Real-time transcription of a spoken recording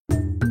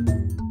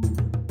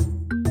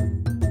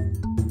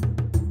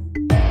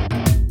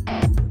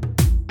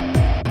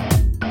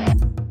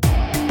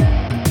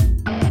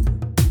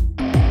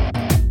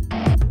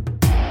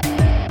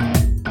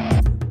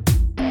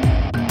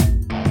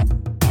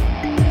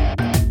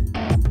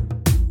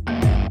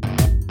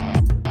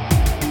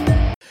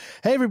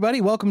Hey, everybody.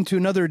 Welcome to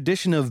another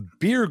edition of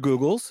Beer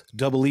Googles,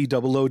 double E,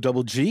 double O,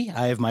 double G.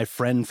 I have my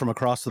friend from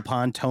across the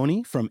pond,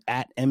 Tony, from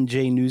at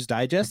MJ News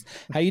Digest.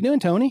 How you doing,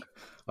 Tony?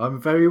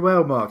 I'm very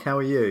well, Mark. How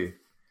are you?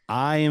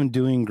 I am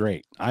doing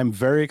great. I'm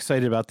very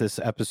excited about this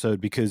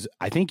episode because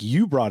I think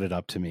you brought it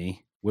up to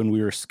me when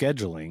we were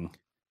scheduling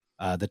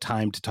the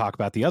time to talk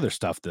about the other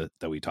stuff that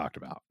we talked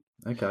about.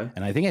 Okay.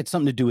 And I think it had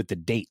something to do with the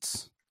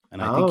dates.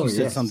 And I think Oh, you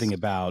said yes. something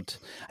about,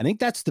 I think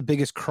that's the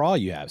biggest crawl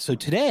you have. So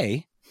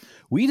today,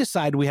 we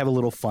decided we have a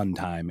little fun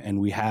time and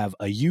we have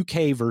a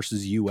UK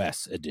versus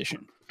US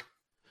edition.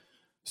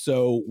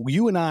 So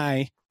you and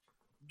I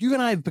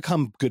have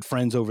become good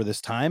friends over this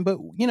time, but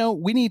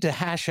we need to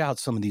hash out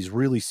some of these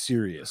really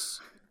serious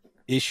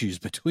issues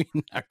between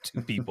our two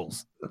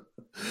peoples.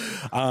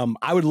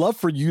 I would love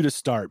for you to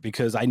start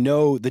because I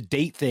know the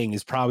date thing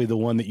is probably the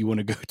one that you want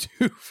to go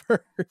to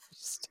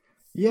first.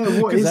 Yeah,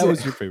 what Because is that it?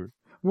 was your favorite.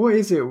 What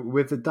is it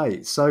with the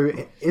dates? So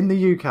in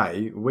the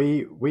UK,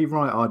 we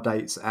write our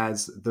dates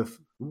as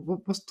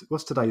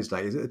what's today's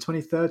date? Is it the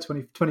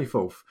 23rd,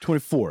 24th?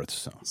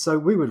 24th. So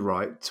we would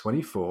write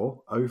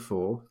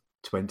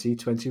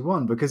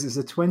 24/04/2021 because it's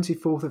the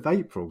 24th of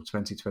April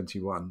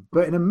 2021.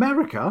 But in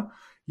America,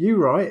 you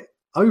write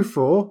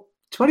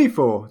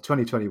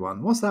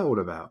 04/24/2021. What's that all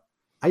about?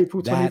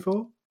 April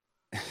 24?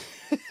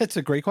 That's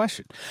a great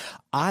question.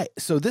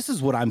 So this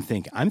is what I'm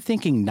thinking. I'm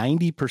thinking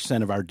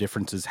 90% of our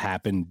differences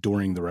happened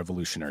during the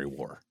Revolutionary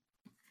War.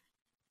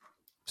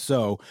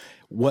 So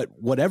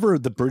whatever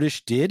the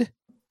British did,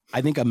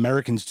 I think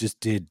Americans just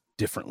did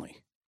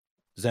differently.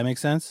 Does that make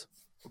sense?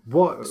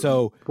 What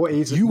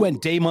is you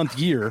went day, month,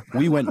 year.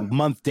 We went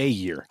month, day,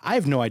 year. I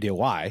have no idea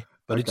why,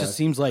 but It just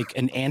seems like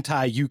an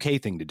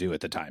anti-UK thing to do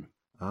at the time.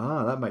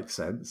 Ah, that makes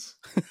sense.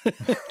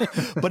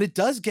 But it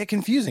does get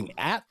confusing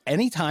at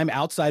any time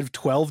outside of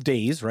 12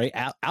 days, right?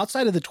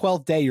 Outside of the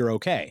 12th day, you're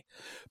okay.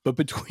 But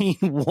between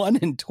 1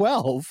 and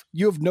 12,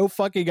 you have no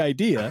fucking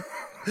idea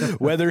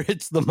whether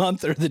it's the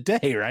month or the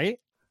day, right?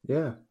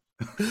 Yeah.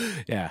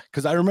 Yeah.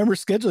 Because I remember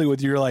scheduling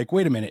with you. You're like,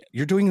 wait a minute,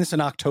 you're doing this in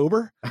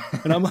October?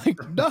 And I'm like,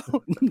 no.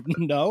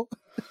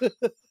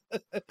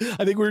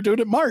 I think we were doing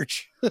it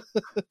March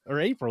or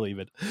April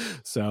even.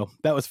 So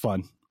that was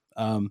fun.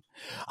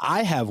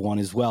 I have one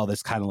as well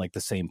that's kind of like the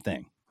same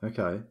thing.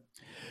 Okay.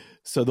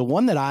 So the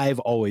one that I've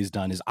always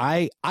done is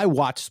I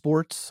watch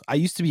sports. I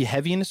used to be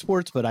heavy into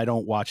sports, but I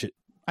don't watch it.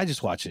 I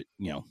just watch it,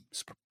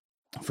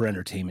 for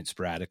entertainment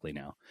sporadically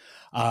now.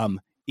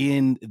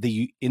 In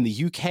the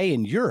UK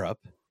and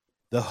Europe,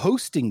 the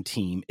hosting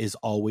team is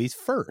always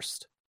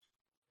first.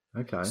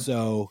 Okay.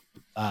 So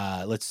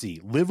let's see,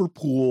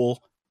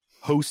 Liverpool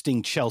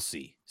hosting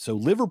Chelsea. So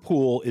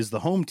Liverpool is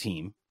the home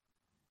team.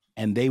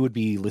 And they would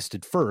be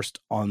listed first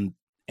on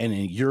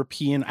any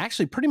European,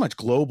 actually pretty much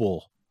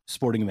global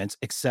sporting events,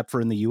 except for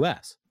in the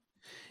U.S.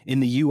 In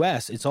the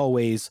U.S., it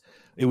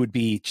would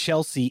be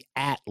Chelsea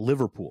at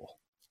Liverpool.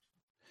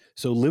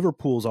 So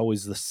Liverpool is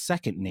always the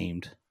second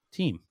named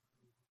team.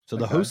 So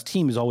the host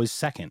team is always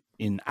second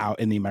in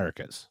the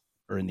Americas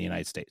or in the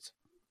United States.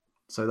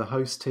 So the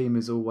host team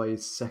is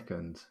always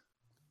second.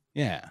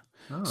 Yeah.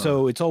 Oh.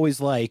 So it's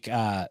always like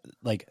L.A.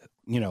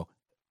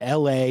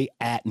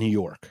 at New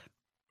York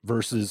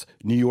versus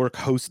New York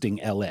hosting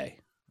LA.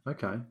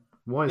 Okay.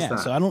 Why is that?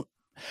 So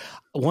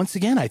once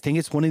again, I think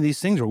it's one of these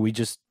things where we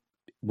just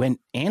went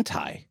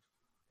anti.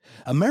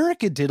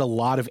 America did a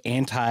lot of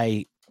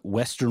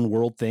anti-Western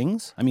world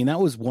things. I mean,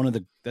 that's one of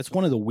the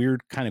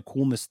weird kind of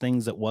coolness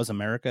things that was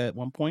America at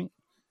one point,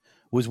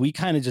 was we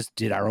kind of just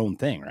did our own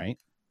thing, right?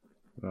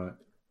 Right.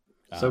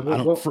 So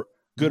what for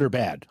good or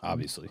bad,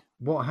 obviously.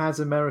 What has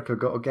America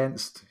got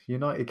against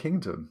United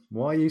Kingdom?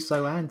 Why are you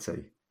so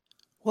anti?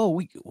 Well,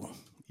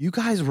 you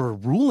guys were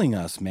ruling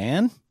us,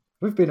 man.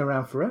 We've been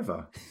around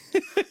forever.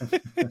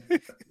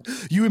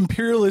 You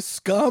imperialist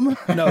scum.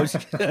 No.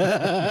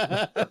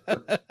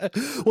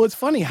 Well, it's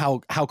funny how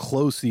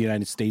close the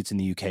United States and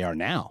the UK are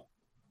now.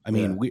 I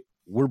mean,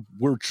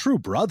 we're true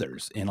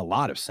brothers in a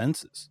lot of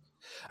senses.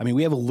 I mean,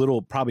 we have a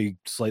little, probably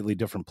slightly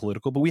different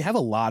political, but we have a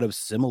lot of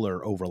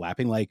similar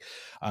overlapping. Like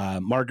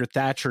Margaret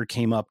Thatcher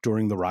came up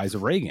during the rise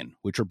of Reagan,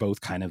 which are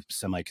both kind of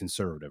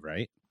semi-conservative,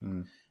 right?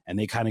 Mm. And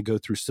they kind of go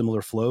through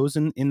similar flows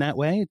in that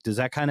way. Does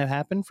that kind of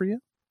happen for you?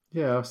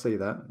 Yeah, I see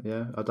that.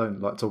 Yeah, I don't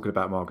like talking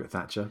about Margaret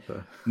Thatcher.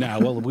 But... No,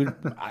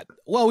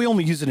 well, we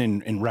only use it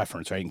in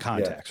reference, right? In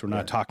context. We're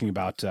not talking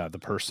about the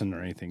person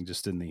or anything,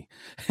 just in the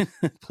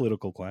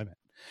political climate.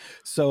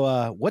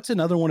 So what's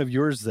another one of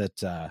yours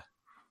that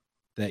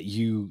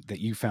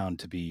you found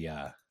to be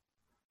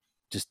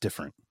just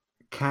different?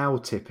 Cow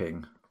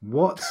tipping.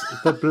 What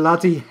the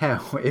bloody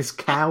hell is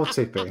cow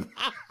tipping?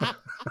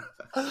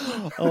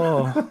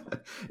 Oh,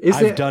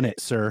 I've done it,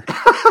 sir,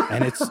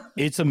 and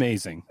it's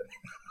amazing.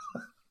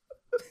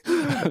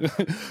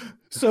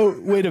 So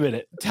wait a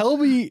minute. Tell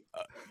me,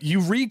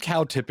 you read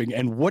cow tipping,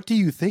 and what do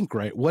you think?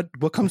 Right? What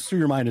comes through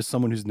your mind as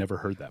someone who's never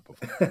heard that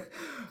before?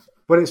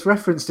 Well, it's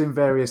referenced in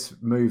various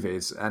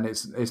movies, and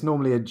it's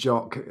normally a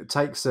jock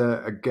takes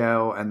a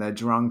girl and they're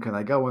drunk and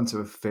they go onto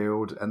a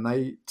field and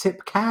they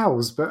tip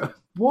cows. But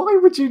why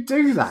would you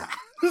do that?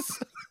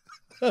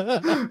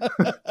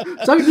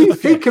 Don't you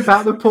think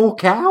about the poor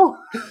cow?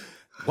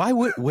 Why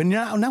would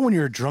not when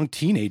you're a drunk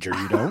teenager,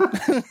 you don't?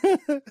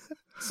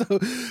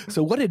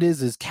 So what it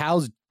is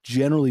cows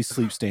generally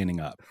sleep standing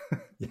up.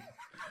 Yeah.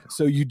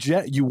 So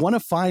you want to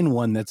find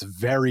one that's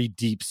very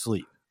deep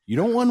sleep. You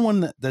don't want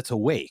one that's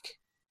awake.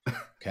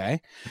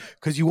 Okay?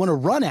 Because you want to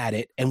run at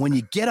it, and when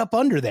you get up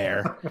under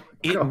there,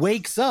 it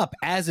wakes up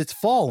as it's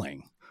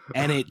falling,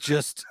 and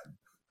it's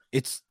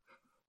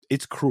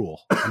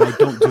cruel. And I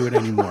don't do it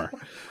anymore.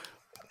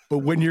 But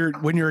when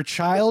you're a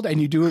child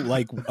and you do it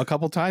like a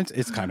couple times,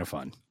 it's kind of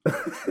fun.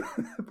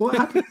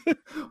 What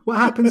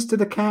happens to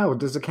the cow?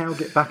 Does the cow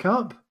get back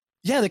up?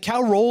 Yeah, the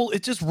cow rolls.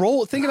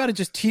 Think about it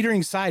just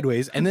teetering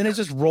sideways, and then it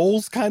just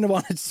rolls kind of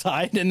on its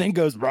side and then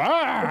goes,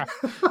 "Rah!"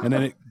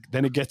 And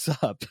then it gets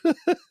up.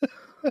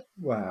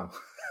 Wow.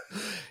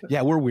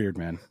 Yeah, we're weird,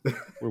 man.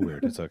 We're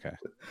weird. It's okay.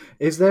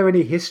 Is there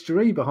any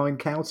history behind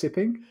cow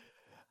tipping?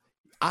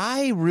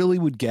 I really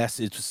would guess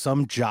it's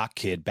some jock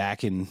kid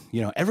back in,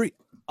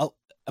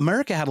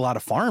 America had a lot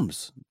of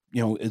farms.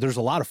 There's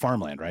a lot of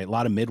farmland, right? A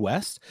lot of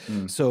Midwest.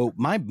 So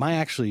my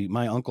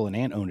uncle and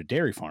aunt owned a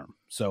dairy farm.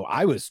 So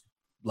I was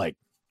like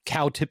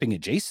cow tipping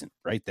adjacent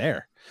right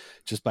there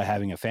just by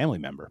having a family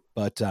member.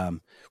 But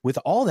with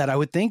all that, I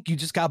would think you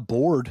just got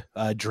bored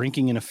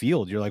drinking in a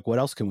field. You're like, what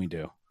else can we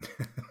do?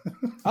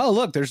 Oh,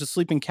 look, there's a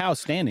sleeping cow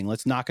standing.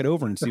 Let's knock it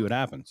over and see what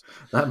happens.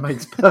 That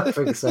makes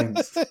perfect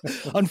sense.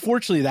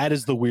 Unfortunately, that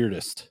is the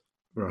weirdest.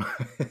 Right.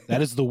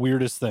 That is the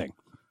weirdest thing.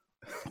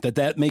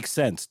 That makes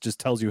sense. Just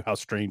tells you how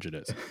strange it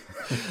is.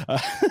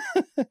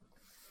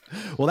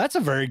 Well, that's a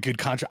very good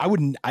contract.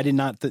 I did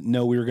not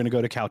know we were going to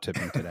go to cow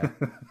tipping today.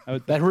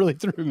 That really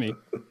threw me.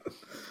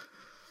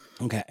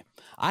 Okay.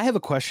 I have a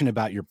question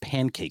about your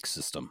pancake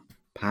system.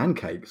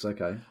 Pancakes?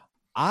 Okay.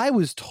 I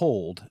was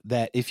told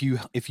that if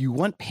you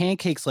want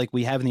pancakes like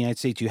we have in the United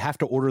States, you have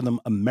to order them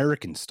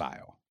American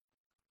style.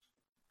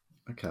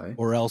 Okay.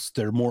 Or else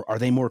are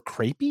they more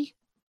crepey?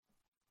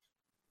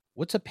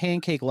 What's a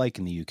pancake like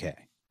in the UK?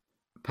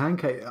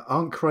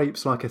 Aren't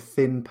crepes like a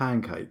thin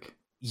pancake?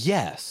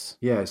 Yes.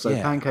 Yeah, so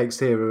pancakes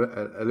here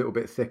are a little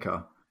bit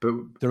thicker. But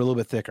they're a little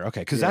bit thicker.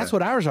 Okay, because that's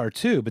what ours are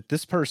too. But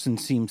this person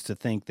seems to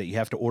think that you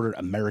have to order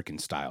American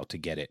style to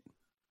get it.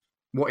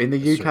 What, in the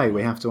UK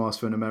we have to ask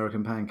for an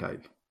American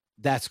pancake?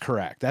 That's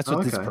correct. That's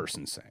what this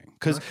person's saying.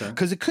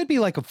 Because it could be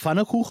like a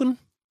pfannkuchen.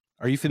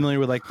 Are you familiar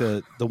with like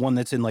the one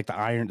that's in like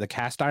the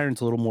cast iron?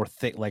 It's a little more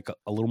thick, like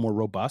a little more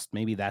robust.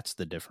 Maybe that's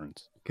the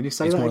difference. Can you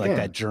say it's that more again? Like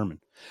that German.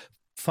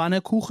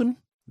 Pfannkuchen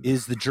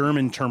is the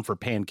German term for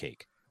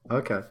pancake.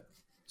 Okay.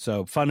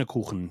 So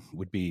Pfannkuchen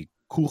would be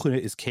Kuchen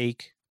is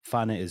cake,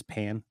 Pfanne is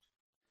pan.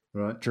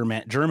 Right.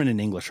 German and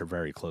English are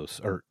very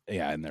close,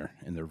 in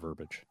their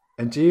verbiage.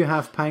 And do you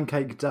have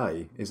Pancake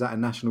Day? Is that a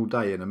national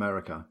day in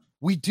America?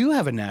 We do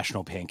have a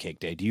National Pancake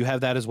Day. Do you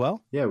have that as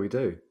well? Yeah, we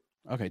do.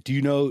 Okay. Do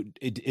you know?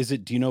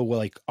 Do you know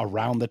like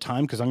around the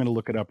time? Because I'm going to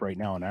look it up right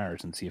now on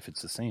ours and see if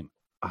it's the same.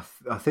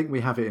 I think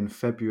we have it in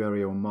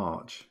February or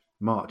March.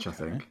 March,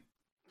 okay. I think.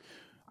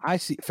 I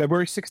see.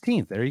 February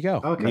 16th. There you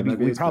go. Okay. Maybe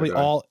we probably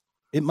February.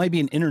 It might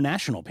be an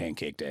International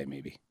Pancake Day,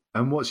 maybe.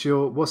 And what's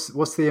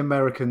the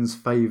Americans'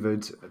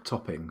 favored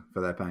topping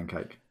for their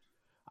pancake?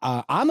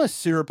 I'm a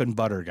syrup and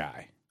butter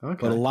guy. Okay.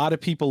 But a lot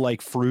of people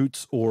like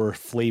fruits or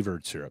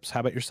flavored syrups. How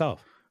about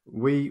yourself?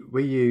 We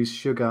use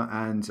sugar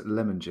and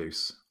lemon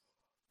juice.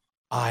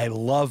 I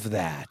love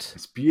that.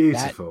 It's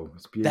beautiful.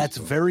 It's beautiful. That's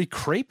very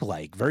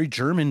crepe-like, very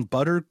German.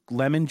 Butter,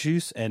 lemon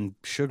juice, and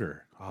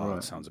sugar. Oh, right.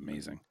 That sounds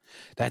amazing.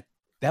 That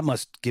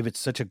must give it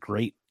such a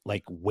great,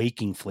 like,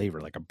 waking flavor,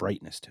 like a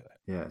brightness to it.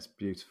 Yeah, it's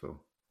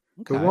beautiful.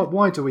 Okay. But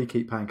why do we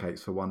keep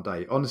pancakes for one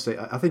day? Honestly,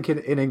 I think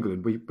in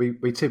England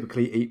we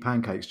typically eat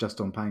pancakes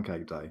just on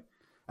Pancake Day.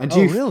 And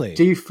do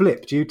you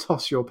flip? Do you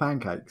toss your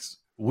pancakes?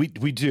 We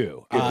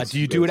do. Do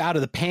you do it out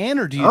of the pan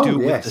or do you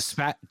do it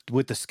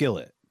with the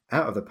skillet?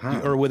 Out of the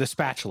pan. Or with a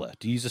spatula?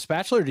 Do you use a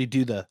spatula or do you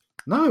do the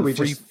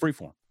free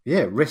form?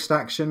 Yeah, wrist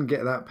action,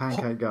 get that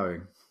pancake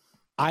going.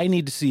 I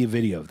need to see a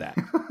video of that.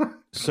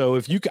 So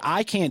if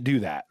I can't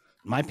do that.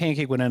 My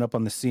pancake would end up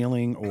on the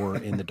ceiling or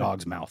in the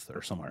dog's mouth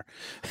or somewhere.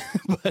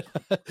 But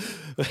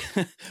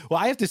well,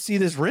 I have to see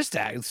this wrist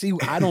act. See,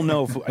 I don't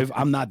know if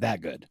I'm not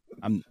that good.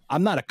 I'm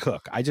not a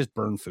cook. I just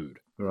burn food.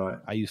 Right.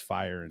 I use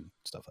fire and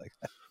stuff like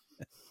that.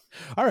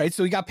 All right,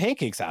 so we got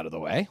pancakes out of the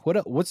way.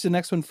 What's the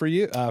next one for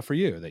you?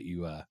 That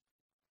you.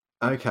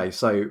 Okay,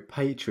 so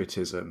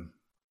patriotism.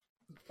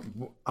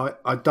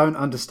 I don't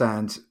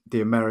understand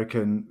the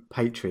American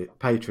patriotism,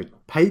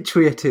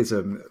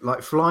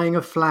 like flying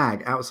a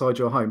flag outside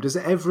your home. Does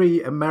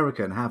every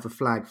American have a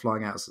flag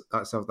flying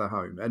outside their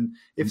home? And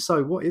if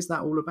so, what is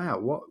that all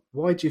about?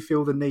 Why do you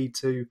feel the need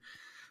to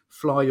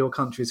fly your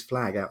country's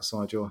flag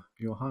outside your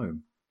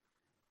home?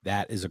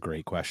 That is a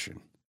great question.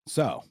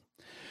 So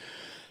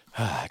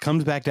it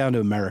comes back down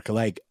to America.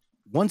 Like,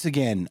 once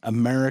again,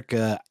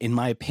 America, in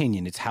my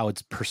opinion, it's how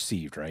it's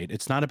perceived, right?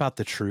 It's not about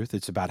the truth.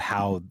 It's about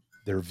how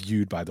they're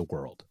viewed by the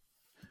world.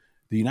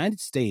 The United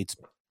States,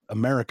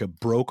 America,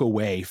 broke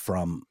away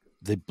from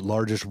the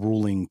largest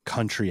ruling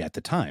country at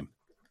the time.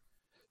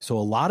 So a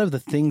lot of the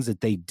things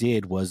that they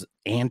did was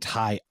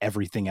anti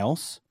everything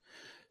else.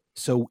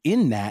 So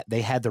in that,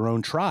 they had their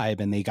own tribe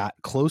and they got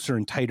closer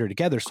and tighter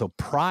together. So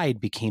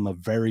pride became a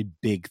very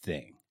big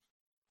thing.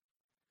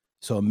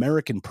 So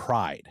American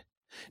pride.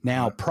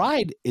 Now,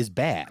 pride is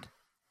bad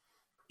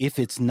if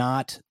it's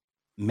not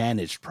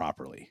managed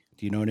properly.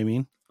 Do you know what I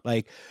mean?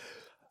 Like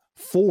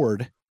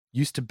Ford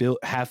used to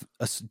have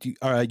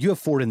you have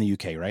Ford in the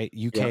UK, right?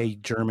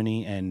 UK,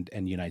 Germany, and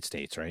United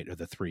States, right? Are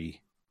the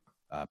three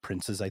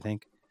princes, I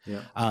think.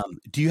 Yeah.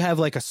 Do you have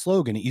like a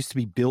slogan? It used to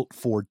be built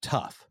Ford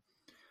tough,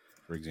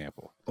 for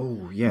example.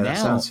 Oh, yeah, that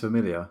sounds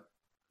familiar.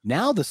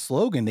 Now the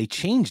slogan, they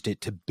changed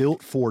it to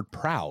built Ford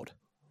proud.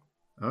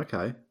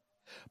 Okay.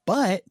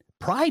 But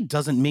pride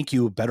doesn't make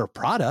you a better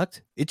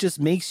product. It just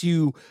makes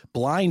you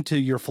blind to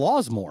your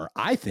flaws more,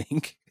 I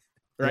think.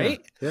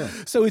 Right? Yeah.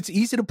 So it's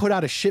easy to put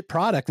out a shit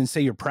product and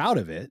say you're proud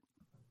of it,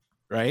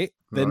 right?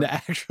 Than to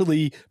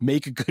actually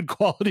make a good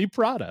quality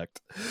product.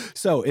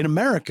 So in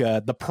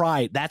America,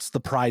 that's the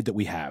pride that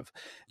we have.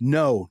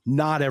 No,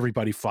 not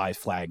everybody flies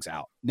flags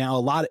out.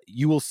 Now,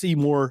 you will see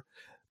more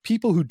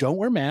people who don't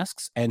wear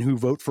masks and who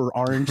vote for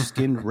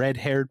orange-skinned,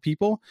 red-haired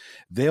people.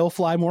 They'll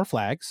fly more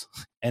flags.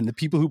 And the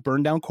people who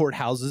burn down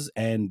courthouses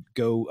and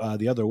go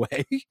the other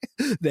way,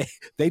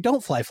 they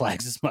don't fly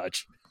flags as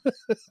much.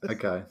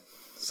 Okay.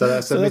 So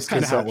that's a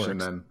misconception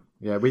then.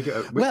 Yeah,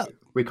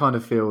 we kind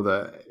of feel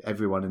that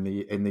everyone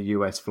in the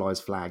US flies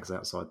flags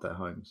outside their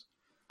homes.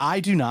 I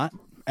do not.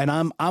 And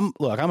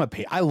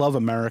I love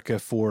America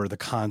for the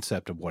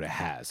concept of what it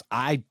has.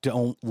 I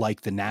don't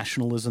like the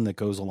nationalism that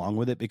goes along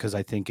with it because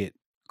I think it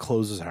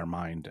closes our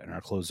mind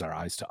and closes our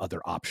eyes to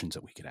other options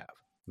that we could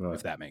have,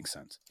 if that makes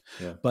sense.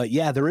 Yeah. But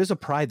yeah, there is a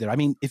pride there. I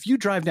mean, if you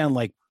drive down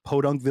like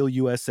Podunkville,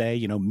 USA,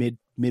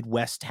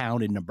 Midwest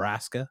town in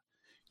Nebraska,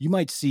 you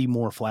might see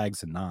more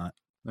flags than not,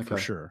 for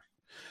sure.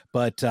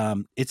 But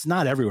it's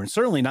not everywhere, and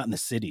certainly not in the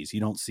cities. You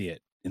don't see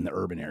it in the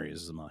urban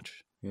areas as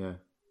much. Yeah.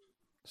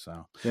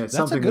 So yeah, it's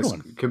something that's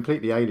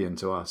completely alien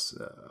to us.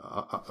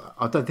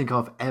 I don't think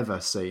I've ever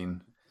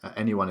seen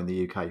anyone in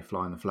the UK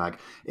flying the flag.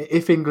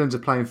 If England are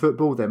playing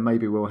football, then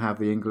maybe we'll have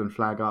the England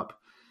flag up,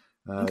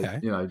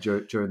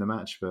 during the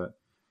match. But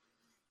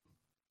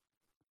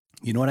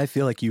you know what I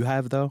feel like you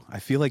have, though? I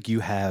feel like you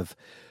have,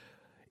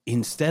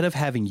 instead of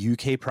having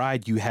UK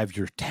pride, you have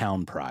your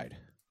town pride.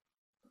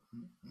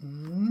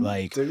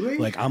 Like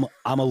I'm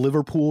a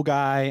Liverpool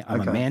guy.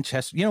 I'm a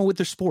Manchester, with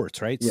their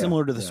sports, right? Yeah,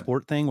 similar to the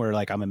sport thing where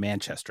like I'm a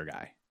Manchester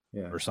guy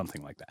or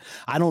something like that.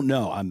 I don't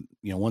know. I'm,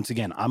 once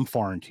again, I'm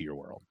foreign to your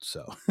world.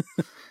 So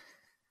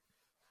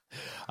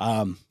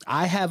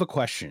I have a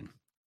question.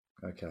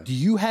 Okay. Do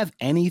you have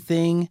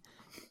anything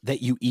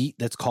that you eat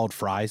that's called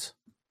fries?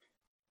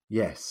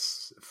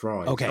 Yes.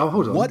 Fries. Okay. Oh,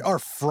 hold on. What are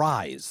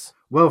fries?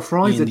 Well,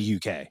 fries in the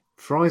UK.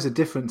 Fries are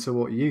different to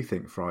what you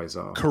think fries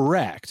are.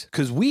 Correct.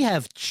 Because we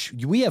have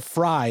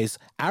fries.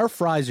 Our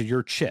fries are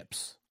your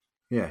chips.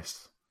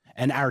 Yes.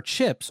 And our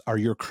chips are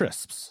your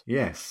crisps.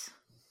 Yes.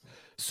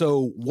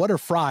 So what are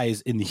fries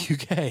in the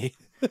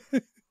UK?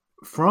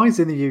 Fries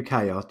in the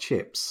UK are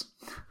chips.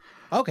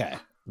 Okay.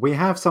 We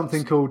have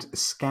something called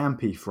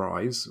scampi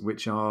fries,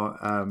 which are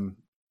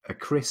a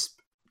crisp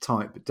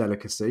type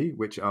delicacy,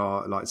 which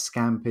are like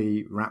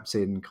scampi wrapped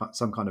in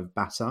some kind of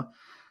batter.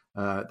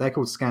 They're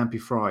called scampi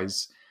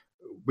fries.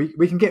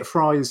 We can get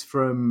fries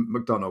from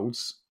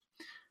McDonald's,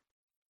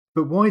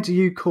 but why do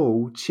you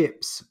call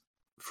chips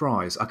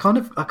fries? I kind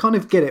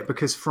of get it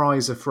because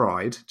fries are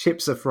fried,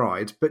 chips are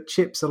fried, but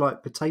chips are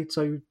like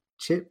potato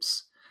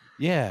chips.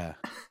 Yeah.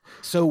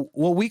 So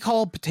what we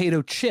call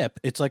potato chip,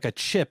 it's like a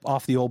chip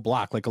off the old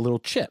block, like a little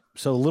chip.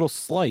 So a little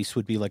slice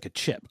would be like a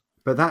chip.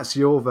 But that's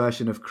your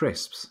version of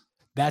crisps.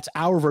 That's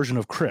our version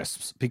of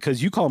crisps,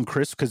 because you call them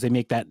crisps because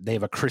they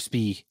have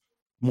a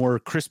more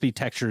crispy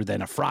texture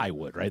than a fry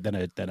would, right? Than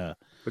a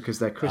because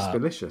they're crisp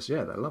delicious.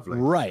 Yeah, they're lovely.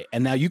 Right.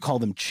 And now you call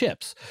them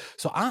chips.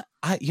 So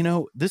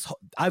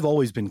I've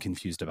always been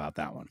confused about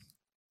that one.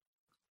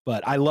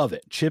 But I love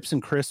it. Chips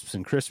and crisps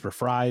are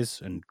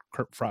fries, and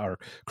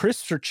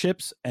crisps are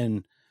chips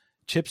and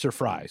chips are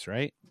fries,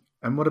 right?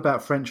 And what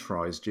about French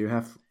fries? Do you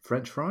have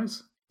French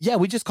fries? Yeah,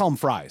 we just call them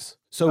fries.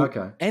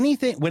 So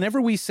anything,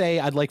 whenever we say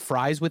I'd like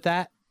fries with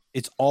that,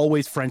 it's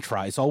always French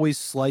fries, always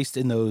sliced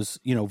in those,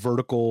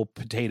 vertical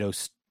potato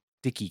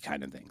sticky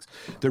kind of things.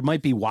 There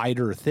might be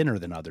wider or thinner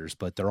than others,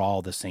 but they're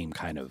all the same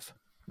kind of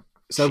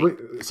shape.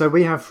 So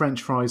we have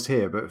French fries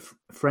here, but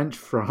French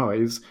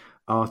fries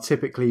are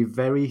typically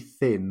very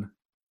thin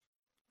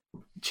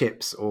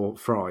chips or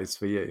fries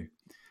for you.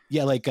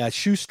 Yeah, like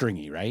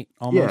shoestringy, right?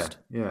 Almost.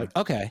 Yeah.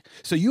 Okay.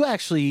 So you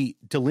actually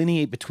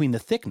delineate between the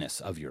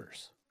thickness of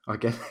yours. I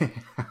guess.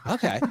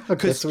 Okay.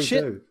 Because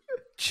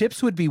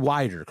chips would be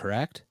wider,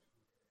 correct?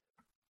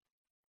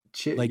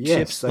 Yes,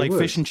 chips, like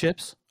fish and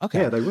chips? Okay.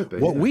 Yeah, they would be.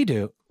 What we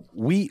do,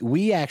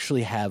 we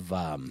actually have,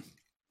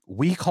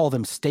 we call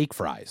them steak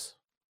fries.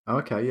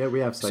 Okay, yeah,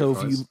 we have steak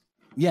fries.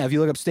 If you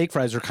look up steak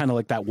fries, they're kind of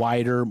like that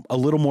wider, a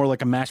little more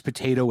like a mashed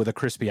potato with a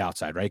crispy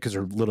outside, right? Because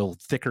they're a little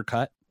thicker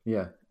cut.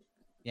 Yeah.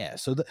 Yeah,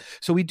 so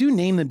we do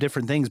name them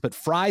different things, but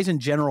fries in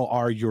general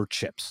are your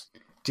chips.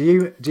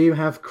 Do you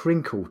have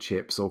crinkle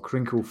chips or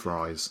crinkle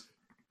fries?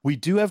 We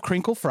do have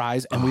crinkle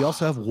fries, and we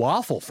also have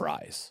waffle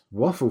fries.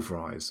 Waffle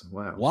fries.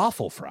 Wow.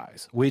 Waffle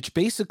fries, which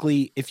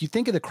basically, if you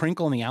think of the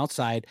crinkle on the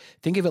outside,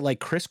 think of it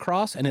like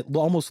crisscross, and it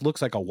almost looks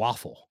like a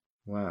waffle.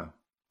 Wow.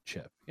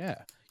 Chip.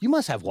 Yeah. You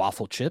must have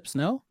waffle chips,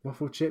 no?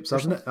 Waffle chips?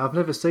 I've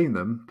never seen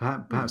them.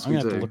 Perhaps we do.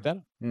 Have to look that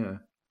up. Yeah.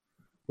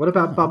 What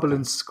about Bubble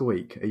and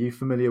Squeak? Are you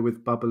familiar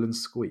with Bubble and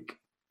Squeak?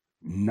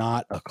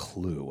 Not a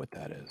clue what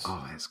that is.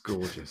 Oh, it's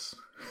gorgeous.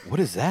 What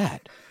is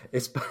that?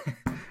 It's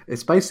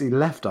basically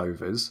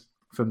leftovers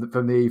from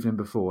the evening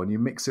before, and you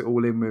mix it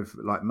all in with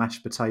like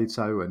mashed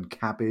potato and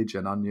cabbage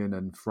and onion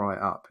and fry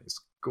it up.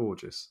 It's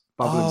gorgeous.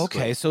 Bubble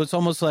okay. So it's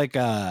almost like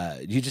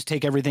you just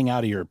take everything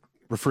out of your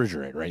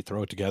refrigerator, right?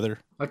 Throw it together.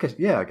 I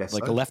guess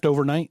like a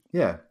leftover night.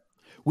 Yeah,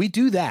 we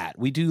do that.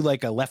 We do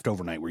like a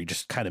leftover night where you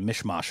just kind of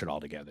mishmash it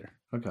all together.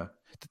 Okay.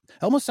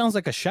 It almost sounds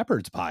like a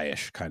shepherd's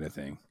pie-ish kind of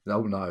thing.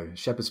 Oh no,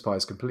 shepherd's pie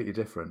is completely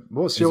different.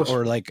 What's your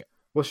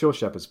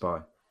shepherd's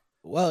pie?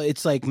 Well,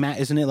 it's like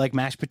isn't it like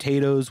mashed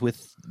potatoes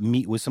with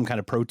meat with some kind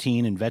of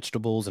protein and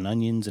vegetables and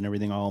onions and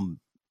everything all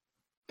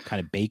kind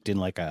of baked in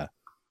like a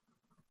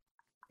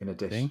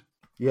dish. Thing?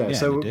 Yeah,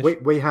 so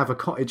we have a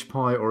cottage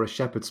pie or a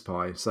shepherd's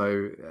pie.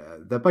 So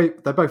they're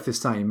both the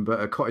same,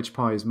 but a cottage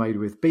pie is made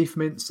with beef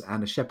mince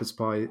and a shepherd's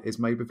pie is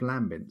made with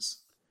lamb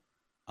mince.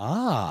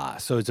 Ah,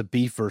 so it's a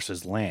beef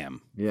versus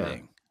lamb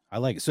thing. I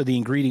like it. So the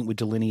ingredient would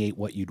delineate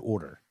what you'd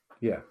order.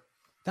 Yeah.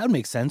 That would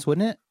make sense,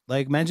 wouldn't it?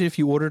 Like, imagine if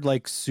you ordered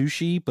like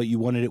sushi, but you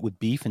wanted it with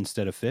beef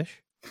instead of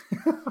fish.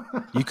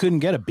 You couldn't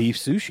get a beef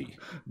sushi.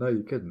 No,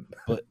 you couldn't.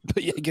 But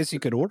I guess you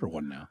could order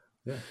one now.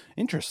 Yeah.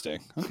 Interesting.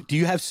 Okay. Do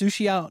you have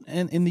sushi out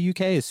in the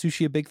UK? Is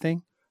sushi a big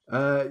thing?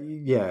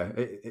 Yeah.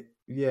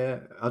 Yeah.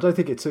 I don't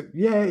think it took.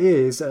 Yeah, it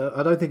is.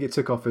 I don't think it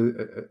took off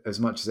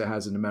as much as it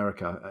has in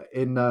America.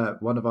 In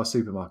one of our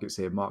supermarkets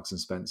here, Marks and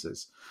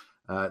Spencer's,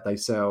 they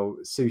sell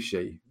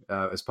sushi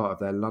as part of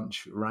their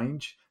lunch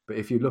range. But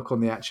if you look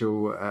on the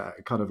actual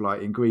kind of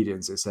like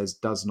ingredients, it says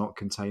does not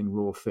contain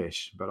raw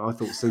fish. But I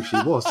thought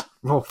sushi was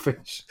raw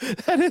fish.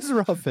 That is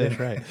raw fish,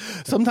 right?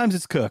 Sometimes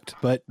it's cooked,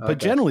 but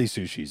generally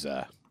sushi's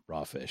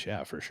raw fish.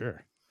 Yeah, for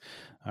sure.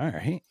 All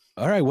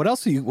right. What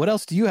else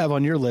do you have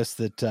on your list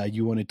that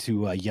you wanted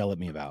to yell at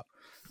me about?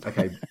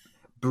 Okay,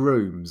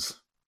 brooms.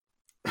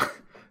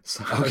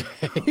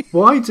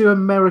 Why do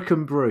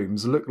American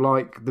brooms look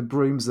like the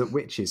brooms that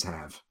witches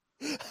have?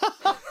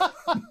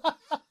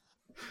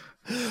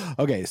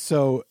 Okay,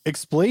 so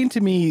explain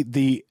to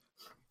me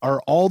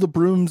are all the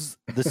brooms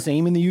the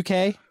same in the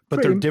UK,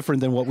 but they're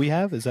different than what we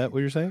have? Is that what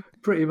you're saying?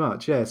 Pretty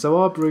much, yeah. So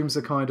our brooms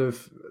are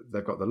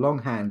they've got the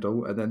long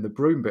handle, and then the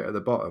broom bit at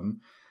the bottom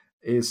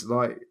is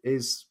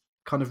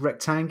kind of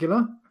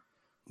rectangular.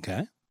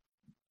 Okay.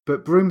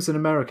 But brooms in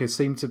America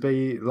seem to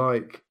be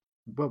like,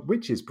 well,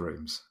 witches'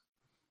 brooms.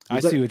 I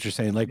see what you're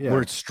saying. Like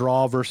where it's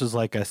straw versus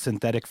like a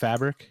synthetic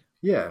fabric.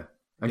 Yeah.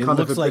 And it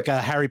looks like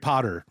a Harry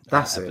Potter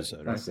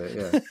episode. That's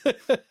it,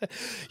 yeah.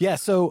 Yeah,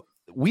 so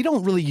we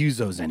don't really use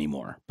those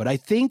anymore. But I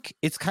think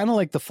it's kind of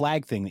like the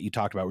flag thing that you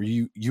talked about where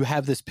you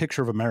have this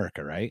picture of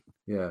America, right?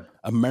 Yeah.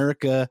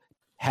 America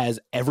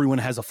everyone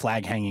has a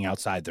flag hanging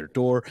outside their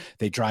door.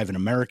 They drive an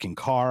American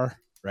car,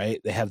 right?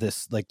 They have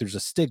this, like, there's a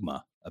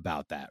stigma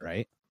about that,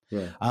 right?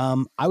 Yeah.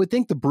 I would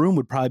think the broom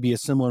would probably be a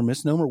similar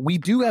misnomer. We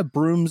do have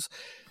brooms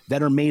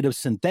that are made of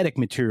synthetic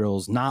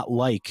materials, not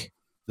like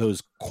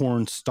those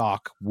corn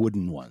stalk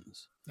wooden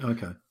ones.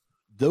 Okay.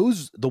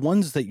 The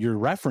ones that you're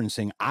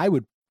referencing, I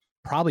would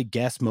probably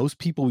guess most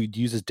people would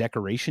use as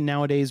decoration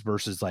nowadays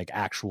versus like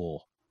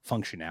actual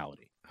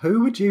functionality.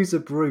 Who would use a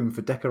broom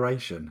for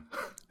decoration?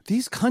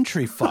 These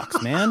country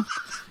fucks, man.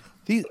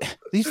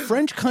 These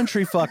French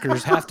country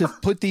fuckers have to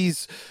put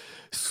these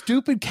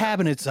stupid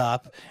cabinets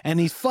up and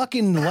these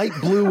fucking light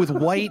blue with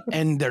white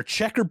and their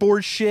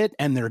checkerboard shit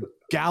and their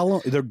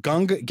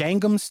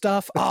Gangnam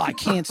stuff. Oh, I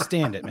can't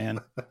stand it, man.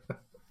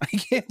 I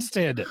can't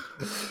stand it.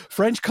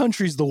 French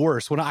country's the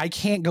worst. When I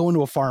can't go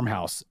into a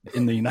farmhouse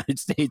in the United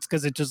States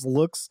because it just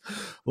looks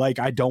like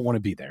I don't want to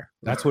be there.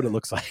 That's what it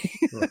looks like.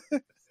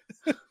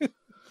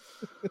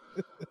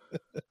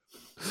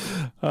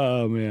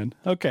 Oh man.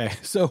 Okay.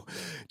 So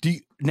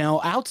now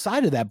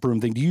outside of that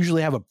broom thing, do you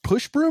usually have a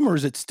push broom or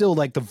is it still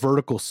like the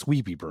vertical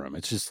sweepy broom?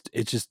 It's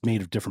just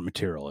made of different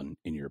material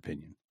in your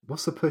opinion.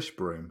 What's a push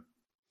broom?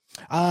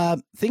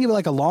 Think of it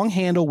like a long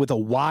handle with a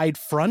wide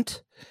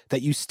front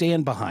that you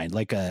stand behind,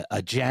 like a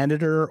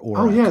janitor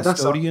or a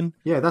custodian.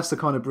 That's the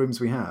kind of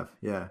brooms we have.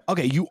 Yeah.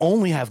 Okay. You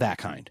only have that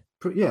kind.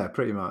 Yeah,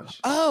 pretty much.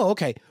 Oh,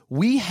 okay.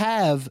 We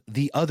have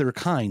the other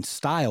kind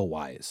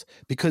style-wise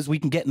because we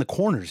can get in the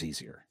corners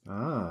easier.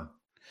 Ah.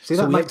 See,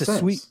 that makes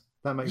sense.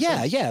 That makes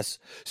sense. Yes.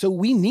 So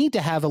we need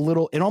to have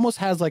it almost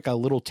has like a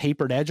little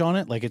tapered edge on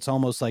it. Like it's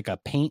almost like a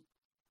paint,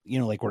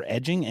 like we're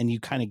edging and you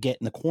kind of get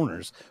in the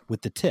corners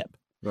with the tip.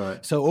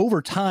 Right. So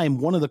over time,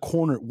 one of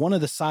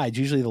the sides,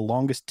 usually the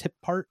longest tip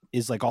part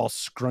is like all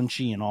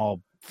scrunchy and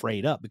all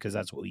frayed up because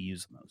that's what we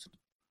use the most.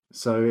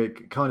 So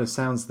it kind of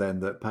sounds then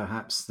that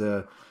perhaps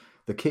the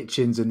the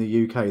kitchens in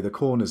the UK, the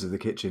corners of the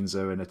kitchens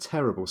are in a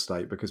terrible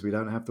state because we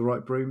don't have the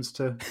right brooms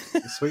to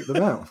sweep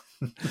them out.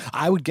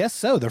 I would guess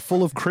so. They're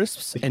full of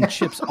crisps and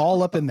chips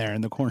all up in there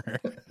in the corner.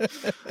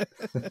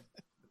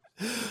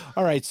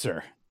 All right,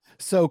 sir.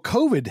 So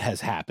COVID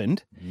has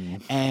happened.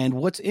 And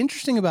what's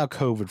interesting about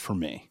COVID for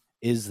me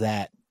is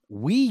that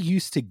we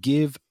used to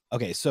give,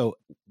 okay, so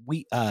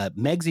we,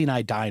 Megsy and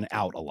I dine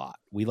out a lot.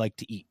 We like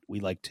to eat. We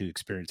like to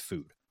experience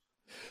food.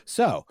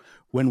 So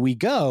when we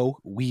go,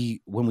 when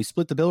we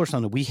split the bill or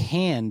something,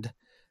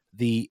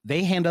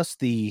 they hand us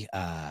the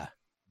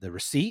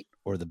receipt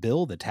or the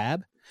bill, the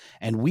tab,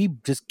 and we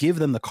just give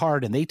them the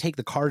card, and they take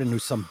the card into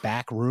some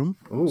back room,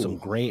 some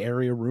gray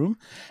area room,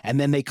 and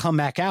then they come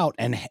back out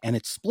and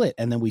it's split,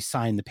 and then we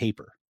sign the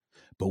paper.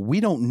 But we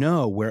don't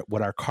know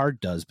what our card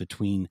does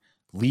between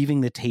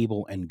leaving the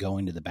table and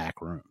going to the back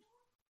room.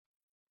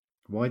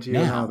 Why do you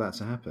allow that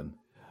to happen?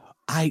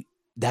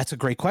 That's a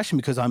great question,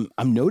 because I'm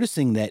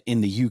noticing that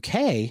in the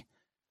UK,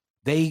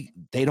 they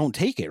don't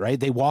take it, right?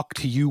 They walk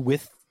to you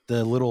with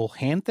the little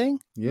hand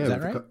thing. Yeah, is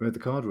that right? With the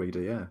card reader,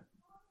 yeah.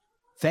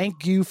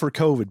 Thank you for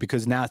COVID,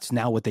 because it's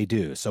now what they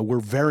do. So we're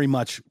very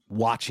much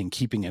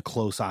keeping a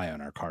close eye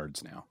on our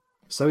cards now.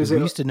 So we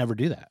used to never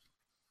do that.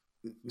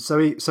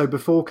 So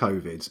before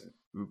COVID,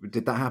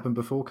 did that happen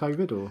before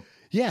COVID or?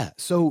 Yeah,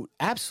 so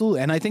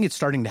absolutely. And I think it's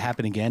starting to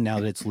happen again now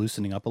that it's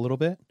loosening up a little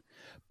bit.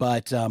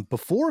 But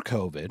before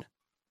COVID,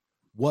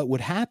 what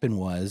would happen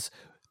was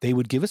they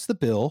would give us the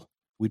bill.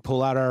 We'd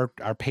pull out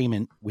our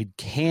payment. We'd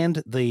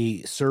hand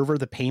the server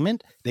the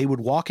payment. They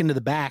would walk into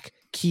the back,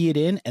 key it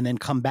in, and then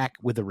come back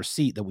with a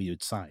receipt that we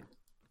would sign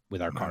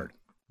with our card.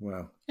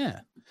 Wow.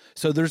 Yeah.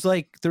 So there's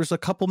a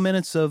couple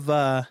minutes of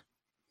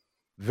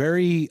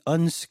very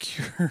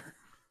unsecure.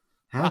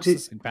 How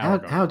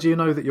do you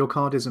know that your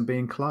card isn't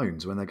being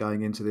cloned when they're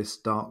going into this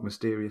dark,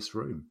 mysterious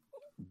room?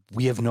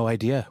 We have no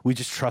idea. We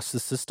just trust the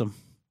system.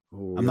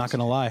 I'm not going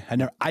to lie.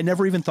 I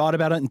never even thought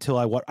about it until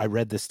I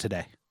read this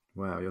today.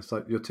 Wow,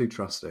 you're too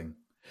trusting.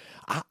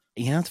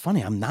 It's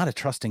funny. I'm not a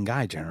trusting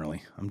guy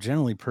generally. I'm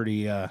generally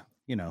pretty,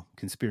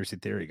 conspiracy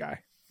theory guy.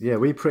 Yeah,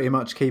 we pretty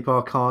much keep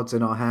our cards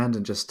in our hand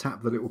and just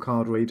tap the little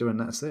card reader, and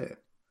that's it.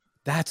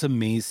 That's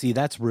amazing. See,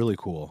 that's really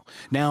cool.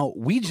 Now,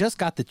 we just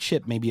got the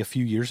chip maybe a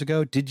few years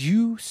ago. Did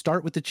you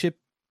start with the chip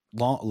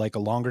a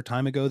longer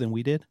time ago than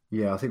we did?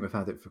 Yeah, I think we've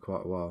had it for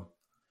quite a while.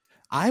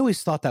 I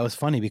always thought that was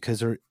funny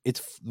because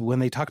it's when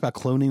they talk about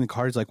cloning the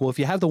cards, like, well, if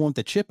you have the one with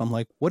the chip, I'm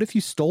like, what if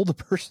you stole the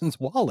person's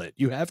wallet?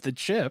 You have the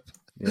chip.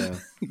 Yeah.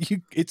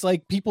 It's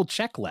like people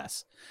check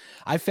less.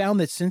 I found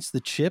that since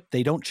the chip,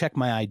 they don't check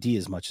my ID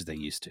as much as they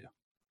used to.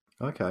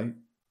 Okay.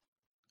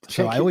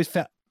 I always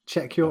found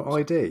check your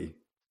ID.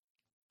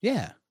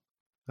 Yeah.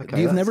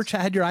 Okay. You've never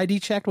had your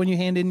ID checked when you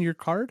hand in your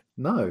card?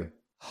 No.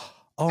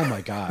 Oh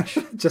my gosh.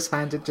 Just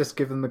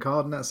give them the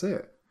card and that's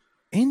it.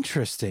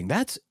 Interesting.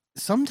 That's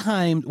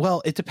sometimes,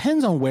 well, it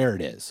depends on where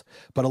it is,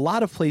 but a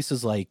lot of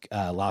places like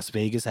Las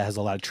Vegas that has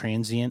a lot of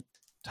transient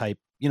type,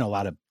 a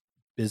lot of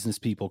business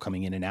people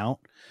coming in and out.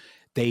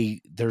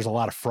 There's a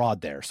lot of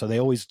fraud there. So they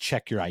always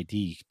check your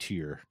ID to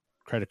your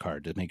credit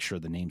card to make sure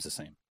the name's the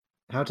same.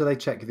 How do they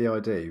check the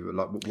ID?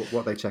 Like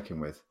what are they checking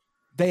with?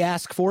 They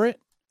ask for it.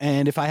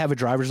 And if I have a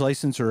driver's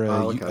license or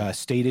a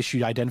state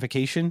issued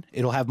identification,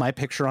 it'll have my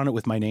picture on it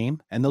with my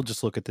name, and they'll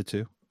just look at the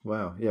two.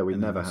 Wow. Yeah, we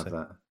never have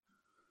that.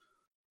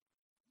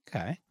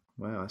 Okay.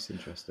 Wow, that's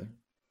interesting.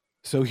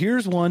 So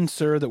here's one,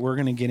 sir, that we're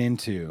going to get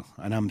into,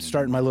 and I'm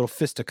starting my little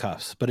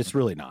fisticuffs, but it's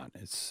really not.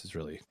 It's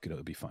really going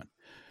to be fun.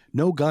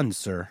 No guns,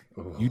 sir.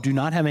 Oh. You do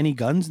not have any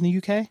guns in the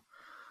UK?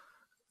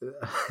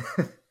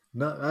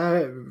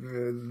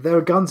 No, there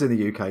are guns in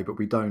the UK, but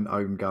we don't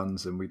own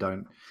guns, and we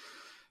don't.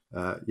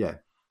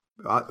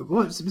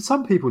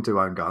 Some people do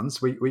own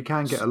guns. We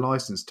can get a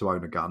license to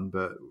own a gun,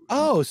 but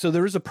so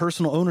there is a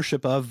personal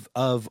ownership of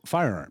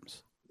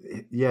firearms.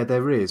 Yeah,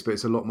 there is, but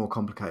it's a lot more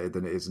complicated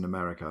than it is in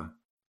America.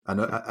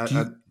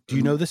 And do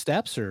you know the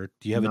steps, or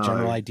do you have a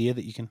general idea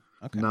that you can?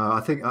 Okay. No, I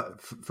think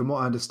from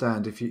what I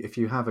understand, if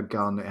you have a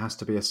gun, it has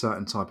to be a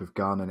certain type of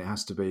gun, and it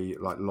has to be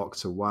like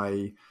locked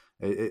away.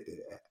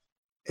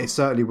 It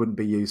certainly wouldn't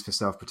be used for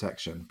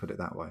self-protection. Put it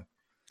that way.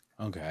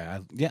 Okay.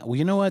 Well,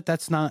 you know what?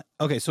 That's not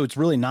okay. So it's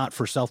really not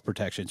for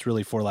self-protection. It's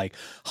really for like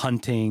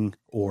hunting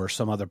or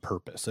some other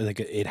purpose. I think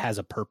it has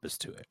a purpose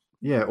to it.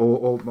 Yeah,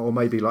 or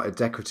maybe like a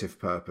decorative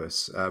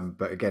purpose.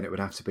 But again, it would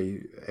have to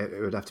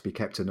be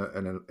kept in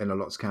a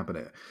locked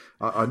cabinet.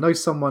 I know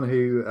someone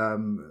who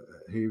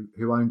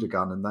owned a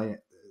gun, and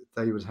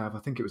they would have, I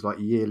think it was like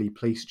yearly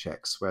police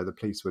checks where the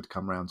police would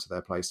come round to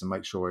their place and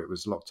make sure it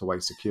was locked away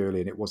securely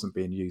and it wasn't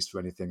being used for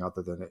anything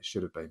other than it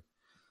should have been.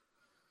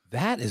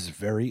 That is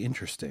very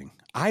interesting.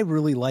 I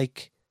really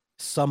like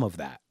some of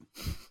that.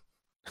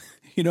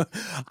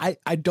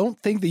 I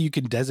don't think that you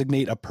can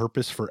designate a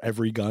purpose for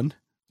every gun.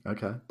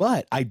 Okay.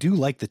 But I do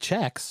like the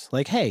checks.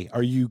 Like, hey,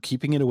 are you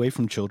keeping it away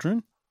from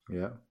children?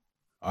 Yeah.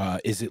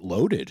 Is it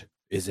loaded?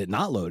 Is it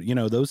not loaded?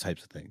 Those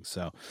types of things.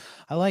 So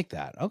I like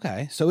that.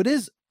 Okay. So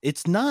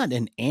it's not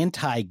an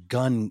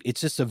anti-gun.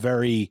 It's just a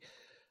very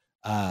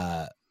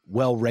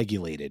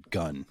well-regulated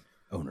gun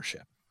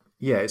ownership.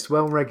 Yeah, it's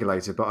well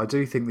regulated, but I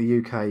do think the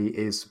UK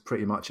is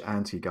pretty much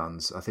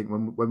anti-guns. I think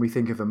when we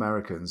think of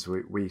Americans,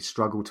 we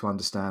struggle to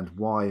understand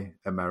why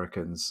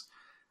Americans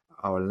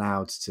are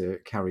allowed to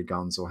carry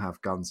guns or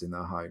have guns in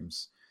their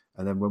homes.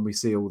 And then when we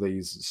see all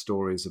these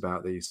stories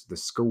about the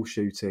school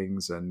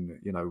shootings, and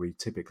we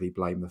typically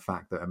blame the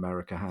fact that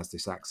America has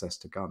this access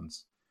to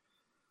guns.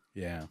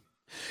 Yeah.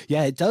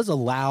 Yeah, it does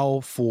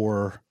allow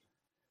for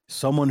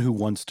someone who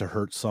wants to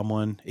hurt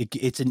someone.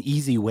 It's an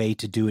easy way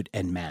to do it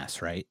en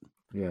masse, right?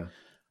 Yeah.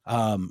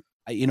 I'm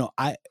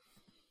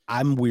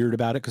weird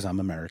about it because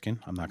I'm American.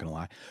 I'm not going to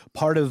lie.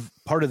 Part of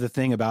the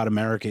thing about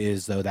America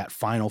is, though, that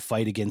final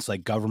fight against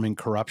like government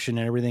corruption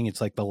and everything.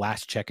 It's like the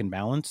last check and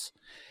balance.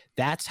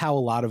 That's how a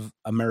lot of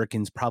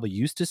Americans probably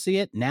used to see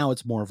it. Now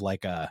it's more of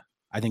like I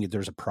think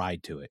there's a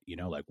pride to it,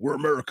 like we're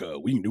America.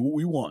 We can do what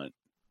we want.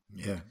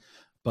 Yeah.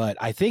 But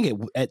I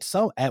think at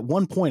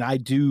one point I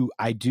did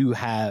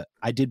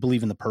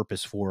believe in the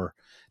purpose for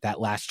that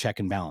last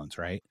check and balance,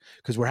 right?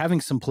 Because we're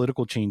having some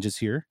political changes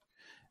here.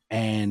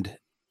 And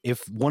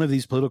if one of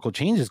these political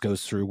changes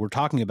goes through, we're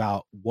talking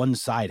about one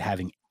side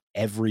having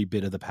every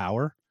bit of the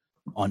power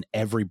on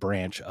every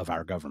branch of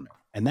our government.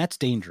 And that's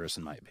dangerous,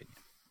 in my opinion.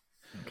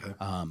 Okay.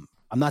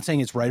 I'm not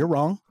saying it's right or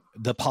wrong.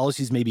 The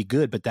policies may be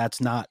good, but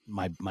that's not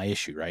my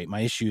issue, right?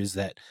 My issue is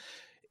that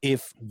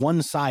if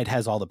one side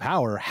has all the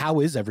power, how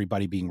is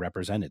everybody being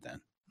represented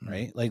then,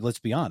 right? Like, let's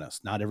be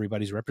honest, not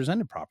everybody's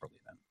represented properly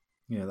then.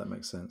 Yeah, that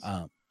makes sense.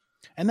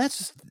 And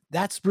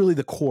that's really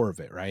the core of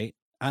it, right?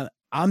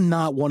 I'm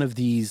not one of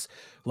these,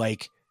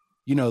 like,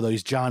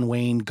 those John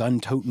Wayne gun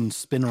toting,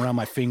 spin around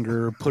my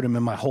finger, put him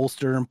in my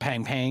holster and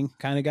pang pang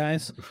kind of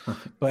guys.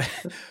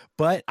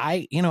 But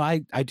I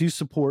do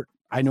support.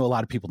 I know a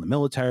lot of people in the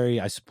military.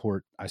 I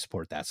support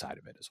that side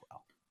of it as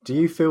well. Do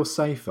you feel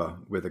safer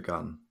with a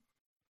gun?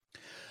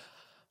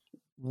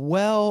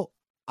 Well,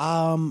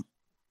 I'll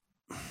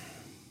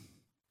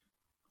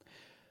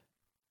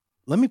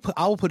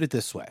put it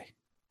this way.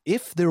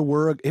 If there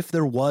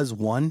was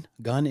one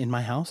gun in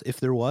my house,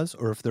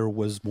 or if there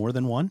was more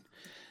than one,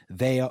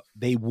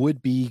 they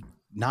would be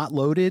not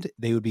loaded.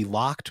 They would be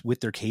locked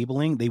with their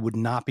cabling. They would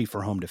not be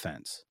for home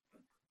defense.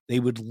 They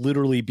would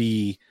literally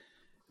be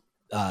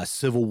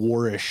Civil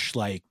War-ish,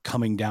 like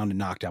coming down to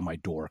knock down my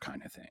door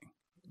kind of thing.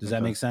 Does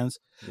that make sense?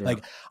 Yeah.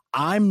 Like,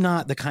 I'm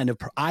not the kind of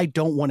I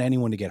don't want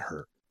anyone to get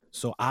hurt.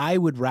 So I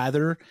would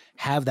rather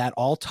have that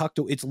all tucked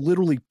away. It's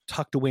literally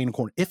tucked away in a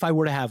corner. If I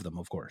were to have them,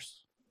 of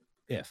course.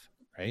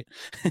 Right.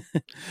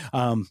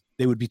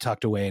 They would be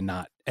tucked away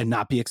and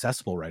not be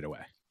accessible right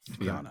away, to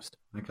be honest.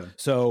 Okay.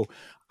 So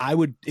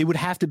it would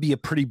have to be a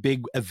pretty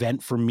big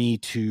event for me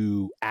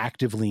to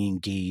actively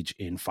engage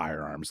in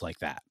firearms like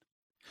that.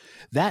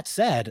 That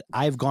said,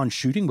 I've gone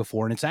shooting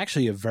before, and it's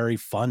actually a very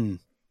fun,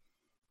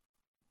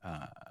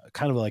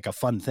 kind of like a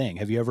fun thing.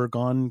 Have you ever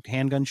gone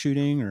handgun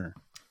shooting or?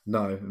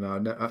 No.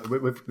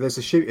 There's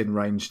a shooting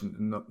range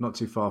not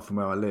too far from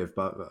where I live,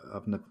 but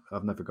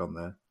I've never gone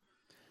there.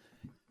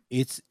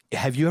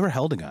 Have you ever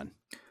held a gun?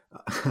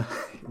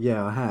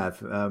 Yeah, I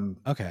have.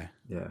 Okay.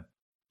 Yeah.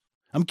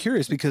 I'm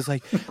curious because,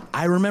 like,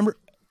 I remember,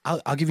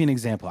 I'll give you an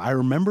example. I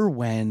remember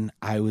when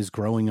I was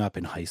growing up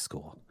in high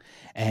school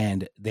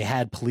and they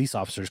had police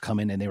officers come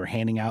in and they were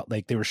handing out,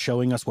 like, they were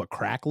showing us what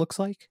crack looks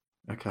like.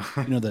 Okay.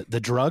 The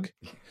drug.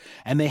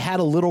 And they had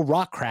a little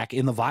rock crack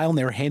in the vial and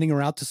they were handing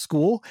her out to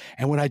school.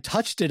 And when I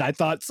touched it, I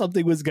thought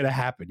something was going to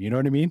happen. You know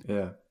what I mean?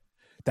 Yeah.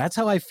 That's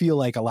how I feel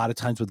like a lot of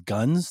times with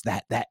guns,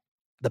 that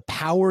the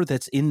power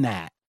that's in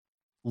that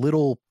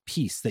little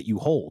piece that you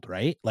hold,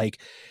 right?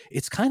 Like,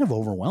 it's kind of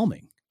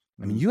overwhelming.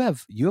 I mean, you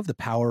have the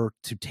power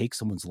to take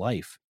someone's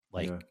life,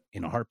 like,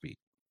 in a heartbeat,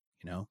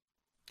 Yeah,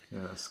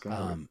 that's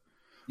scary.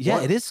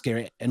 It is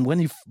scary. And when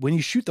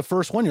you shoot the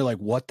first one, you're like,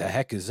 what the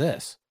heck is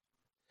this?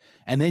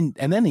 And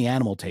then the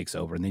animal takes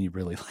over, and then you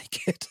really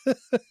like it.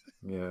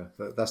 Yeah,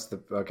 I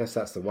guess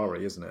that's the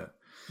worry, isn't it?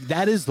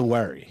 That is the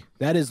worry.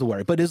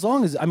 But as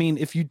long as, I mean,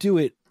 if you do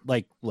it,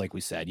 like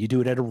we said, you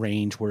do it at a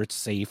range where it's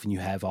safe and you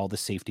have all the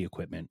safety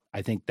equipment,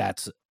 I think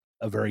that's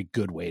a very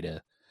good way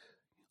to,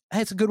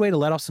 it's a good way to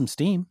let off some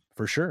steam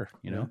for sure.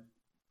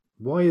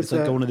 Why is it's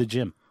like going to the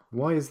gym.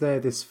 Why is there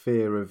this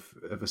fear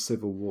of a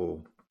civil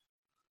war?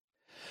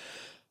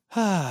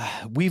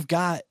 We've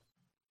got,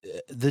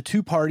 the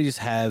two parties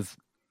have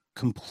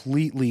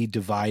completely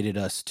divided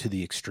us to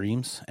the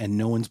extremes, and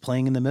no one's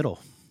playing in the middle.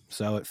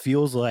 So it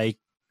feels like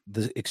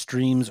the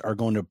extremes are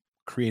going to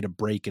create a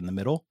break in the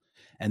middle,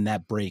 and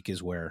that break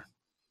is where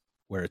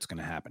it's going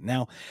to happen.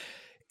 Now,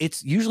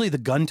 it's usually the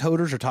gun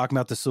toters are talking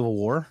about the Civil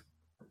War,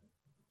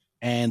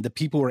 and the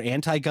people who are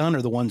anti-gun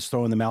are the ones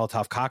throwing the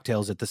Molotov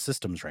cocktails at the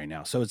systems right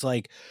now. So it's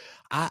like,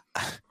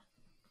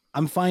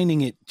 I'm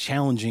finding it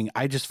challenging.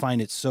 I just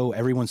find it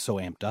everyone's so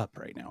amped up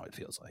right now. It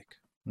feels like,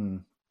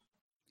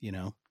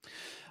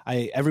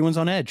 everyone's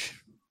on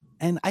edge,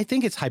 and I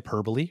think it's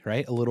hyperbole,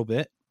 right? A little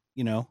bit,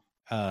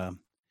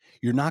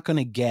 you're not going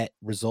to get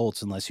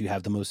results unless you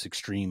have the most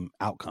extreme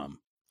outcome.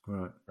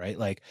 Right.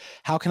 Like,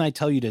 how can I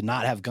tell you to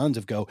not have guns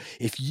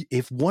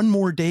if one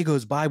more day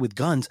goes by with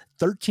guns,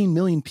 13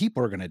 million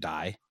people are going to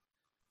die.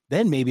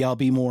 then maybe I'll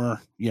be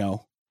more,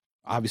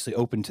 obviously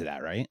open to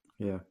that, right?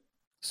 Yeah.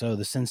 So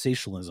the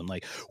sensationalism,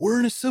 like we're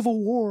in a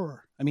civil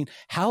war. I mean,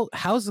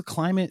 how's the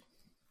climate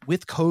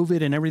with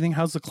COVID and everything?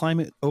 How's the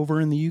climate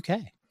over in the UK?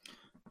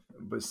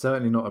 But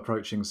certainly not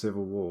approaching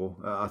civil war.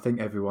 I think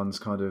everyone's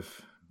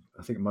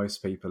I think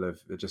most people have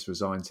just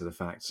resigned to the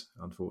fact,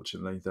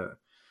 unfortunately, that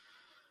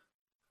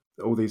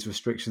all these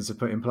restrictions are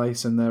put in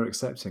place and they're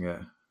accepting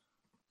it.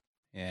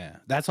 Yeah,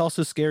 that's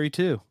also scary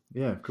too.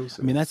 Yeah, of course.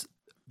 I mean,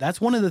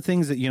 that's one of the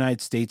things that the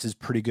United States is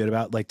pretty good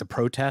about. Like the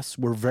protests,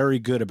 we're very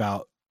good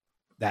about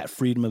that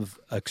freedom of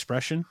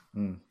expression.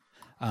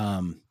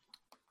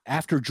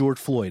 After George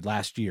Floyd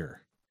last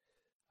year,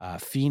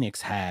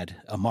 Phoenix had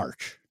a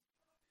march,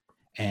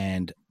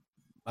 and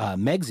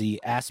Megsy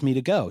asked me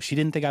to go. She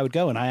didn't think I would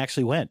go, and I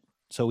actually went.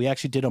 So we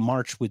actually did a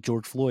march with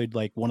George Floyd,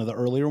 like one of the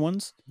earlier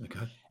ones.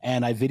 Okay.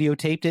 And I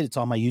videotaped it. It's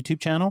on my YouTube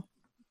channel.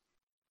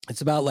 It's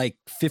about like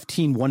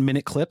 15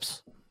 1-minute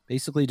clips,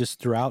 basically just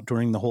throughout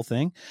during the whole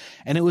thing.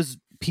 And it was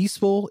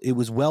peaceful. It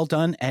was well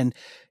done. And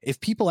if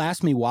people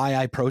ask me why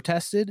I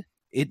protested,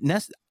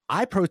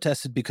 I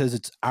protested because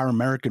it's our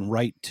American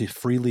right to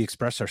freely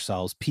express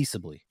ourselves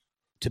peaceably,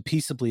 to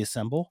peaceably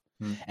assemble.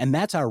 And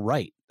that's our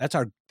right.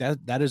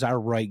 That is our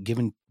right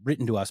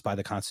written to us by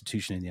the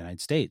Constitution of the United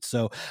States.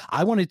 So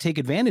I wanted to take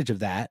advantage of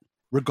that,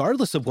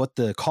 regardless of what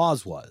the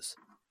cause was,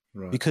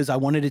 right, because I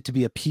wanted it to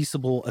be a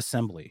peaceable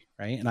assembly,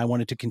 right? And I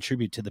wanted to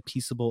contribute to the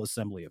peaceable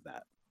assembly of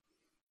that.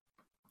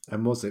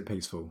 And was it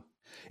peaceful?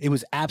 It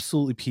was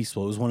absolutely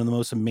peaceful. It was one of the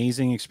most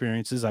amazing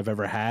experiences I've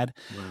ever had.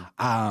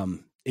 Wow.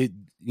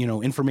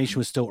 Information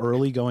was still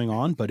early going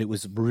on, but it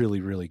was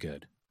really, really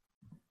good.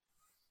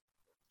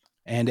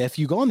 And if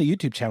you go on the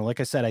YouTube channel,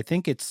 like I said, I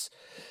think it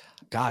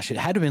had to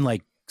have been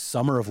like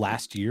summer of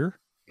last year.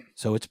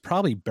 So it's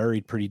probably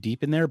buried pretty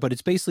deep in there, but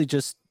it's basically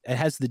it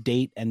has the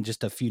date and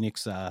just a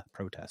Phoenix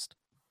protest.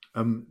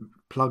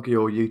 Plug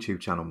your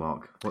YouTube channel,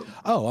 Mark.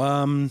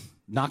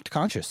 Knocked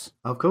Conscious.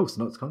 Of course,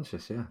 Knocked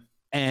Conscious, yeah.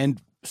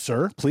 And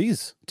sir,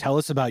 please tell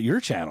us about your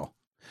channel.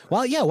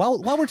 Well, yeah,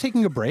 while we're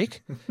taking a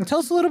break, tell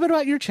us a little bit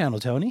about your channel,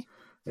 Tony.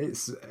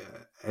 It's,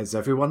 as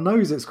everyone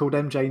knows, it's called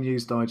MJ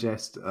News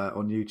Digest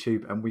on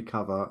YouTube, and we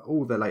cover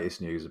all the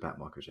latest news about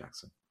Michael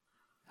Jackson.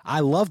 I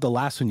love the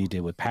last one you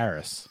did with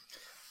Paris.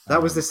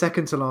 That was the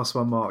second to last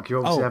one, Mark. You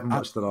obviously haven't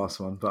watched the last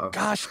one, but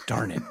gosh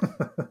darn it!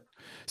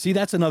 See,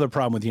 that's another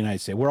problem with the United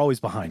States. We're always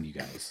behind you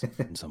guys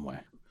in some way.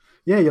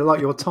 Yeah, you're like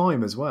your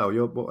time as well.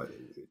 You're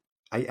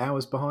 8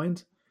 hours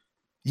behind.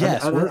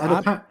 Yes,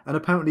 and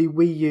apparently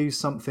we use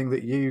something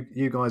that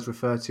you guys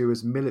refer to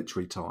as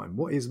military time.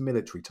 What is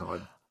military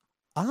time?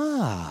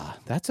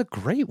 That's a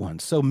great one.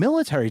 So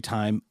military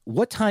time,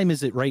 what time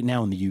is it right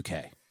now in the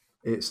UK?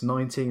 It's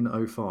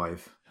 19:05.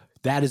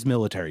 That is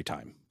military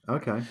time.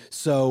 Okay.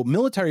 So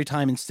military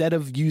time, instead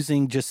of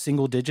using just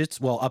single digits,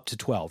 well, up to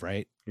 12,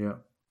 right? Yeah.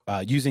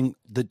 Using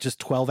the just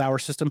 12-hour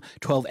system,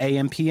 12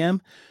 a.m.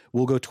 p.m.,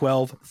 we'll go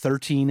 12,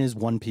 13 is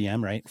 1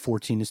 p.m., right?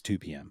 14 is 2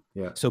 p.m.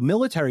 Yeah. So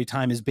military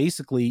time is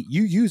basically,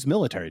 you use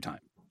military time,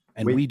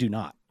 and we do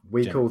not.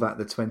 We call that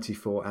the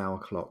 24-hour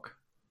clock.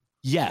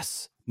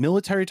 Yes.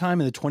 Military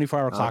time and the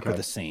 24-hour clock are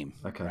the same.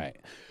 Okay. Right.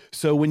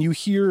 So when you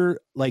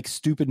hear like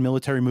stupid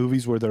military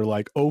movies where they're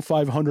like,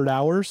 500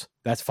 hours,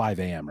 that's 5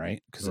 a.m.,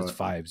 right? Because it's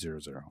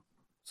 500.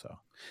 So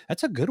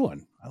that's a good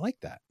one. I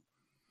like that.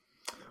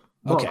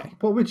 Mark, okay.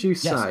 What would you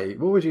say? Yes.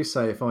 What would you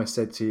say if I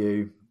said to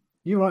you,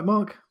 "You right,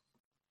 Mark?"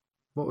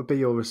 What would be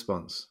your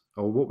response?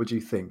 Or what would you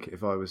think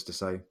if I was to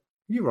say,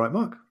 "You right,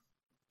 Mark?"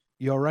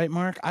 You all right,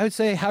 Mark? I would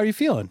say, "How are you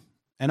feeling?"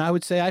 And I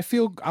would say,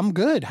 I'm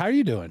good. How are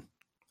you doing?"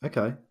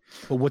 Okay.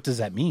 But what does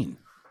that mean?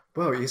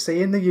 Well, you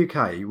see, in the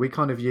UK, we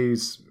kind of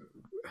use,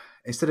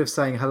 instead of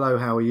saying hello,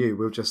 how are you,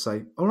 we'll just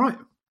say, all right,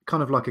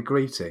 kind of like a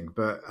greeting.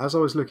 But as I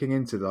was looking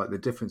into like the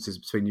differences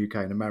between UK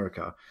and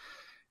America,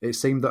 it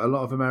seemed that a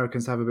lot of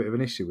Americans have a bit of an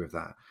issue with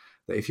that.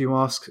 That if you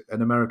ask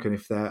an American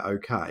if they're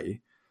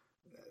okay,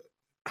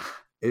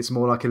 it's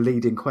more like a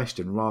leading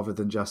question rather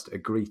than just a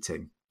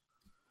greeting.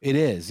 It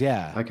is,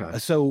 yeah. Okay.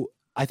 So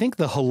I think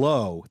the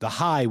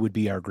hi would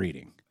be our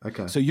greeting.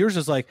 Okay. So yours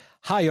is like,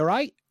 hi, all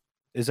right?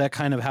 Is that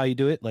kind of how you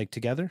do it, like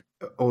together?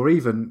 Or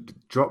even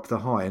drop the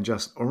hi and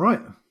just, all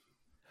right.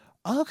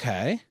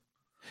 Okay.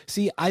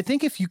 See, I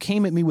think if you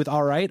came at me with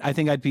all right, I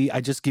think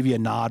I'd just give you a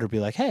nod or be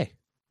like, hey.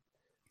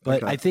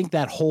 But I think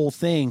that whole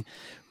thing,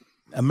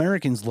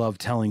 Americans love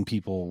telling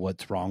people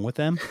what's wrong with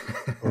them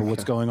or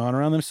what's going on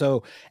around them.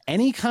 So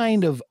any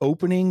kind of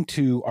opening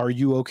to, are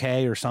you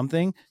okay or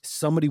something,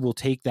 somebody will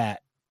take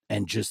that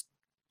and just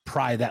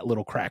pry that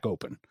little crack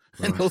open.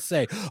 And they'll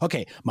say,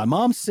 okay, my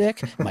mom's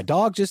sick, my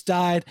dog just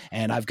died,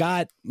 and I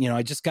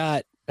just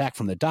got back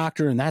from the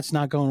doctor and that's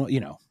not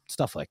going,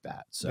 stuff like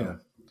that. So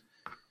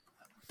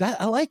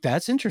I like that.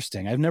 It's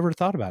interesting. I've never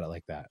thought about it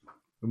like that.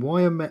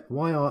 Why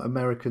are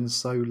Americans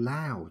so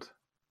loud?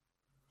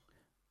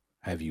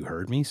 Have you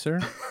heard me, sir?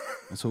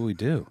 That's what we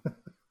do.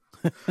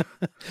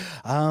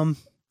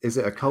 Is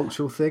it a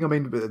cultural thing? I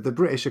mean, the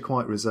British are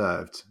quite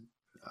reserved.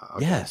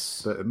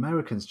 Yes. But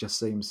Americans just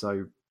seem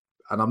so,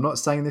 and I'm not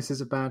saying this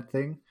is a bad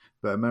thing,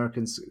 but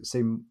Americans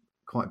seem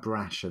quite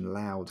brash and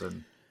loud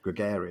and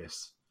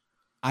gregarious.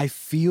 I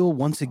feel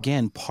once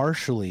again,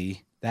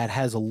 partially that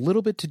has a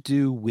little bit to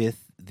do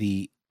with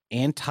the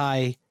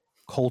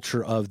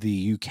anti-culture of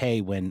the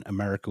UK when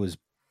America was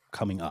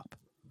coming up.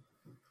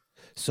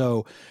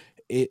 So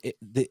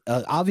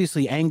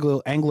obviously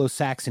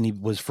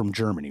Anglo-Saxon was from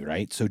Germany,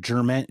 right? So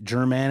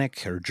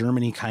Germanic or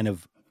Germany kind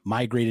of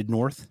migrated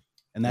north,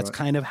 and that's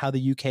kind of how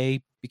the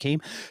UK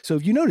became. So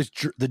if you notice,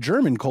 the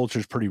German culture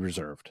is pretty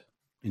reserved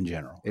in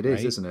general. It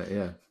is, isn't it?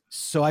 Yeah.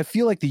 So I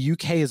feel like the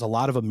UK is a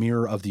lot of a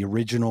mirror of the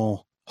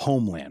original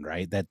homeland,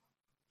 right? That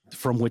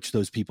from which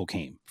those people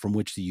came, from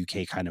which the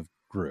UK kind of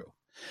grew.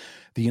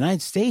 The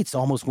United States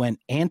almost went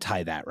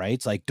anti that, right?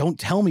 It's like, don't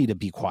tell me to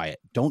be quiet.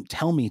 Don't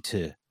tell me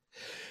to.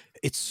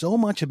 It's so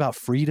much about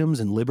freedoms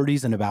and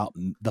liberties and about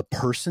the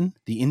person,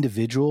 the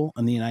individual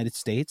in the United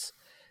States,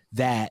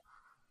 that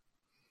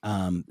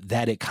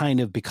that it kind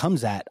of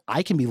becomes that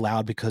I can be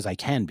loud because I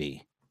can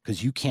be,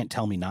 because you can't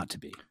tell me not to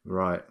be.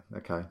 Right.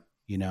 Okay.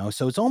 You know,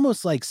 so it's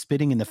almost like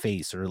spitting in the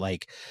face, or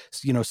like,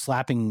 you know,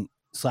 slapping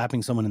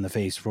someone in the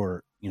face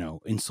for, you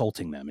know,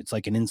 insulting them. It's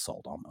like an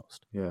insult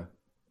almost. Yeah.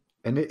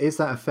 And is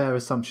that a fair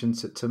assumption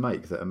to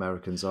make, that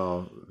Americans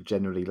are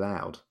generally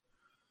loud?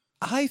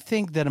 I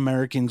think that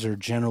Americans are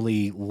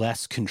generally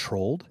less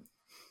controlled.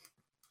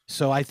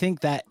 So I think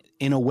that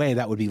in a way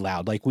that would be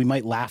loud. Like, we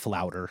might laugh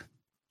louder.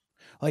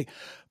 Like,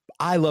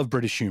 I love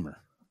British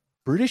humor.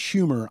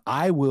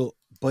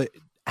 But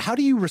how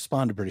do you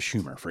respond to British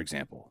humor, for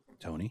example,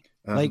 Tony?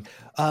 Let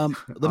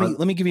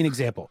me give you an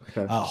example.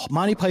 Okay.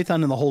 Monty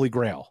Python and the Holy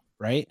Grail,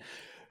 right?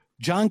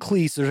 John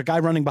Cleese, there's a guy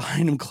running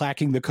behind him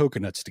clacking the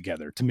coconuts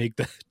together to make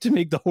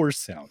the horse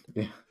sound.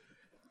 Yeah.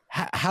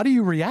 How do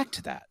you react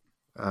to that?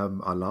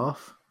 I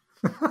laugh.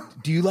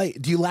 Do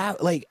you laugh?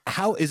 Like,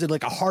 how is it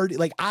like a hard,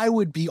 like, I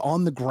would be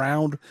on the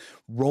ground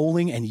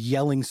rolling and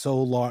yelling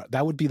so loud.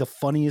 That would be the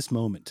funniest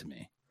moment to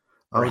me,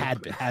 or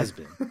has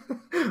been.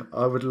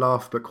 I would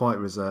laugh, but quite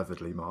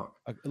reservedly, Mark.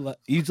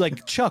 You'd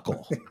like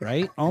chuckle,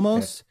 right?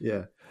 Almost.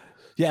 Yeah.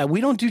 Yeah.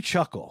 We don't do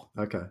chuckle.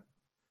 Okay.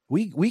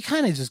 We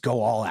kind of just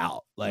go all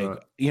out, like, right.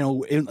 You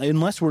know,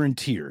 unless we're in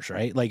tears,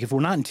 right? Like, if we're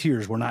not in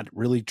tears, we're not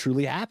really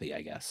truly happy,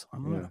 I guess. I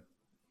don't know.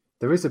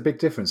 There is a big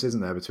difference,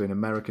 isn't there, between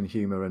American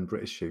humor and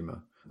British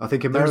humor? I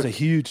think there's a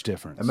huge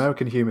difference.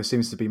 American humor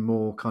seems to be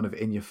more kind of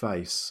in your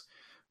face,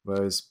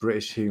 whereas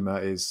British humor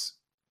is,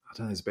 I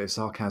don't know, there's a bit of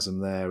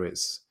sarcasm there.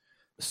 It's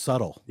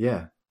subtle.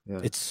 Yeah.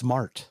 It's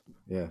smart.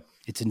 Yeah.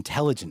 It's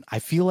intelligent. I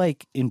feel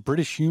like in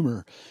British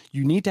humor,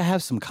 you need to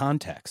have some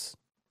context.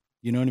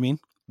 You know what I mean?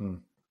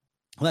 Mm.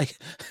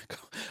 Like,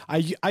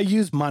 I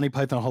use Monty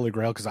Python Holy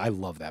Grail because I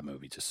love that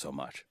movie just so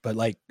much. But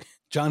like,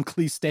 John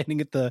Cleese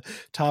standing at the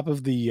top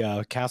of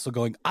the castle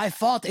going, "I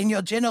fought in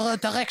your general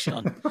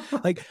direction."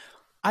 Like,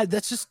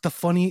 that's just the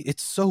funny.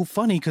 It's so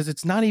funny because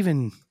it's not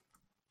even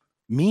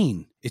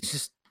mean. It's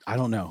just, I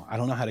don't know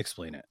how to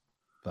explain it.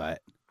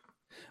 But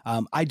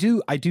I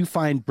do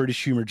find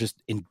British humor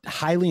just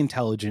highly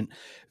intelligent,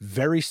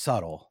 very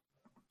subtle.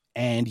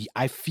 And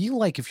I feel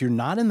like if you're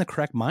not in the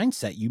correct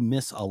mindset, you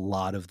miss a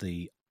lot of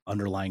the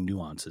underlying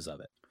nuances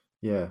of it.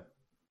 Yeah,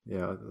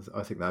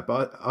 I think that.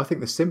 But I think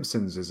The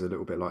Simpsons is a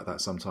little bit like that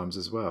sometimes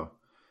as well.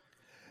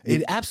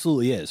 It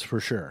absolutely is,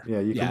 for sure. Yeah,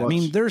 you can watch... I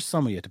mean, there's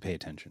some of you to pay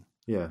attention.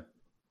 Yeah,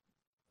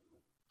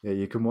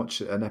 you can watch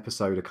an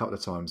episode a couple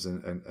of times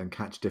and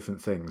catch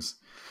different things.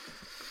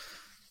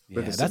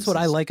 Yeah, that's what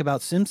I like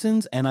about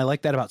Simpsons, and I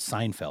like that about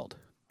Seinfeld.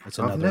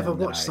 I've never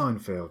watched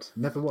Seinfeld.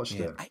 Never watched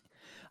it.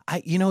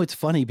 You know, it's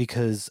funny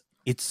because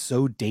it's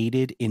so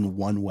dated in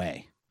one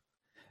way.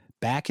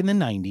 Back in the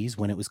 90s,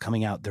 when it was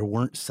coming out, there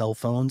weren't cell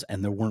phones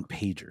and there weren't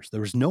pagers.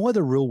 There was no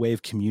other real way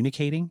of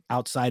communicating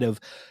outside of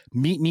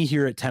meet me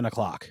here at 10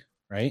 o'clock,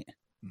 right?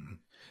 Mm-hmm.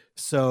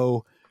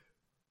 So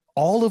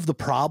all of the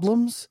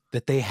problems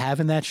that they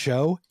have in that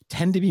show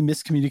tend to be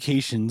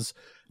miscommunications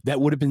that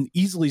would have been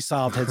easily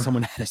solved had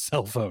someone had a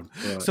cell phone.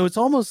 Right. So it's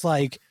almost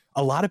like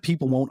a lot of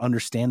people won't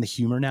understand the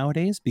humor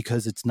nowadays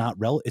because it's not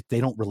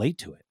they don't relate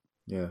to it.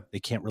 Yeah. They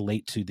can't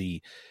relate to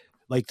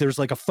like, there's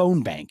like a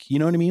phone bank, you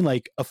know what I mean?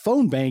 Like, a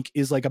phone bank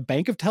is like a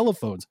bank of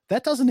telephones.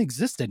 That doesn't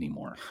exist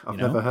anymore. I've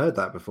never heard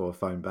that before, a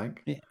phone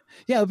bank. Yeah,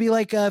 it would be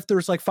like if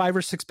there's like 5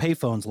 or 6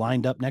 payphones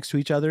lined up next to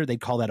each other, they'd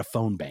call that a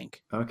phone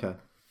bank. Okay.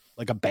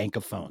 Like a bank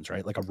of phones,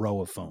 right? Like a row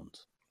of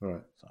phones. All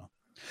right.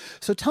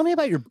 So tell me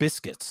about your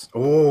biscuits.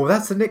 Oh,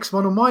 that's the next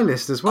one on my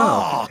list as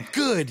well. Oh,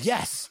 good.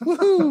 Yes.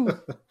 Woohoo.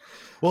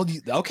 Well,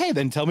 okay,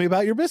 then tell me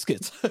about your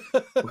biscuits.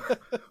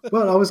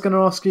 Well, I was going to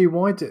ask you,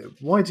 why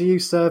do you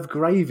serve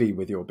gravy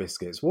with your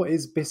biscuits? What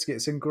is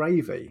biscuits and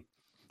gravy?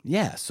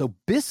 Yeah, so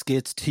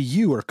biscuits to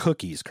you are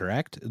cookies,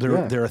 correct?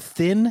 They're a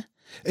thin.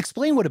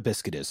 Explain what a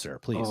biscuit is, sir,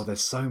 please. Oh,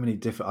 there's so many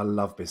different. I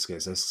love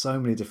biscuits. There's so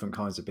many different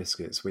kinds of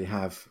biscuits. We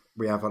have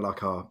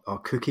like our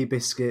cookie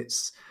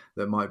biscuits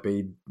that might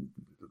be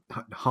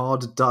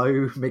hard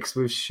dough mixed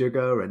with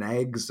sugar and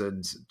eggs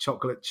and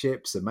chocolate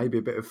chips and maybe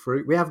a bit of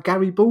fruit. We have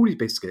Garibaldi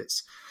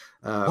biscuits.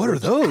 What are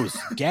those?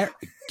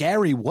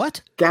 Gary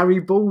what?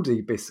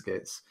 Garibaldi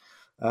biscuits.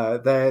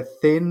 They're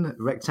thin,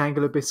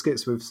 rectangular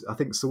biscuits with, I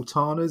think,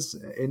 sultanas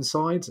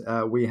inside.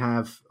 We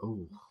have,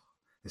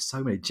 there's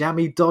so many.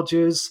 Jammy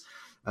Dodgers,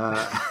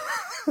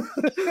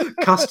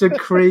 custard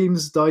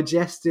creams,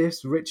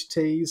 digestives, rich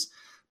teas.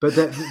 But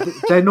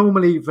they're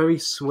normally very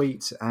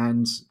sweet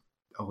and,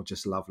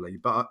 just lovely.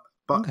 But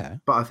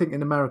I think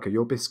in America,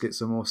 your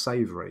biscuits are more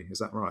savory. Is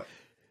that right?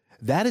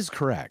 That is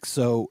correct.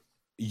 So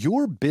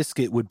your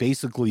biscuit would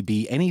basically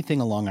be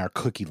anything along our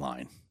cookie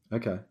line.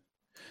 Okay.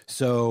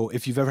 So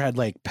if you've ever had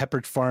like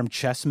Pepperidge Farm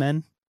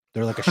chessmen,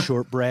 they're like a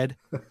shortbread.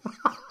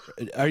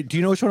 Do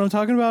you know which one I'm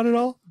talking about at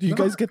all? Do you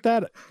guys get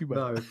that?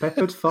 No,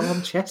 Pepperidge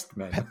Farm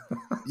chessmen.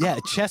 Yeah,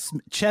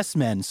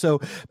 chessmen.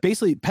 So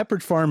basically,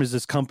 Pepperidge Farm is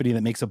this company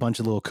that makes a bunch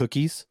of little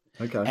cookies.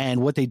 Okay.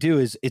 And what they do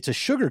is it's a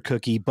sugar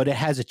cookie, but it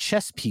has a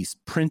chess piece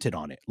printed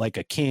on it, like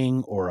a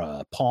king or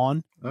a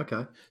pawn.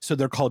 Okay. So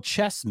they're called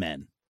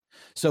chessmen.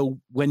 So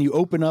when you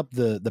open up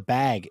the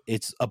bag,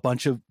 it's a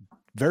bunch of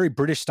very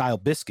British style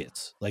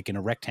biscuits, like in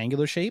a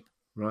rectangular shape.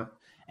 Right.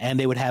 And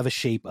they would have a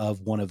shape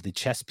of one of the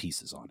chess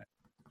pieces on it.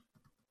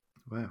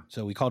 Wow.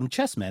 So we called them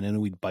chessmen, and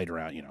we'd bite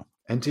around,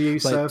 And do you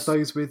serve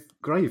those with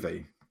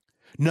gravy?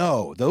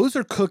 No, those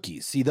are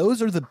cookies. See,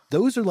 those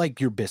are like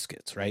your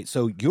biscuits, right?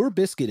 So your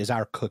biscuit is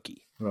our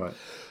cookie. Right.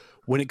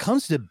 When it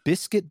comes to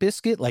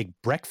biscuit, like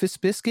breakfast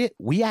biscuit,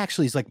 we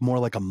actually is like more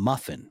like a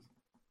muffin.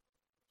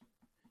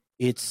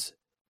 It's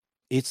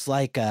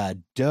like a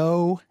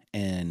dough,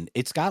 and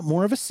it's got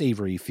more of a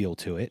savory feel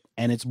to it,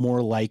 and it's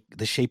more like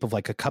the shape of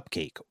like a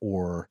cupcake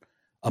or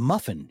a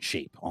muffin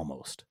shape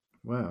almost.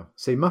 Wow.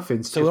 See,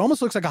 muffins. So it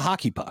almost looks like a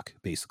hockey puck,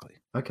 basically.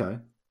 Okay.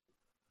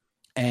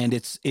 And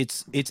it's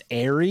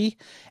airy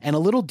and a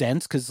little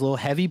dense because it's a little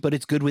heavy, but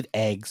it's good with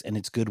eggs, and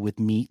it's good with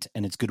meat,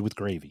 and it's good with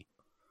gravy.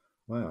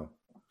 Wow.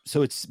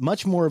 So it's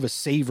much more of a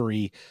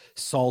savory,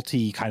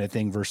 salty kind of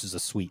thing versus a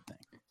sweet thing.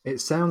 It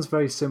sounds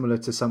very similar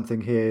to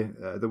something here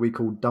that we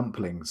call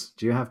dumplings.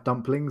 Do you have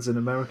dumplings in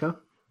America?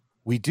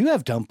 We do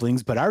have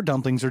dumplings, but our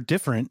dumplings are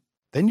different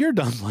than your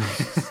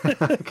dumplings.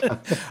 Okay.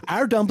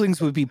 Our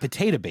dumplings would be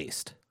potato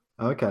based.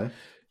 Okay.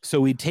 So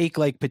we'd take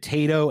like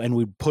potato and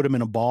we'd put them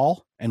in a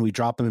ball and we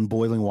drop them in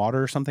boiling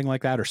water or something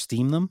like that, or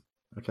steam them.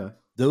 Okay.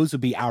 Those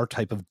would be our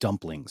type of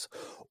dumplings.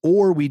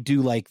 Or we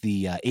do like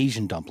the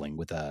Asian dumpling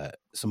with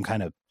some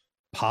kind of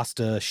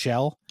pasta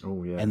shell.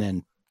 Oh yeah. And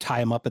then tie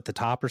them up at the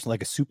top, or something,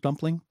 like a soup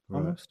dumpling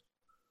almost.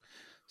 Right.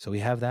 So we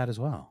have that as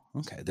well.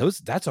 Okay.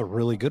 That's a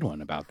really good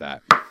one about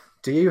that.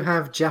 Do you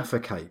have Jaffa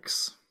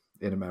cakes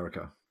in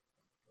America?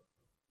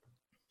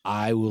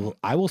 I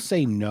will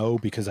say no,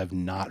 because I've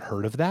not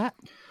heard of that,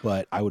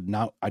 but I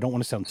don't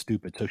want to sound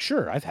stupid. So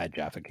sure, I've had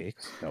Jaffa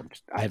cakes. No,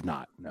 I have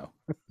not. No.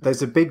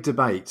 There's a big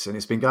debate, and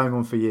it's been going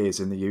on for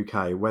years in the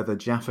UK, whether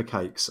Jaffa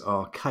cakes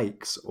are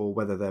cakes or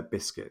whether they're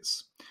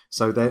biscuits.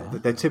 So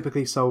they're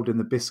typically sold in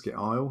the biscuit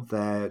aisle.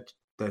 They're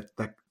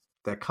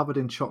covered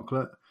in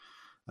chocolate,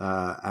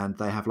 and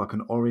they have like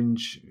an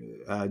orange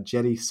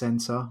jelly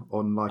center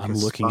on like I'm a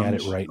looking sponge.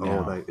 at it right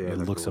now. It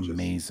looks gorgeous.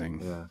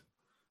 amazing. Yeah.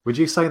 Would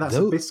you say that's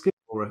a biscuit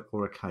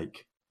or a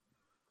cake?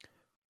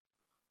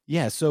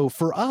 Yeah. So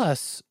for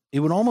us,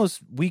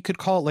 we could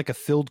call it like a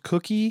filled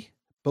cookie,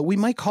 but we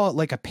might call it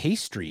like a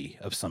pastry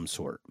of some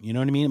sort. You know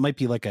what I mean? It might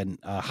be like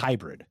a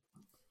hybrid.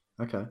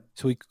 Okay.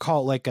 So we could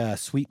call it like a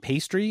sweet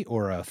pastry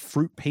or a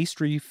fruit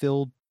pastry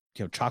filled,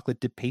 chocolate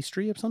dip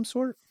pastry of some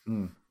sort.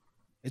 Mm.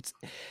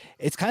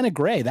 It's kind of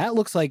gray. That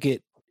looks like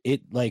it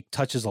like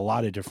touches a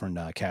lot of different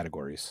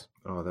categories.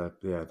 Oh,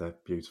 they're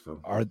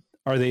beautiful.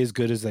 Are they as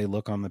good as they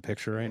look on the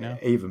picture right now?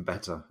 Even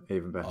better.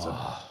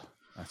 Oh,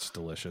 that's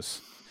delicious.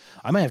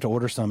 I might have to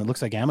order some. It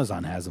looks like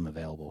Amazon has them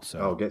available. So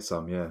I'll get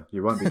some. Yeah,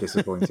 you won't be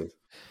disappointed.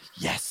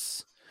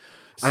 Yes.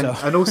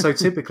 And also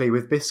typically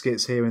with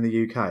biscuits here in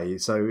the UK.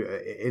 So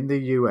in the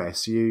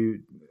US, it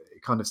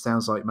kind of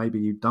sounds like maybe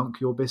you dunk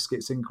your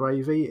biscuits in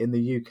gravy. In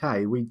the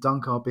UK, we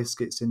dunk our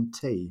biscuits in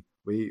tea.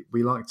 We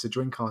like to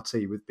drink our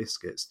tea with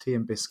biscuits. Tea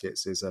and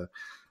biscuits is a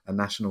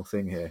national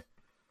thing here.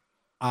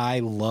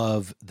 I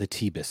love the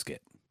tea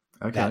biscuit.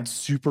 Okay. That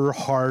super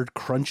hard,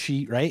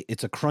 crunchy, right?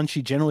 It's a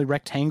crunchy, generally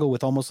rectangle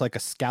with almost like a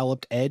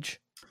scalloped edge.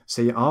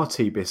 See, our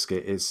tea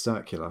biscuit is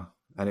circular,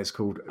 and it's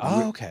called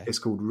It's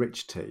called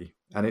rich tea,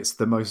 and it's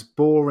the most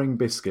boring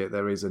biscuit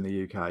there is in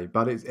the UK.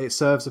 But it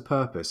serves a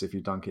purpose if you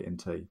dunk it in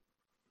tea.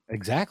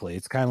 Exactly.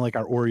 It's kind of like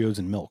our Oreos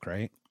and milk,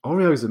 right?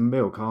 Oreos and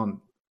milk aren't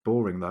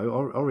boring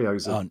though.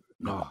 Oreos are.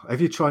 No.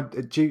 Have you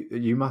tried?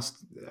 You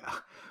must.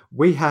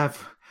 We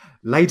have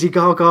Lady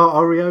Gaga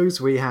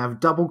Oreos. We have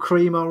double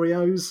cream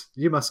Oreos.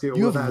 You must get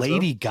all of that. You have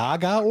Lady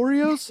Gaga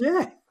Oreos?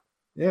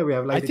 Yeah, we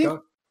have Lady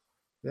Gaga.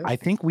 Yeah. I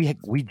think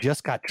we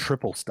just got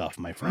triple stuff,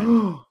 my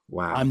friend.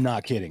 Wow. I'm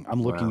not kidding.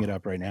 I'm looking it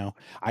up right now.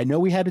 I know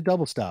we had a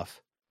double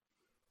stuff.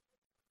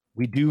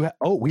 We do.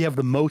 We have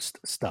the most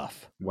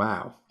stuff.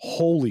 Wow.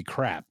 Holy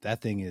crap.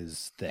 That thing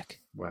is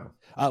thick. Wow.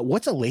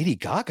 What's a Lady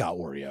Gaga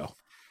Oreo?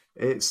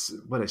 It's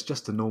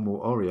just a normal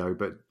Oreo,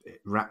 but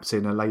wrapped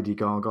in a Lady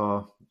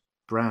Gaga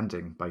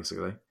branding,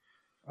 basically.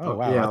 Oh,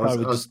 wow. Yeah, I thought it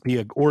would just be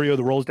an Oreo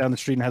that rolls down the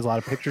street and has a lot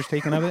of pictures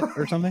taken of it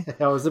or something.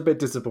 I was a bit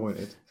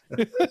disappointed.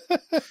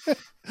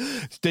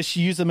 Does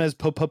she use them as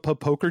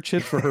poker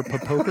chips for her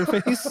poker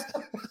face?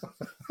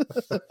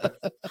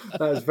 That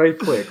was very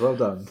quick. Well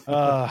done.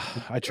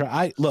 I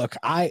try.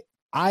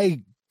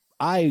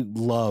 I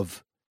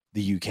love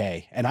the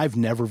UK, and I've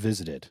never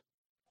visited,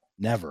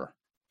 never.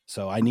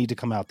 So I need to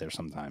come out there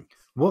sometime.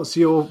 What's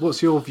your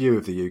view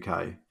of the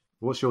UK?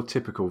 What's your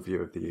typical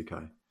view of the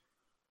UK?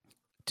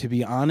 To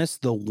be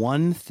honest, the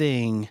one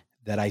thing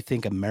that I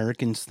think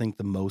Americans think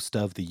the most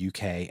of the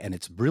UK, and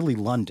it's really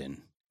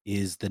London,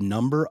 is the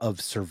number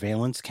of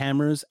surveillance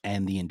cameras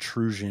and the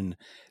intrusion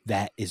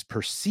that is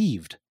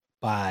perceived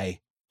by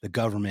the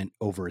government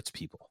over its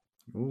people.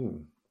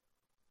 Ooh.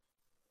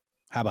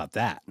 How about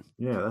that?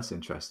 Yeah, that's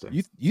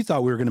interesting. You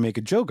thought we were going to make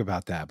a joke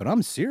about that, but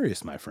I'm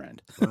serious, my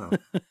friend. Wow.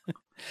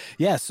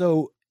 Yeah,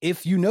 so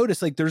if you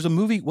notice, like there's a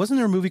movie, wasn't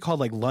there a movie called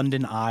like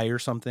London Eye or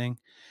something?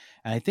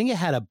 And I think it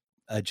had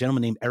a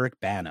gentleman named Eric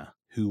Bana,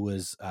 who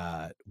was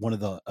one of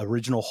the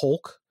original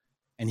Hulk.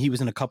 And he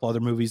was in a couple other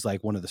movies,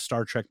 like one of the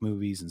Star Trek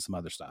movies and some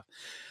other stuff.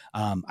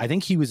 I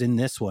think he was in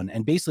this one.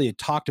 And basically it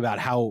talked about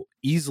how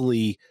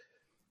easily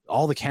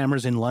all the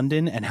cameras in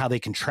London and how they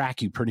can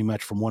track you pretty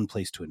much from one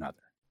place to another.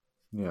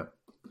 Yeah.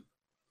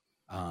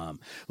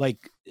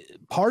 Like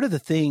one of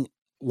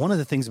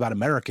the things about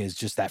America is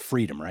just that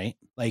freedom, right?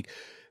 Like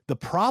the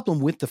problem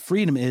with the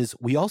freedom is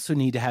we also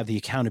need to have the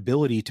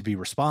accountability to be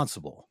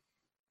responsible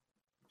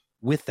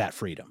with that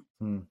freedom.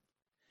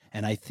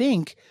 And I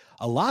think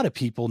a lot of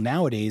people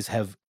nowadays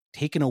have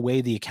taken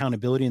away the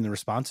accountability and the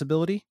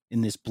responsibility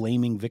in this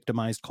blaming,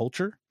 victimized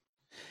culture.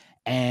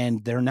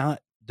 And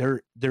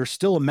they're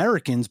still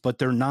Americans, but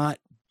they're not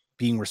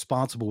being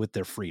responsible with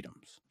their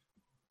freedoms.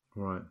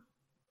 Right.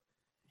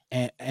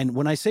 And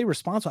when I say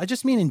responsible, I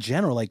just mean in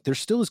general, like there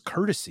still is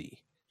courtesy.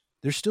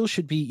 There still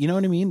should be, you know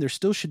what I mean? There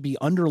still should be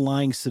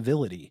underlying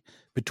civility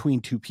between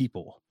two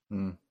people.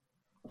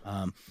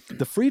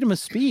 The freedom of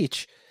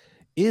speech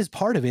is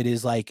part of it,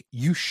 is like,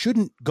 you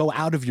shouldn't go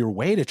out of your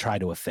way to try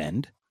to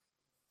offend,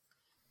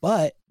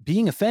 but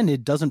being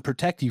offended doesn't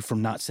protect you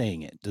from not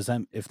saying it.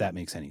 If that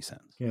makes any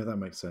sense? Yeah, that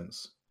makes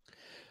sense.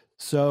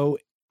 So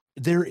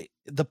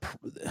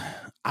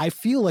I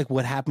feel like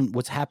what's happened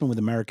with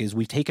America is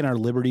we've taken our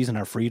liberties and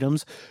our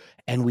freedoms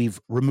and we've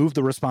removed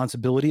the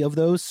responsibility of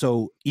those.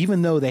 So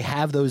even though they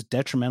have those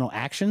detrimental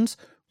actions,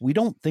 we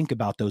don't think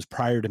about those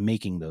prior to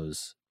making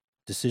those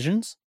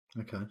decisions.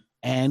 Okay.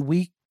 And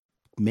we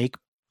make,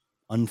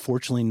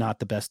 unfortunately, not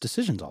the best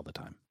decisions all the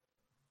time.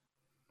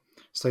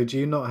 So do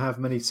you not have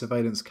many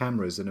surveillance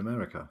cameras in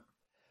America?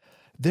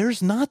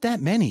 There's not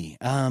that many.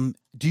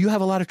 Do you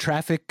have a lot of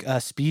traffic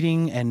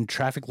speeding and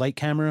traffic light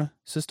camera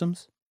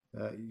systems?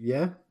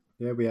 Yeah,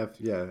 we have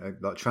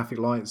like traffic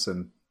lights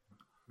and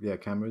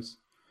cameras.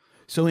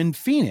 So in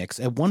Phoenix,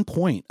 at one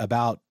point,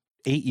 about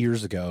 8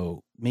 years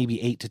ago,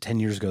 maybe 8 to 10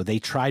 years ago, they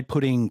tried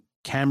putting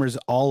cameras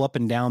all up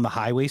and down the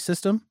highway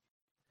system,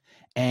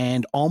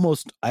 and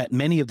almost at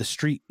many of the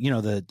street,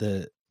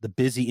 the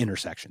busy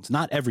intersections.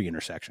 Not every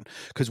intersection,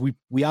 because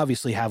we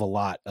obviously have a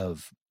lot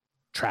of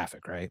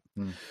traffic, right?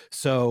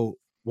 So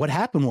what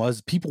happened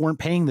was people weren't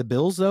paying the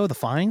bills, though, the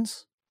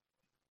fines,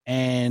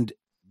 and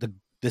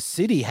the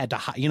city had to,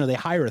 they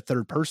hire a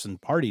third person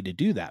party to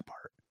do that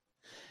part,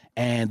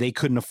 and they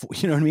couldn't afford,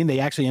 they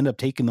actually end up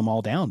taking them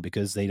all down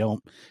because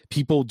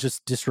people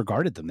just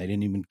disregarded them. They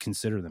didn't even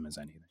consider them as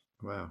anything.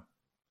 Wow.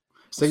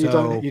 So you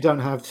don't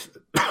have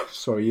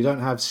you don't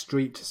have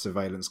street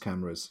surveillance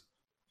cameras.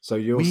 So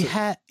we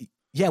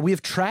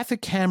have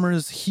traffic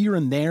cameras here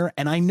and there.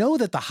 And I know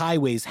that the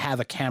highways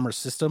have a camera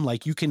system.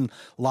 Like you can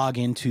log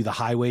into the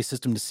highway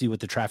system to see what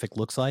the traffic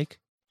looks like.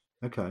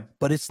 Okay.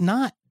 But it's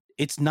not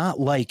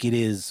like it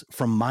is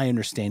from my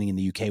understanding in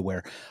the UK,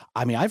 where,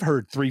 I've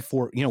heard 3,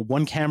 4,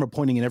 one camera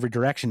pointing in every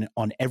direction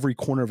on every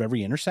corner of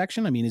every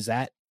intersection. Is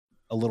that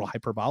a little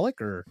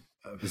hyperbolic, or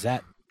is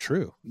that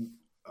true?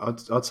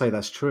 I'd say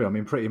that's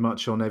true. Pretty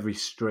much on every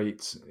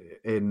street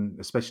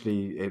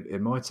especially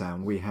in my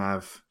town, we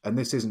have, and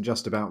this isn't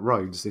just about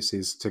roads. This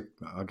is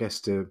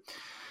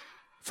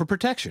for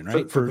protection,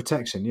 right? For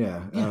protection,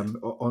 yeah.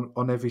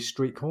 On every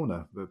street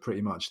corner, but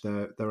pretty much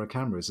there are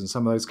cameras, and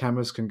some of those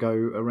cameras can go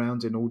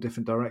around in all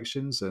different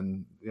directions,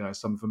 and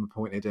some of them are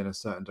pointed in a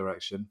certain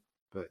direction.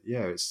 But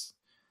yeah,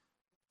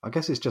 I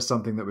guess it's just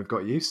something that we've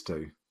got used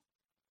to.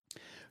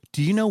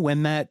 Do you know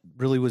when that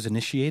really was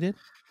initiated?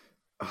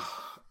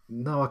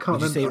 No, I can't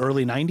remember. Did you say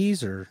early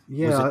 90s, or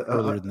was it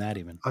earlier than that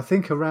even? I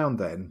think around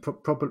then,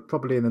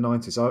 probably in the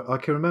 90s. I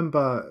can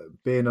remember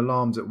being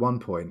alarmed at one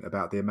point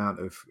about the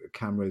amount of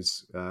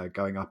cameras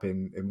going up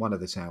in one of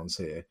the towns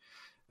here,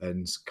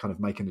 and kind of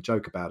making a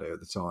joke about it at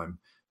the time.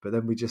 But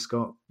then we just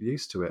got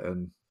used to it,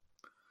 and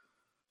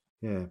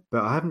yeah.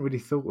 But I haven't really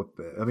thought of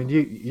it.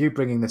 You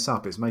bringing this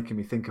up is making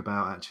me think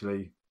about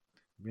actually,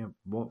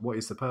 what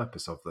is the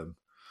purpose of them?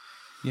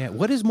 Yeah.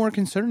 What is more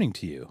concerning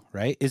to you,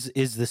 right?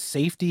 Is the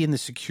safety and the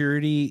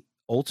security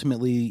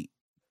ultimately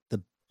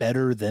the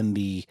better than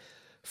the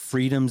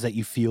freedoms that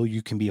you feel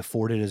you can be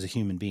afforded as a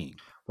human being?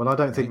 Well, I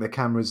don't think the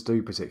cameras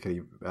do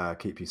particularly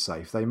keep you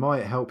safe. They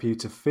might help you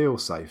to feel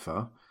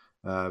safer.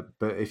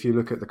 But if you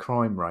look at the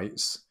crime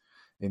rates,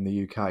 in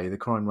the UK. The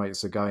crime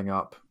rates are going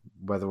up,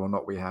 whether or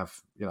not we have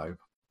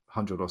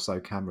 100 or so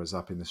cameras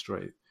up in the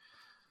street.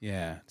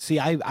 Yeah. See,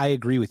 I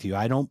agree with you.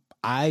 I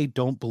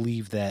don't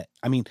believe that.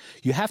 I mean,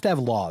 you have to have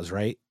laws,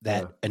 right?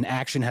 That an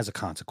action has a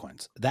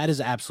consequence. That is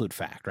absolute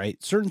fact,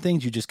 right? Certain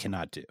things you just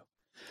cannot do.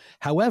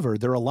 However,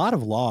 there are a lot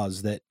of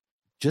laws that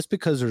just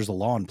because there's a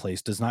law in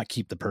place does not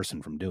keep the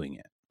person from doing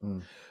it.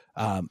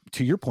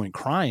 To your point,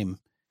 crime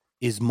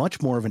is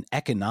much more of an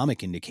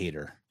economic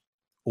indicator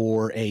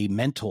or a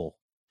mental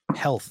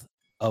health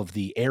of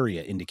the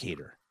area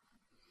indicator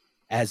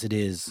as it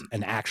is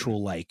an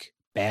actual like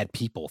bad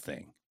people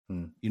thing.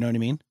 You know what I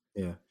mean?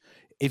 Yeah.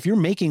 If you're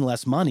making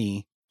less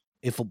money,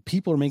 if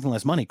people are making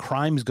less money,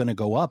 crime is going to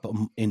go up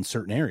in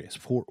certain areas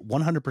for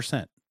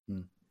 100%.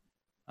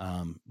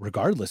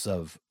 Regardless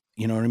of,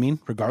 you know what I mean?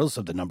 Regardless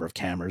of the number of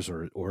cameras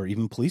or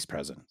even police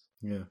presence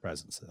at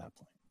that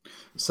point.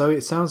 So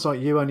it sounds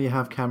like you only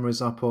have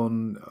cameras up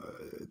on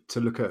to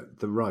look at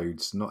the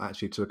roads, not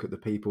actually to look at the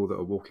people that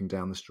are walking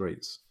down the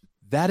streets.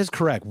 That is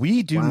correct.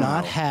 We do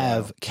not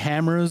have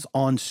cameras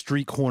on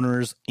street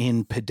corners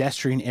in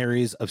pedestrian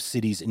areas of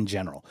cities in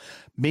general.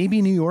 Maybe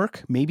New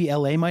York, maybe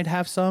LA might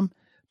have some,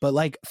 but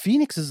like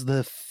Phoenix is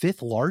the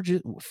fifth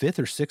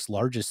or sixth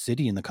largest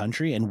city in the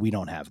country, and we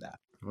don't have that.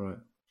 Right.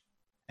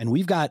 And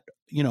we've got,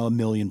 1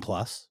 million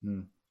plus.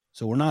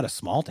 So we're not a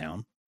small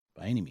town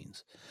by any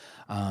means.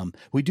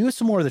 We do have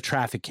some more of the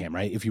traffic cam,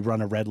 right? If you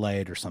run a red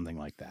light or something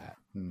like that.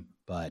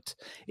 But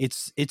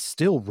it's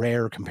still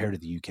rare compared to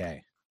the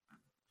UK.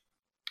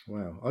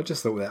 Wow. I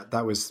just thought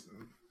that was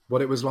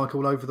what it was like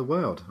all over the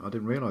world. I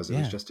didn't realize it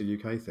was just a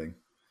UK thing.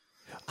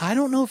 I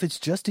don't know if it's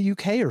just a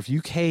UK or if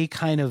UK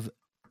kind of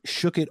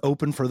shook it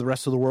open for the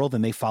rest of the world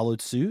and they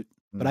followed suit.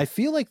 But I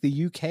feel like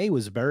the UK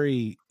was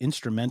very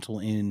instrumental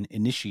in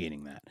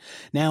initiating that.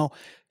 Now,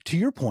 to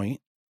your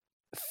point,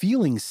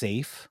 feeling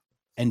safe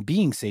and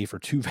being safe are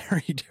two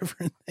very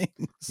different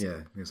things.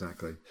 Yeah,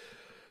 exactly.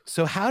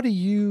 So how do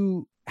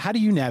you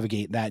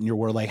navigate that in your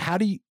world? Like,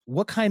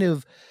 what kind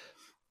of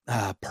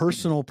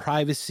personal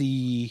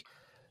privacy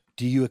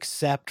do you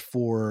accept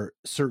for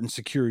certain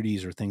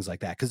securities or things like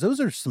that? Because those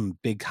are some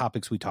big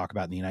topics we talk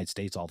about in the United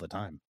States all the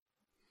time.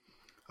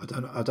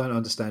 I don't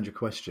understand your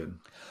question.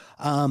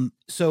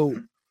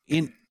 So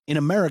in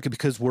America,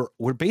 because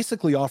we're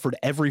basically offered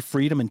every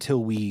freedom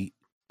until we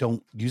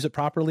don't use it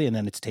properly, and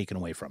then it's taken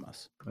away from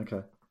us.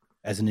 Okay.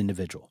 As an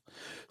individual.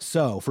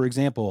 So, for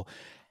example,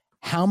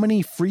 how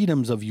many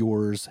freedoms of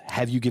yours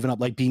have you given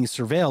up, like being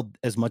surveilled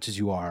as much as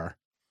you are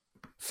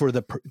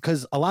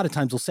because a lot of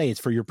times we'll say it's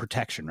for your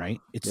protection, right?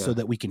 It's so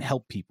that we can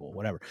help people,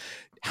 whatever.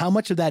 How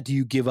much of that do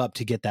you give up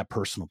to get that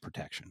personal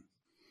protection?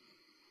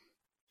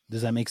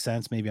 Does that make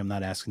sense? Maybe I'm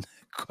not asking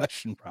the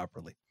question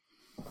properly.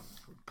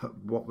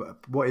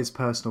 What is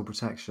personal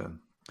protection?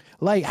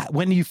 Like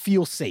when you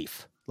feel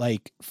safe,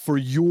 like for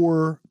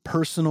your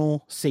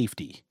personal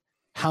safety,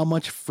 how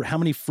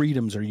many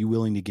freedoms are you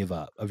willing to give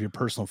up of your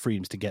personal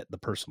freedoms to get the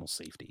personal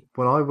safety?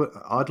 Well,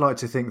 I'd like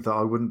to think that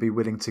I wouldn't be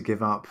willing to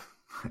give up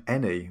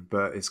any,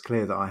 but it's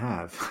clear that I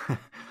have.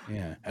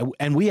 Yeah.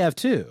 And we have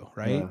too,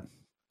 right? Yeah.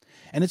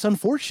 And it's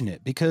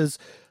unfortunate because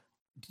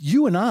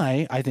you and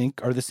I think,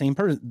 are the same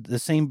person. The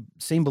same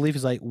belief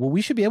is like, well,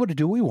 we should be able to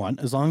do what we want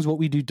as long as what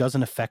we do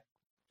doesn't affect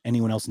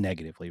anyone else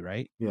negatively,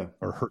 right? Yeah.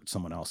 Or hurt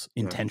someone else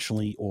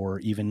intentionally or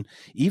even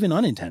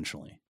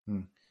unintentionally.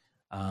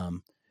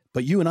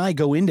 But you and I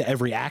go into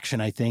every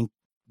action, I think,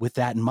 with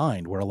that in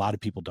mind, where a lot of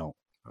people don't.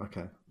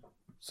 Okay.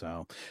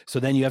 So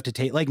then you have to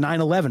take like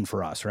 9/11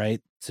 for us, right?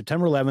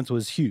 September 11th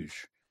was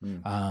huge.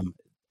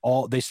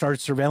 They started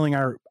surveilling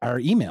our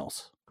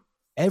emails.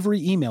 Every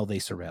email they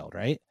surveilled,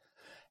 right?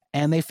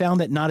 And they found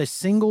that not a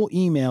single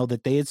email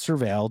that they had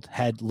surveilled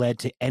had led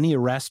to any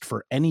arrest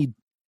for any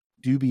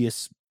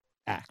dubious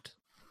act.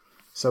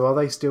 So are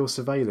they still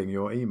surveilling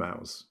your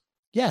emails?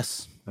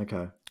 Yes.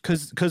 Okay.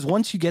 Because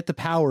once you get the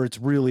power, it's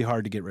really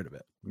hard to get rid of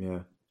it. Yeah.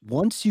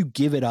 Once you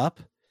give it up,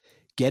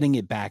 getting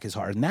it back is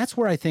hard. And that's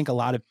where I think a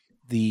lot of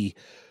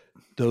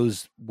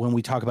those when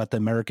we talk about the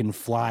American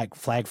flag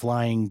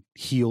flying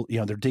heel,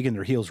 they're digging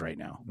their heels right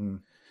now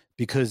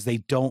because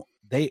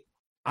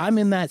I'm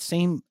in that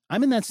same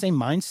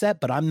mindset,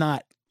 but I'm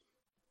not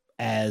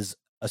as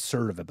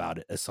assertive about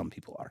it as some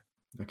people are.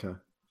 Okay.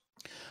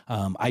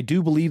 I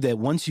do believe that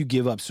once you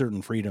give up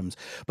certain freedoms,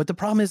 but the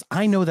problem is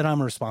I know that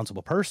I'm a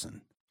responsible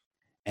person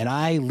and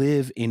I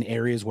live in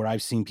areas where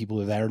I've seen people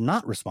that are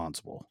not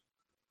responsible,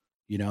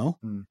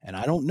 and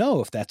I don't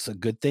know if that's a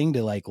good thing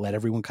to like let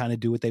everyone kind of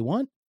do what they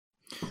want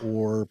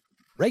or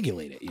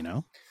regulate it,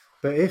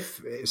 But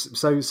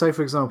say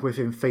for example, if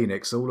in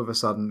Phoenix, all of a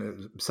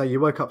sudden, say you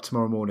woke up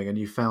tomorrow morning and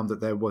you found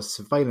that there was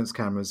surveillance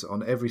cameras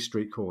on every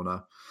street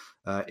corner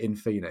in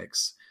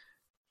Phoenix,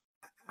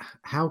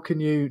 how can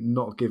you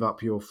not give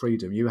up your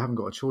freedom? You haven't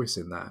got a choice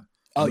in that.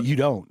 Oh, you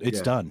don't. It's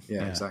done.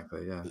 Yeah,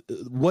 exactly. Yeah.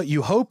 What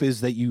you hope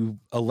is that you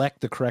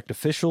elect the correct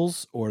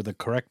officials or the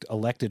correct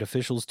elected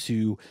officials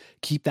to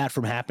keep that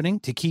from happening,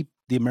 to keep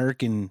the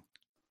American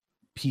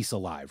peace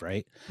alive,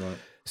 right? Right.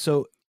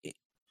 So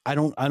I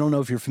don't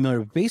know if you're familiar,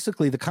 but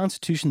basically the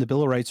Constitution, the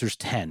Bill of Rights, there's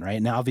 10,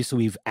 right? Now, obviously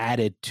we've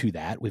added to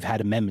that. We've had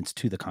amendments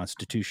to the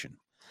Constitution.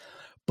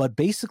 But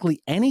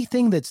basically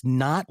anything that's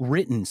not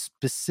written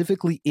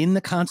specifically in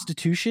the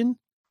Constitution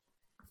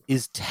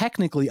is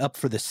technically up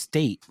for the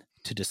state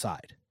to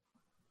decide.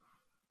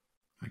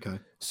 Okay.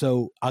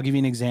 So I'll give you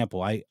an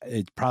example.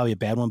 It's probably a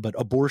bad one, but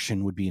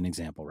abortion would be an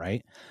example,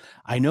 right?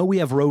 I know we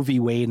have Roe v.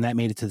 Wade and that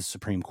made it to the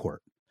Supreme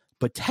Court,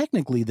 but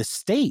technically the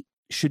state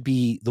should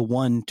be the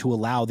one to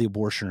allow the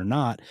abortion or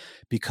not,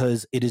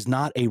 because it is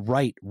not a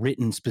right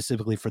written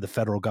specifically for the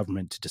federal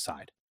government to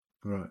decide.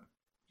 Right.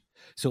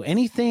 So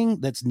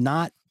anything that's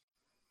not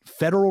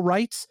federal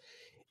rights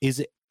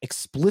is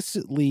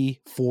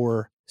explicitly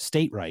for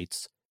state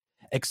rights,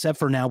 except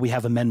for now we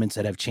have amendments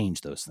that have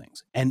changed those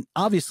things. And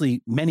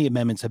obviously many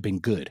amendments have been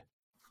good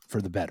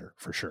for the better,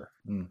 for sure.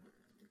 Mm.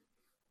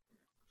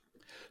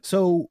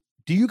 So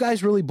do you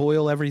guys really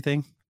boil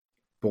everything?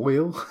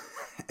 Boil?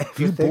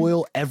 Do you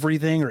boil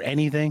everything or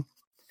anything?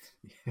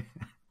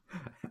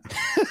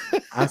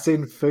 As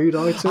in food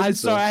items? I'm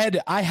sorry,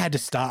 I had to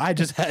stop. I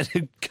just had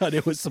to cut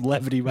it with some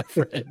levity, my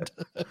friend.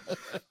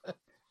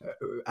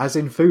 As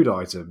in food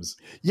items?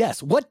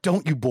 Yes. What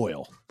don't you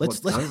boil? Let's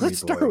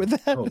start with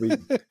that. Oh,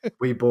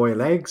 we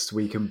boil eggs.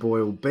 We can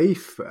boil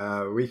beef.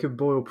 We can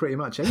boil pretty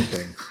much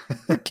anything.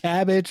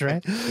 Cabbage,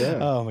 right? Yeah.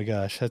 Oh my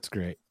gosh, that's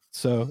great.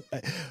 So,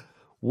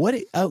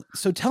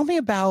 so tell me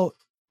about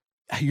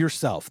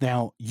yourself.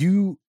 Now,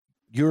 we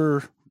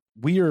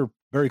are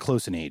very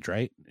close in age,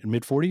 right? In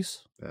mid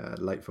 40s?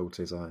 Late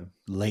 40s, I am.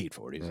 Late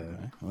 40s. Yeah.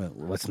 Okay. Well,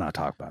 let's not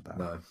talk about that.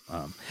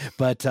 No.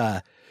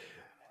 But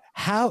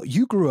how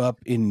you grew up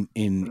in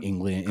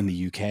England, in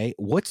the UK,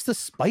 what's the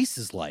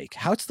spices like?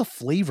 How's the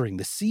flavoring,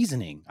 the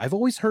seasoning? I've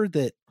always heard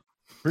that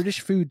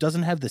British food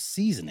doesn't have the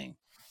seasoning.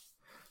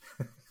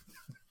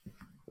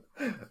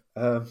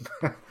 Yeah,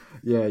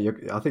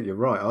 I think you're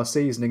right. Our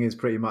seasoning is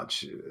pretty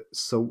much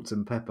salt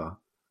and pepper.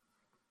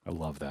 I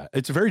love that.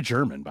 It's very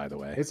German, by the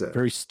way. Is it?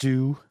 Very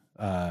stew,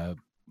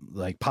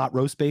 like pot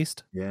roast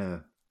based. Yeah.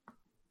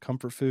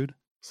 Comfort food.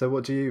 So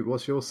what's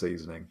your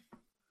seasoning?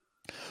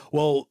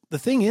 Well, the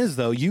thing is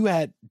though,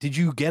 did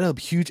you get a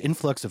huge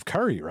influx of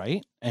curry,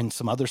 right? And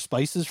some other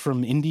spices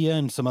from India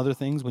and some other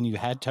things when you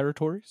had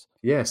territories?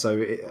 Yeah. So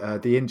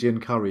the Indian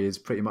curry is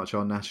pretty much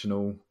our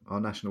national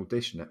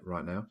dish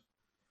right now.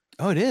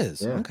 Oh, it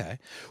is? Yeah. Okay.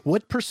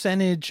 What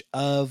percentage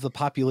of the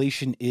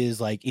population is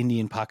like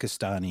Indian,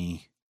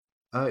 Pakistani?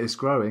 It's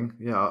growing.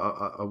 Yeah,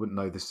 I wouldn't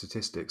know the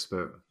statistics,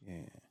 but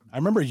yeah. I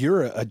remember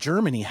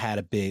Germany had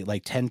a big,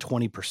 like 10,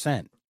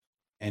 20%.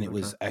 And it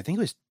was, I think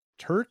it was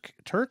Turk,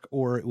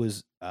 or it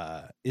was,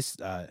 it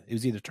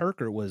was either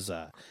Turk or it was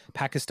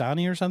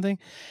Pakistani or something.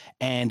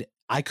 And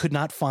I could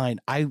not find,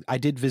 I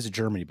did visit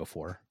Germany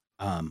before.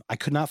 I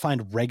could not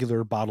find a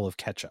regular bottle of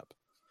ketchup.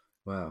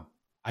 Wow.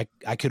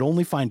 I could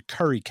only find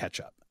curry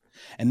ketchup.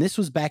 And this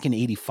was back in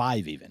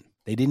 85 even.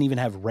 They didn't even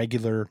have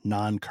regular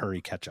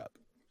non-curry ketchup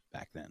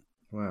back then.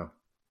 Wow.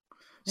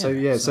 So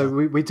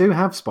we do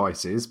have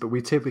spices, but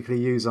we typically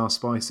use our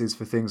spices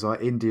for things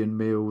like Indian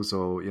meals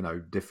or,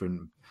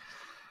 different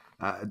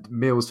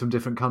meals from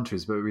different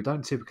countries, but we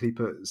don't typically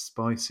put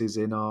spices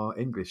in our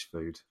English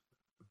food.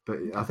 But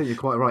I think you're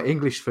quite right.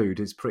 English food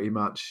is pretty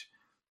much...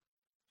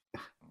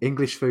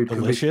 English food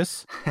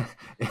delicious.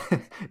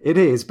 It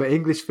is, but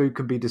English food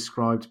can be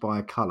described by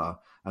a color,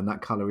 and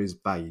that color is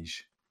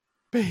beige.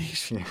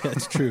 Beige. Yeah.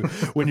 That's true.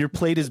 When your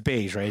plate is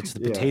beige, right? It's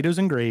the potatoes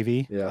and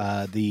gravy,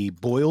 the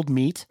boiled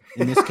meat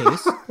in this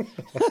case.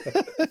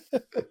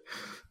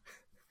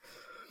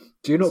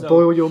 Do you not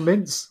boil your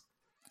mince?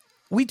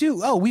 We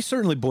do. Oh, we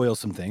certainly boil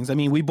some things. I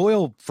mean, we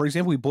boil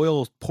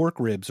pork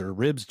ribs or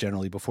ribs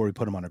generally before we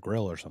put them on a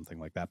grill or something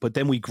like that. But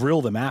then we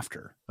grill them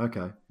after.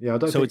 Okay. Yeah.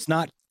 It's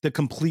not the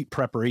complete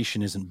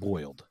preparation isn't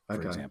boiled,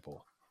 for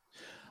example.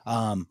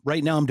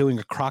 Right now I'm doing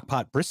a crock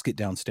pot brisket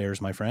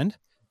downstairs, my friend.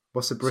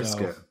 What's a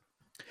brisket?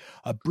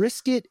 A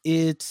brisket,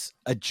 it's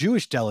a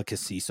Jewish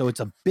delicacy. So it's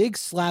a big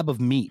slab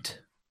of meat.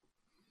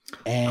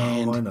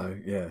 And I know.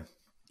 Yeah.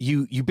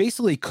 You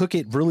basically cook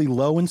it really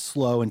low and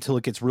slow until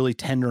it gets really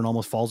tender and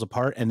almost falls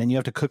apart. And then you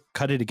have to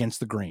cut it against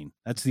the grain.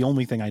 That's the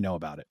only thing I know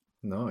about it.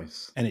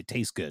 Nice. And it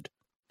tastes good.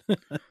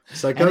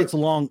 So and it's a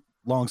long,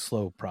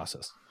 slow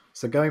process.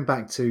 So going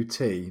back to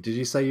tea, did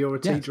you say you're a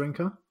tea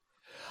drinker?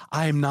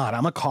 I am not.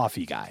 I'm a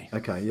coffee guy.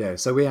 Okay, yeah.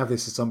 So we have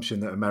this assumption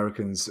that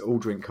Americans all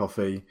drink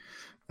coffee,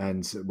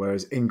 and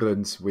whereas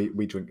England,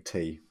 we drink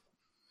tea.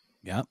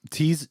 Yeah,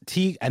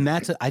 tea, and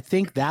I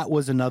think that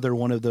was another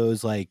one of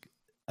those like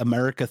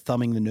America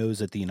thumbing the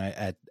nose at the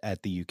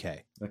UK.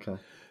 Okay.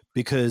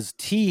 Because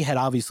tea had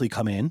obviously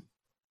come in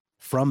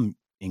from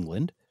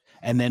England,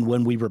 and then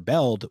when we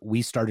rebelled,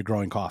 we started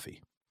growing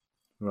coffee.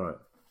 Right.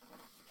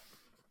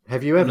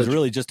 Have you ever? It was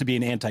really just to be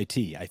an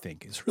anti-tea, I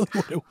think, is really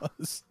what it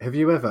was. Have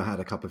you ever had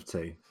a cup of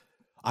tea?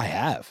 I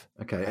have.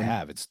 Okay. I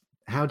have.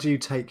 How do you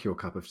take your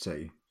cup of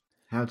tea?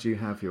 How do you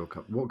have your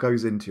cup? What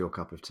goes into your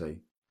cup of tea?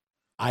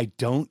 I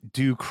don't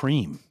do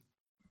cream,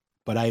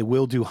 but I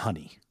will do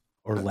honey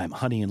or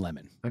honey and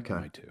lemon. Okay.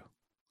 I do.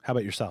 How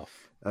about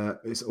yourself?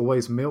 It's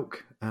always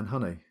milk and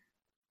honey.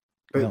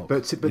 Milk.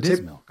 It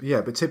is milk.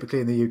 Yeah, but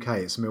typically in the UK,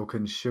 it's milk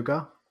and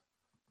sugar.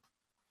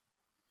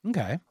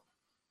 Okay.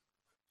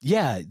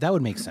 Yeah, that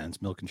would make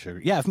sense. Milk and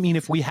sugar. Yeah, I mean,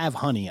 if we have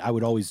honey, I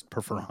would always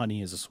prefer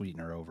honey as a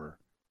sweetener over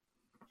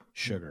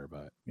sugar,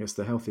 but It's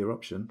the healthier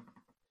option.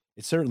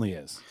 it certainly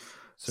is.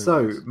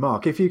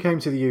 Mark, if you came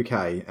to the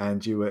UK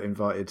and you were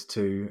invited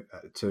to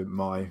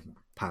my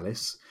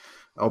palace,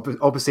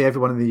 obviously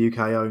everyone in the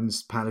UK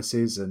owns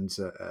palaces and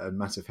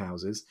massive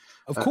houses.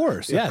 Of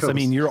course, yes. Of course. I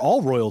mean, you're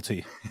all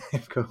royalty.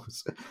 Of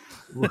course.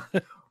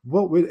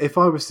 What would, if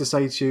I was to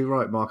say to you,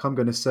 right, Mark, I'm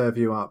going to serve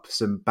you up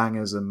some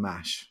bangers and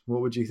mash?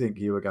 What would you think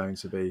you were going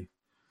to be?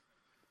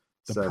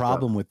 The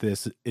problem with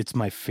this, it's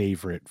my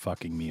favorite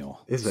fucking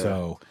meal. Is it?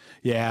 So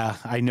yeah,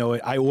 I know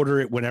it. I order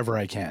it whenever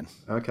I can.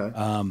 Okay.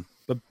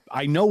 But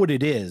I know what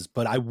it is,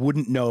 but I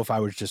wouldn't know if I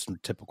was just a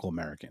typical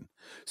American.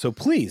 So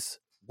please,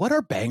 what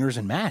are bangers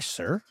and mash,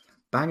 sir?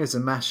 Bangers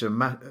and mash are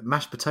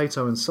mashed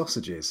potato and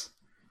sausages.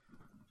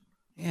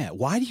 Yeah.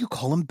 Why do you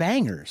call them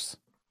bangers?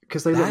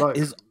 Because they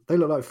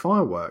look like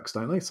fireworks,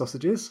 don't they?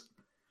 Sausages.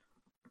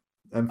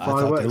 And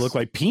fireworks. I thought they look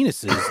like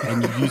penises,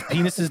 and you use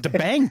penises to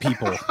bang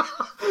people.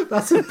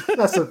 That's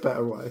a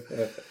better way.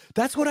 Yeah.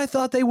 That's what I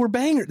thought they were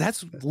bangers.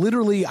 That's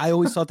literally, I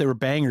always thought they were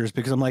bangers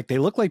because I'm like, they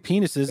look like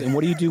penises. And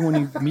what do you do when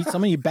you meet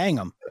somebody? You bang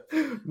them.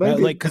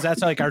 Because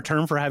that's like our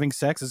term for having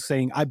sex is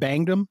saying, I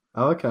banged them.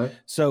 Oh, okay.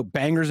 So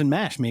bangers and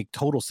mash make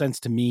total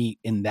sense to me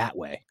in that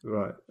way.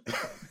 Right.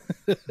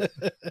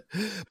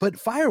 But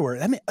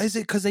fireworks, I mean, is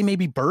it because they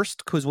maybe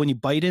burst? Because when you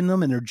bite in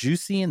them and they're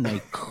juicy and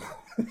they,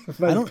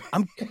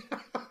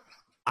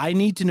 I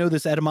need to know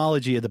this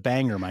etymology of the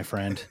banger, my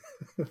friend.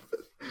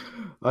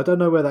 I don't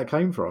know where that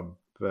came from,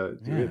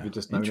 but we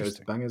just know it's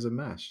bangers and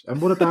mash. And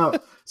what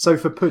about so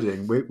for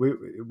pudding?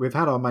 We've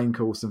had our main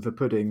course, and for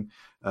pudding,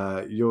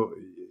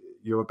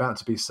 you're about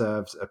to be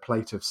served a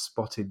plate of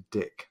spotted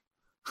dick.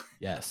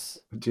 Yes.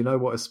 Do you know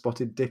what a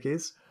spotted dick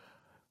is?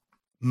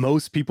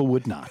 Most people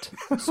would not.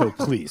 So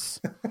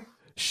please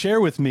share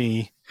with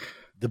me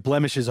the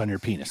blemishes on your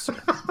penis, sir.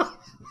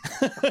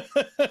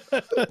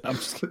 I'm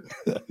just kidding.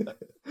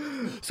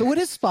 So what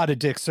is spotted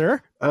dick,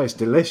 sir? Oh, it's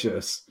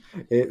delicious.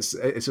 It's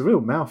a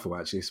real mouthful,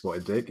 actually.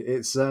 Spotted dick.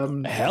 It's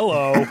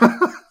hello.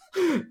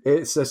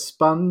 It's a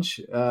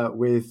sponge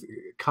with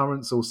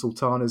currants or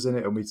sultanas in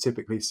it, and we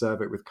typically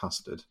serve it with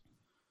custard.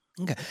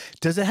 Okay.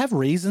 Does it have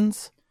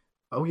raisins?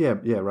 Oh yeah,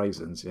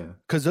 raisins. Yeah,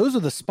 because those are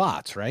the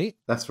spots, right?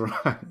 That's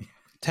right.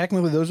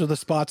 Technically, those are the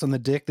spots on the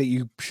dick that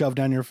you shoved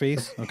down your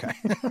face. Okay.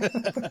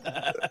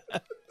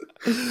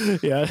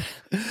 Yeah.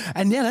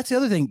 And yeah, that's the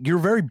other thing. You're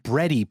very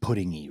bready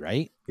puddingy,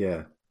 right?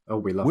 Yeah. Oh,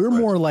 we're bread.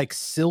 More like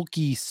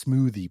silky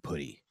smoothie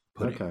pudding.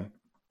 Okay.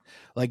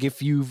 Like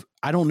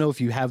I don't know if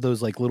you have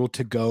those like little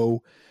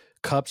to-go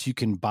cups you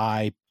can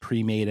buy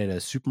pre-made at a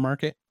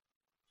supermarket,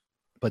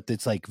 but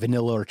it's like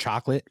vanilla or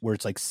chocolate where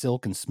it's like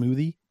silk and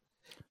smoothie.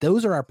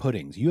 Those are our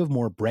puddings. You have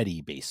more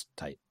bready based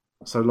type.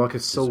 So like a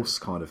sauce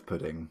kind of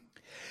pudding.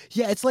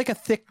 Yeah, it's like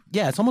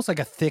it's almost like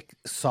a thick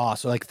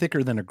sauce, or like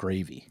thicker than a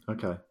gravy.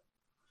 Okay.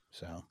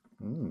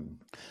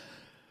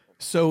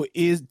 So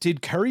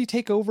did curry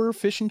take over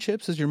fish and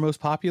chips as your most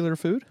popular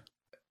food?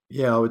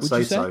 Yeah, I would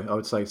say so. I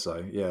would say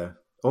so. Yeah.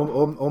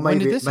 Or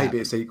maybe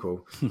it's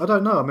equal. I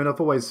don't know. I mean,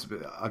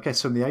 I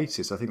guess from the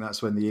 80s, I think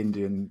that's when the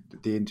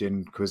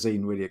Indian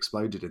cuisine really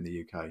exploded in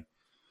the UK.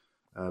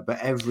 But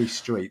every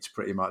street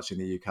pretty much in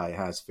the UK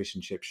has fish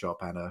and chip shop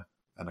and a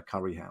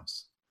curry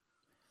house.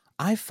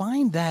 I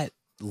find that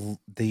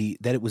that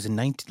it was in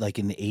the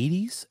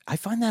 80s. I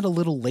find that a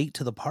little late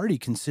to the party,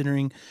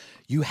 considering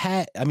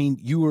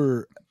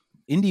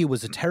India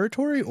was a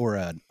territory or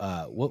a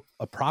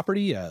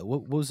property.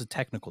 What was the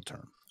technical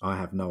term? I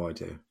have no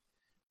idea.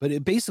 But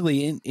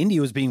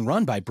India was being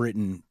run by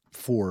Britain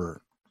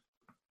for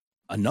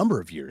a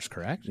number of years,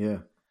 correct? Yeah.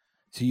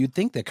 So you'd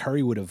think that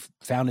curry would have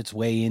found its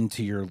way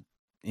into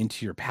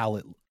your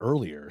palate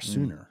earlier,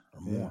 sooner, or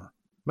more.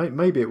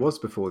 Maybe it was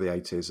before the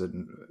 80s,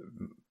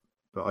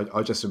 but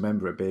I just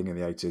remember it being in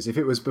the 80s. If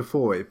it was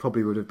before, it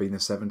probably would have been the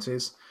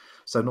 70s,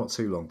 so not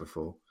too long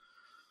before.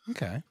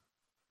 Okay.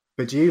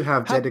 But do you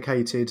have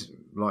dedicated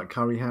like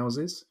curry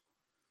houses?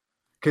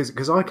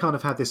 Because I kind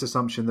of had this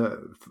assumption that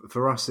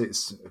for us,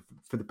 it's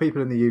for the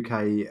people in the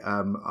UK,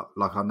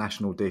 like our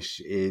national dish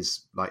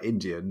is like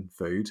Indian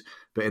food,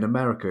 but in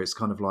America, it's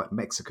kind of like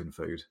Mexican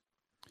food.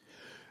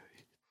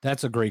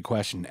 That's a great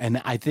question.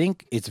 And I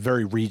think it's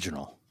very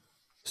regional.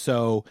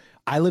 So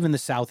I live in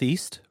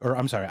the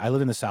I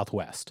live in the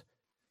Southwest.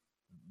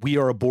 We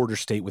are a border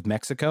state with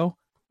Mexico.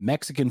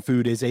 Mexican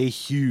food is a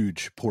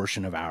huge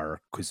portion of our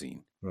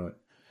cuisine. Right.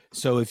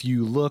 So if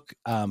you look,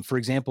 for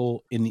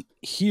example,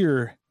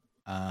 here,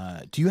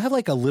 do you have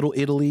like a Little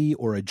Italy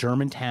or a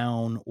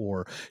Germantown,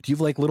 or do you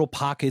have like little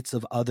pockets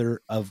of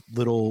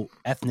little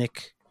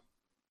ethnic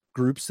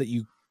groups that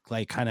you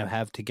like kind of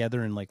have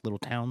together in like little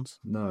towns?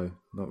 No,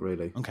 not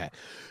really. Okay.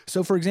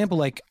 So for example,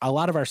 like a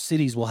lot of our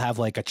cities will have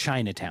like a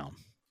Chinatown,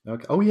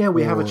 Okay. Oh yeah,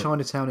 we have a or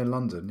Chinatown in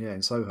London. Yeah,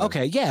 in Soho.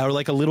 okay, yeah, or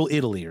like a Little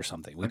Italy or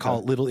something. We call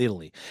Okay. it Little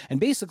Italy. And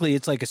basically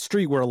it's like a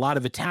street where a lot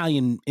of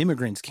Italian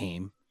immigrants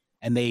came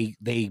and they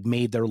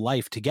made their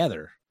life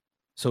together.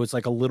 So it's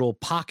like a little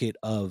pocket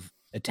of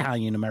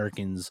Italian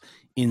Americans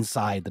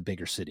inside the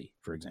bigger city,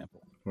 for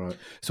example. Right.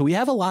 So we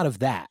have a lot of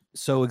that.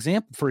 So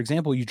for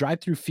example, you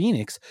drive through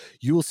Phoenix,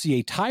 you will see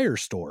a tire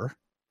store,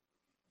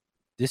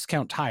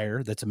 discount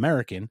tire that's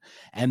American,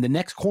 and the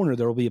next corner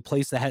there will be a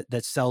place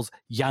that sells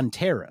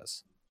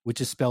llanteras, which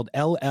is spelled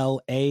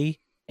Llanteras,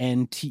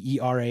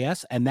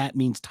 and that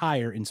means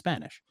tire in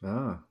Spanish.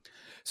 Ah.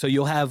 So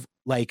you'll have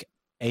like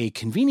a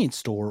convenience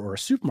store or a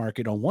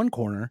supermarket on one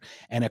corner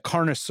and a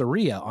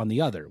carniceria on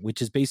the other,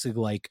 which is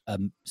basically like a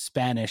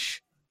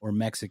Spanish or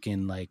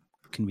Mexican like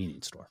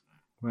convenience store.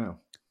 Wow.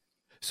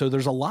 So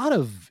there's a lot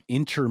of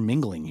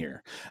intermingling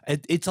here.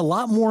 It's a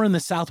lot more in the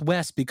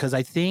Southwest because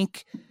I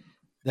think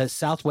the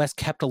Southwest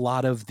kept a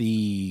lot of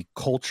the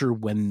culture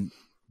when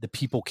the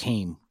people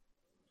came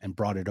and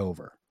brought it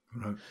over.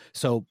 Right.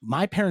 So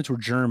my parents were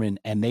German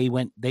and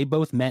they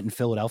both met in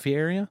Philadelphia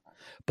area,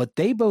 but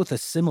they both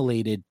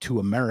assimilated to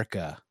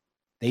America.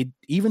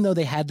 Even though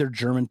they had their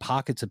German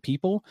pockets of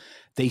people,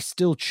 they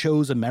still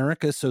chose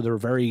America. So they're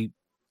very,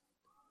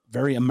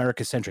 very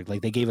America centric.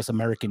 Like they gave us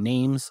American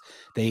names.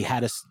 They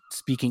had us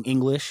speaking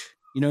English.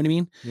 You know what I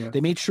mean? Yeah.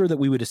 They made sure that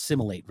we would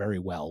assimilate very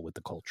well with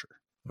the culture.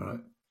 Right.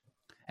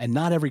 And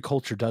not every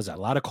culture does that.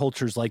 A lot of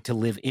cultures like to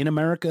live in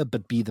America,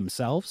 but be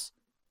themselves.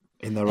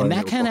 In their own that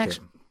little can pocket.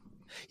 actually,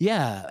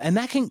 yeah. And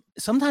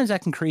sometimes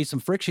that can create some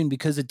friction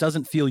because it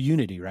doesn't feel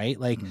unity, right?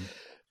 Like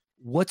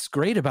what's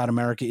great about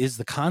America is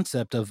the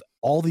concept of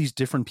all these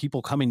different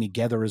people coming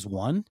together as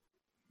one.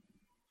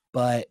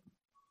 But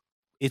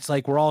it's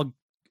like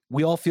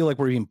we all feel like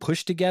we're being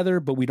pushed together,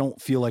 but we don't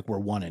feel like we're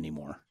one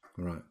anymore.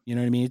 Right. You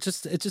know what I mean? It's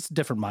just a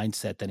different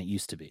mindset than it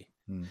used to be.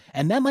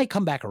 And that might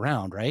come back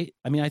around, right?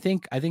 I mean, I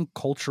think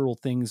cultural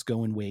things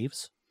go in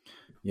waves.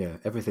 Yeah,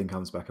 everything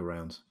comes back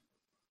around.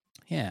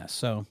 Yeah,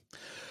 so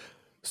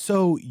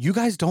you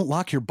guys don't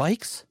lock your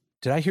bikes?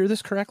 Did I hear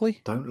this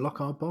correctly? Don't lock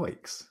our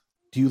bikes.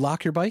 Do you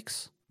lock your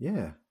bikes?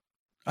 Yeah.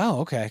 Oh,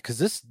 okay. Because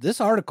this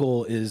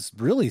article is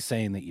really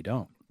saying that you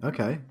don't.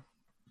 Okay.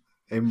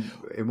 In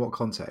what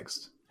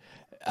context?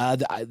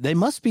 They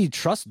must be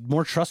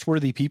more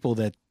trustworthy people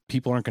that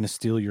people aren't going to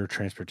steal your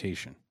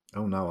transportation.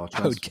 Oh no,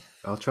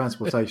 our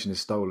transportation is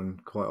stolen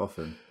quite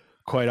often.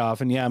 Quite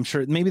often, yeah. I'm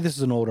sure maybe this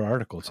is an older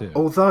article too.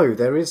 Although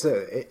there is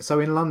so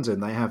in London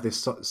they have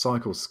this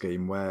cycle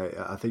scheme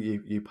where I think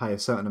you pay a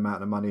certain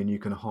amount of money and you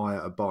can hire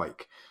a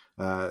bike.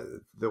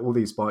 All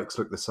these bikes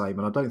look the same,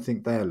 and I don't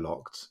think they're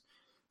locked.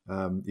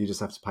 You just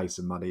have to pay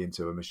some money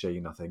into a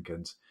machine, I think,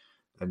 and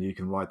you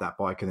can ride that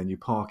bike and then you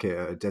park it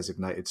at a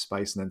designated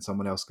space, and then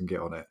someone else can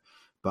get on it.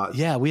 But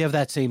yeah, we have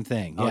that same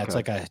thing. Yeah,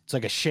 okay. it's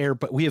like a share,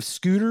 but we have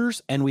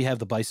scooters and we have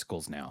the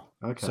bicycles now.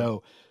 Okay.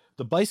 So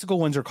the bicycle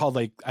ones are called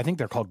I think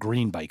they're called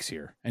green bikes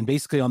here. And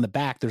basically on the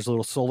back, there's a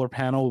little solar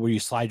panel where you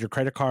slide your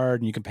credit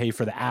card and you can pay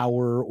for the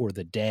hour or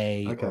the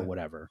day or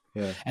whatever.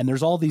 Yeah. And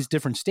there's all these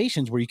different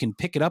stations where you can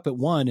pick it up at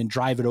one and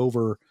drive it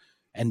over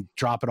and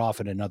drop it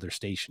off at another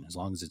station as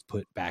long as it's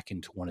put back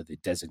into one of the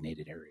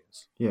designated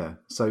areas. Yeah.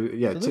 So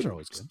yeah, those are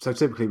always good. So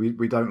typically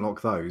we don't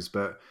lock those,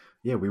 but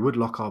yeah, we would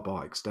lock our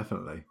bikes,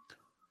 definitely.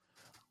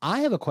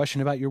 I have a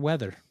question about your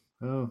weather.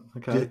 Oh,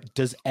 okay.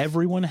 Does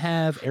everyone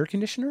have air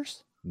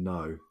conditioners?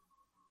 No.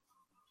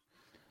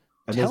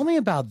 Tell me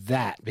about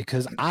that,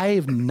 because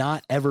I've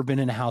not ever been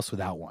in a house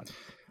without one.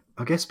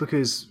 I guess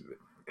because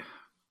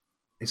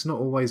it's not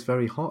always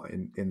very hot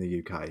in the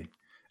UK.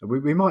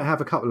 We might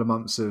have a couple of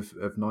months of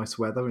nice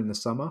weather in the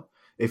summer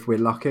if we're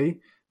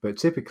lucky, but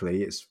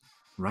typically it's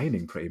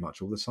raining pretty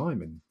much all the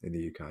time in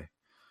the UK.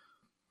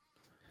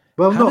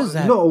 Well,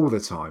 not all the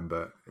time,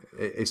 but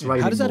it's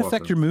raining. How does that more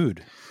affect often. your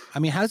mood? I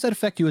mean, how does that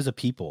affect you as a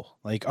people?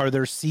 Like, are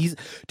there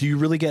do you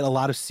really get a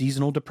lot of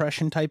seasonal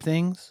depression type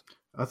things?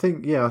 I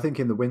think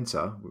in the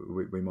winter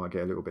we might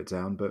get a little bit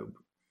down, but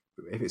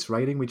if it's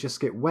raining, we just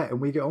get wet and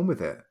we get on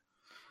with it.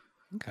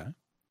 Okay.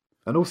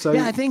 And also,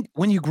 yeah, I think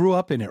when you grew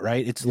up in it,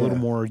 right, it's a little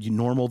more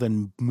normal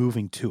than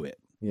moving to it.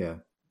 Yeah.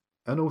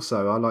 And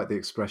also, I like the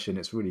expression,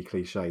 it's really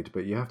cliched,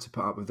 but you have to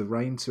put up with the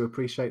rain to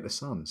appreciate the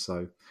sun.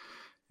 So,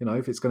 you know,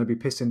 if it's going to be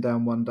pissing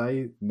down one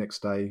day,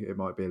 next day it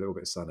might be a little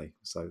bit sunny.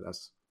 So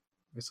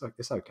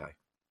it's okay.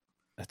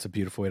 That's a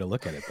beautiful way to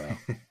look at it,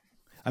 though.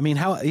 I mean,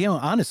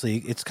 honestly,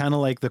 it's kind of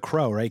like The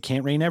Crow, right?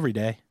 Can't rain every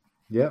day.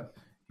 Yeah.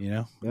 You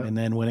know? Yeah. And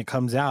then when it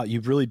comes out,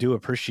 you really do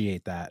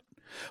appreciate that.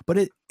 But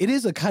it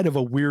is a kind of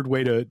a weird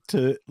way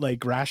to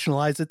like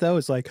rationalize it, though.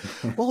 It's like,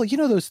 well, you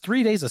know, those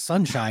 3 days of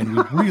sunshine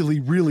we really,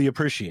 really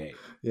appreciate.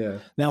 Yeah.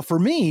 Now, for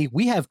me,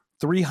 we have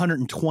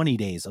 320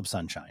 days of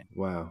sunshine.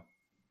 Wow.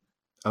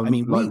 I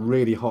mean, like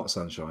really hot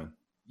sunshine.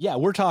 Yeah,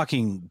 we're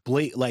talking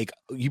like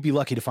you'd be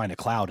lucky to find a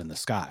cloud in the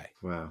sky.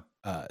 Wow.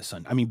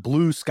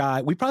 Blue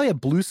sky. We probably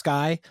have blue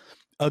sky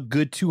a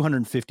good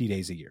 250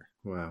 days a year.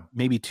 Wow.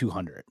 Maybe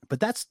 200,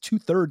 but that's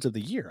 2/3 of the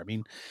year. I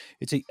mean,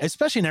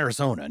 especially in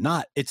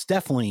Arizona, it's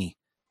definitely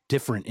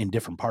different in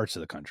different parts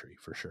of the country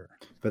for sure.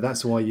 But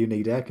that's why you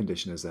need air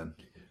conditioners then.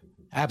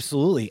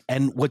 Absolutely.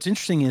 And what's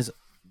interesting is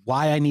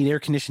why I need air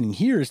conditioning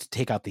here is to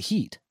take out the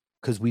heat,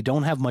 because we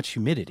don't have much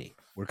humidity.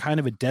 We're kind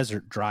of a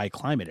desert, dry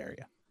climate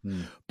area.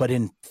 But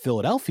in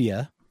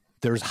Philadelphia,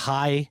 there's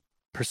high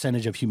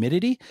percentage of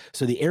humidity.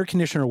 So the air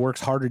conditioner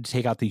works harder to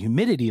take out the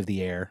humidity of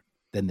the air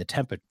than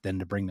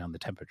to bring down the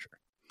temperature.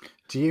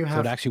 So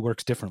it actually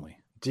works differently.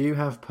 Do you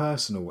have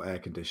personal air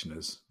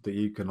conditioners that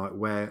you can like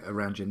wear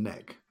around your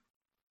neck?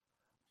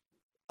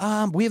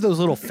 We have those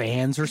little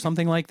fans or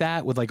something like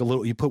that with like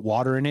you put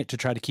water in it to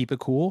try to keep it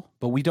cool,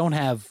 but we don't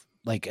have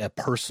like a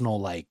personal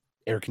like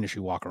air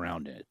conditioner you walk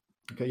around in.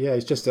 Okay, yeah,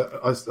 it's just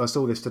I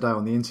saw this today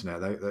on the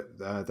internet.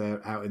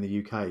 They're out in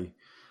the UK.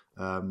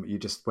 You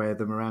just wear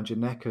them around your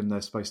neck, and they're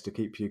supposed to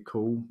keep you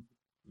cool.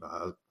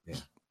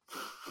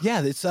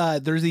 Yeah, it's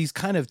there's these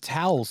kind of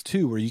towels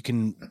too where you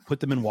can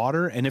put them in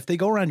water, and if they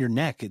go around your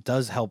neck, it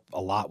does help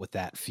a lot with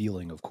that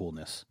feeling of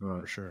coolness,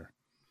 for sure.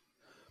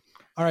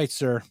 All right,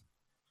 sir.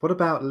 What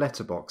about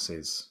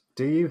letterboxes?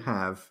 Do you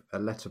have a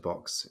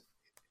letterbox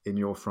in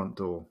your front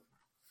door?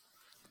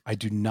 I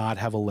do not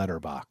have a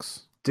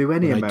letterbox. I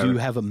do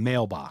have a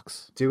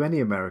mailbox. Do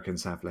any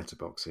Americans have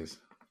letterboxes?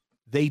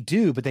 They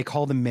do, but they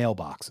call them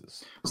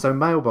mailboxes. So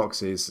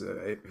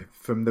mailboxes,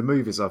 from the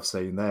movies I've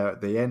seen, they're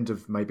at the end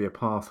of maybe a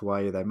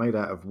pathway. They're made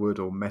out of wood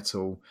or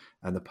metal,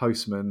 and the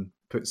postman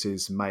puts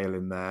his mail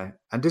in there.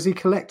 And does he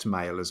collect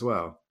mail as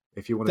well?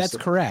 If you want to, that's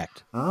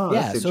correct. Oh,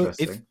 yeah, that's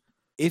interesting. So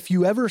if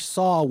you ever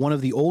saw one of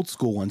the old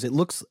school ones, it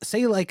looks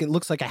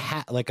like a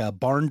hat, like a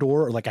barn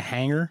door or like a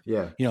hanger.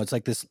 Yeah. You know, it's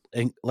like this,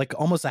 like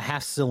almost a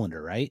half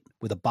cylinder, right?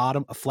 With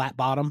a flat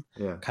bottom,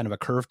 kind of a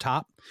curved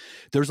top.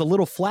 There's a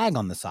little flag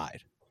on the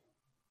side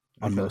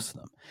on most of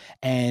them.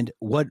 And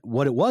what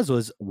it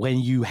was when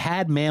you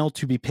had mail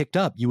to be picked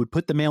up, you would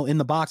put the mail in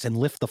the box and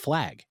lift the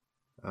flag.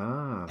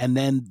 And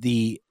then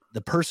the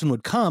person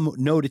would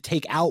know to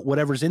take out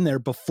whatever's in there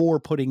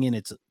before putting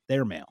in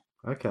their mail.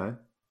 Okay.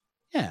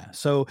 Yeah.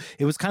 So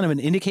it was kind of an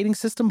indicating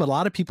system, but a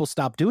lot of people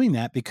stopped doing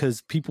that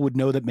because people would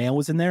know that mail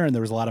was in there and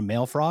there was a lot of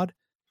mail fraud.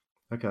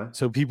 Okay.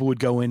 So people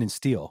would go in and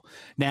steal.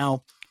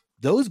 Now,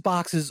 those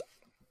boxes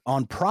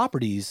on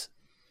properties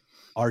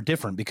are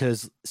different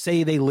because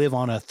say they live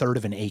on a third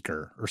of an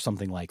acre or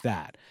something like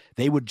that.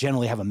 They would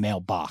generally have a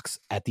mailbox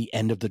at the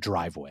end of the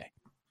driveway.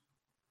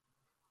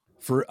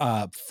 For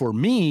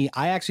me,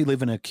 I actually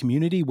live in a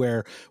community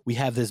where we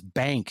have this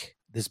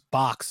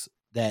box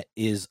that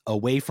is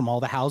away from all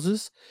the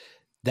houses,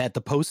 that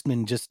the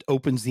postman just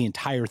opens the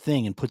entire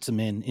thing and puts them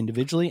in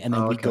individually, and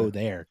then we go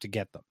there to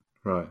get them.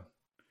 Right.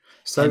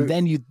 So, and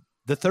then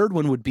the third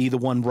one would be the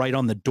one right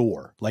on the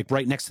door, like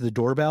right next to the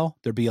doorbell.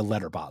 There'd be a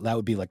letterbox. That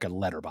would be like a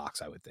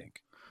letterbox, I would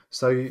think.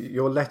 So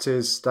your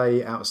letters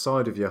stay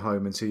outside of your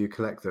home until you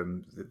collect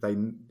them.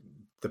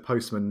 The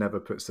postman never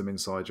puts them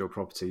inside your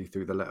property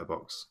through the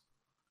letterbox.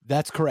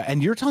 That's correct.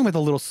 And you're talking about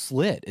the little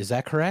slit. Is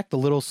that correct? The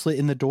little slit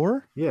in the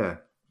door? Yeah.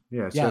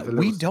 Yeah. So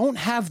we don't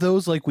have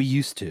those like we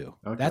used to.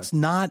 Okay.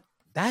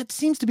 That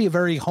seems to be a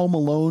very Home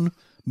Alone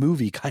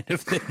movie kind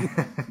of thing.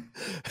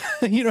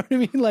 You know what I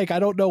mean? Like, I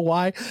don't know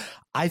why.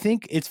 I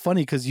think it's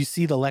funny because you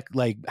see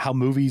like how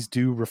movies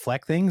do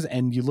reflect things,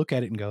 and you look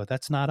at it and go,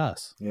 that's not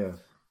us. Yeah.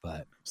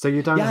 But so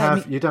you don't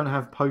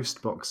have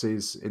post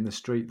boxes in the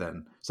street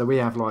then. So we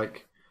have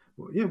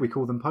we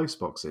call them post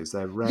boxes.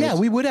 They're red. Yeah,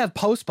 we would have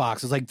post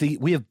boxes.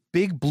 We have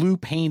big blue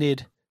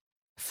painted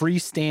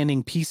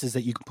freestanding pieces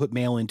that you can put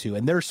mail into,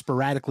 and they're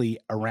sporadically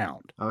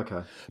around.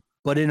 Okay.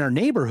 But in our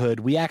neighborhood,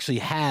 we actually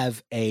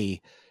have a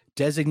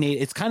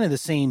designated, it's kind of the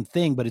same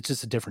thing, but it's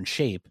just a different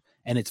shape,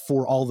 and it's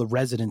for all the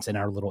residents in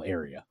our little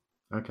area.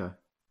 Okay.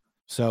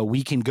 So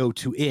we can go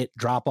to it,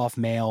 drop off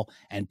mail,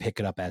 and pick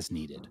it up as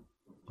needed.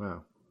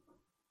 Wow.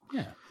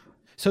 Yeah.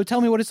 So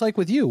tell me what it's like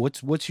with you.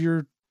 What's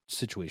your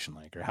situation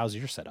like, or how's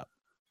your setup?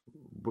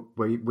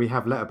 We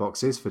have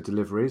letterboxes for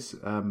deliveries,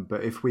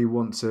 but if we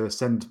want to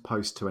send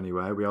post to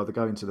anywhere, we either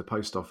go into the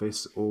post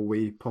office or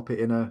we pop it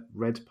in a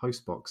red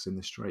post box in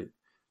the street,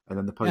 and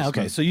then the post. Yeah,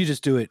 okay, so you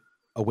just do it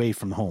away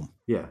from home.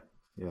 Yeah.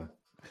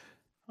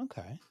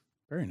 Okay,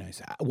 very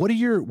nice. What do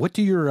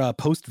your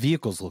post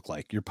vehicles look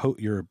like?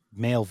 Your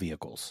mail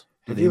vehicles?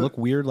 Do they look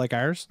weird like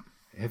ours?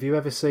 Have you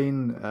ever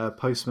seen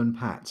Postman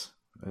Pat?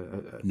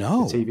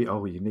 No. TV.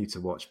 Oh, you need to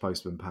watch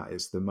Postman Pat.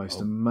 It's the most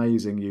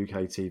amazing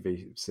UK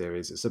TV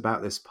series. It's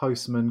about this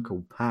postman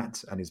called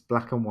Pat and his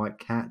black and white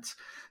cat.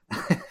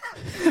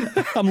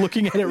 I'm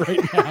looking at it right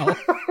now.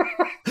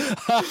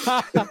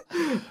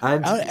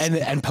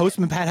 and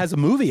Postman Pat has a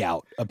movie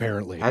out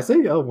apparently. Has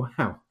he? Oh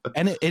wow!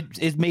 And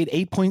it made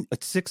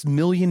 $8.6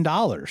 million.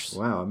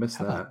 Wow, I missed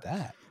that. How about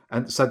that?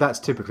 And so that's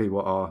typically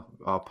what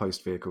our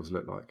post vehicles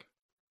look like.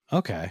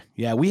 Okay,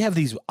 yeah, we have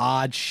these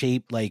odd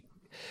shaped, like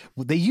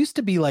they used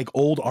to be like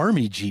old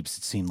army Jeeps.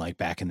 It seemed like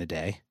back in the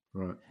day,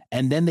 right?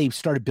 And then they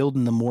started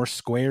building them more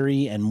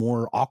squarey and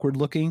more awkward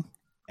looking.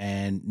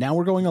 And now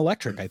we're going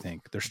electric. I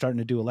think they're starting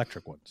to do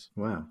electric ones.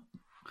 Wow.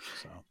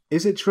 So.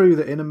 Is it true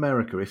that in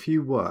America, if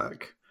you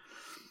work,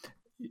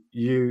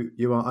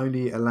 you are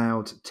only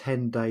allowed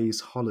 10 days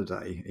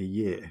holiday a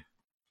year,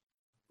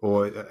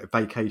 or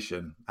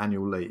vacation,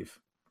 annual leave.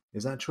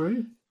 Is that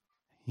true?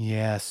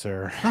 Yeah,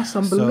 sir. That's So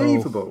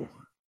unbelievable.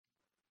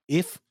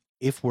 if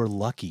we're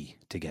lucky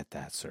to get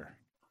that, sir,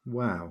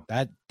 Wow.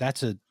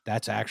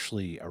 that's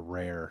actually a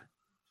rare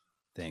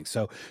thing.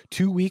 So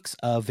 2 weeks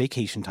of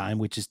vacation time,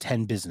 which is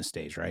 10 business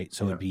days, right?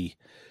 So Yeah. it'd be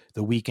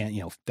the weekend,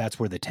 that's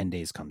where the 10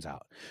 days comes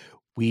out.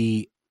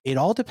 It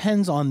all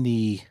depends on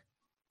the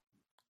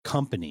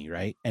company,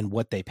 right? And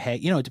what they pay.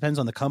 It depends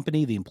on the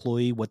company, the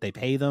employee, what they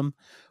pay them,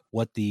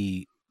 what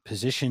the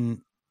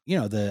position,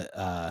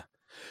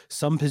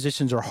 some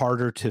positions are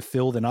harder to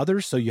fill than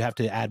others, so you have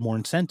to add more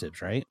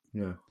incentives, right?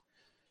 Yeah.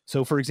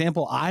 So for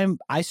example,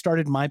 I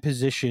started my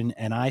position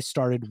and I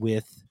started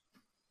with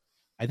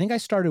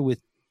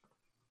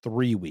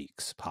 3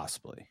 weeks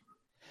possibly.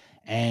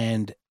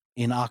 And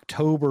in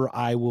October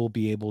I will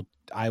be at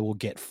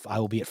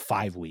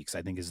 5 weeks,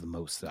 I think is the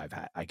most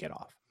that I get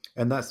off.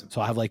 And that's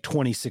So I have like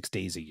 26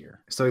 days a year.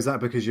 so. Is that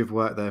because you've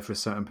worked there for a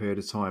certain period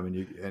of time,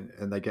 and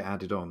and they get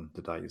added on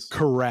the days?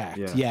 Correct.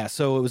 Yeah.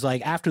 So it was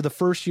like after the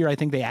first year, I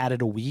think they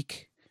added a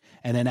week.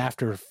 And then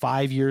after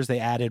 5 years, they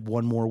added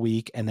one more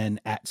week. And then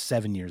at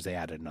 7 years, they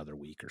added another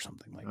week or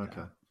something like that.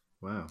 Okay.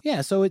 Wow.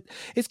 Yeah. So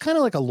it's kind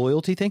of like a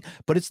loyalty thing,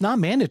 but it's not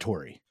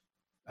mandatory.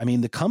 I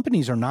mean, the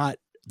companies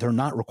they're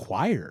not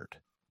required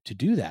to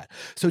do that.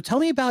 So tell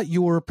me about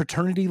your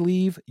paternity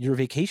leave, your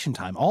vacation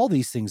time. All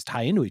these things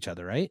tie into each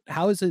other, right?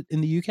 How is it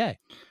in the UK?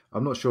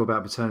 I'm not sure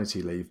about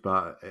paternity leave,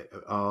 but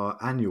our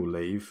annual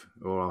leave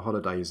or our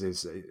holidays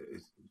is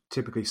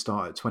typically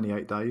start at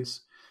 28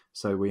 days.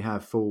 So we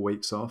have 4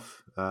 weeks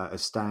off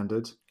as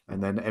standard,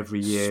 and then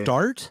every year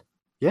Start?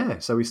 Yeah,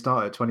 so we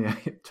start at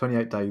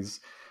 28 days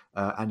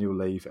annual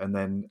leave, and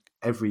then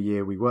every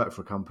year we work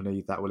for a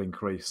company that will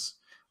increase.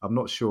 I'm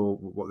not sure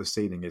what the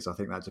ceiling is. I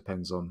think that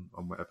depends on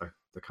whatever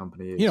the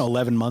company is.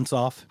 11 months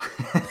off.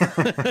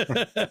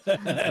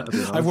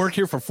 Nice. I've worked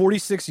here for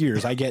 46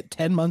 years. I get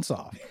 10 months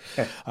off.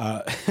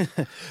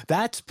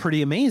 That's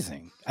pretty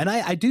amazing. And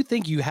I do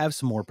think you have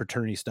some more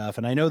paternity stuff.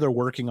 And I know they're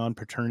working on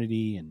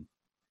paternity and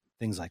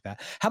things like that.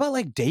 How about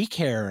like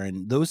daycare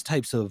and those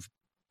types of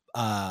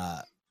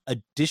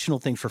additional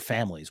things for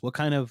families? What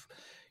kind of,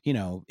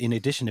 in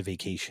addition to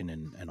vacation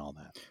and all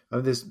that?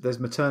 Oh, there's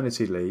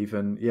maternity leave,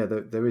 and yeah,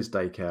 there is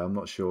daycare. I'm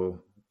not sure.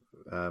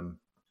 I'm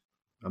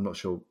not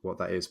sure what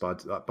that is,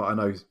 but I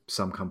know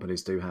some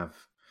companies do have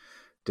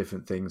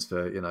different things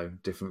for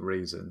different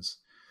reasons.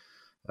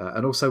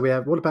 And also we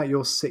have. What about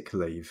your sick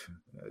leave?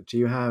 Are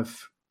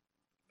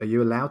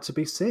you allowed to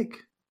be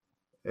sick?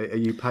 Are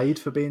you paid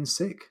for being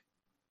sick?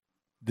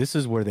 This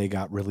is where they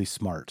got really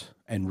smart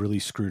and really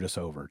screwed us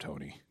over,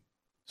 Tony.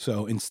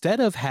 So instead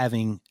of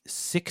having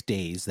sick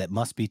days that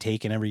must be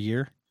taken every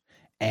year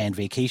and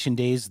vacation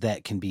days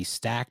that can be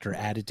stacked or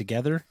added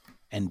together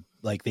and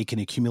like they can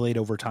accumulate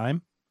over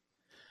time,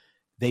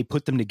 they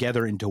put them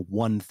together into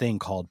one thing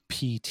called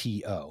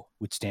PTO,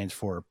 which stands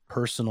for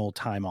personal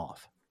time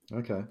off.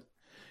 Okay.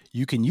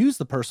 You can use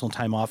the personal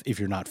time off if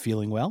you're not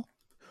feeling well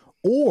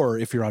or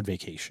if you're on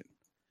vacation.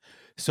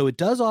 So it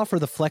does offer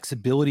the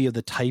flexibility of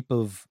the type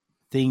of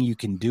thing you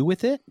can do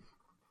with it.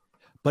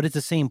 But at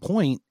the same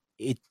point,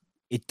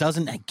 it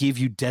doesn't give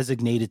you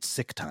designated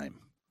sick time.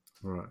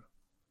 Right.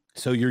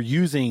 So you're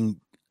using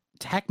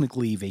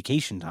technically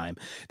vacation time.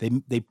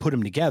 They put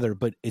them together,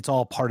 but it's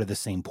all part of the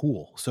same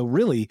pool. So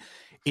really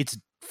it's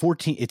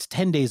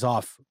 10 days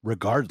off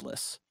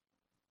regardless.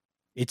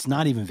 It's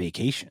not even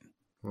vacation.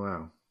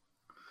 Wow.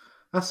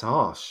 That's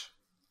harsh.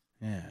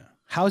 Yeah.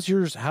 How's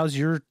your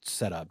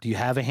setup? Do you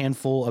have a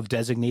handful of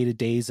designated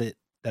days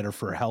that are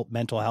for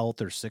mental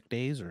health or sick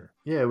days, or?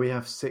 Yeah, we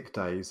have sick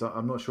days.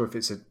 I'm not sure if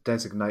it's a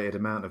designated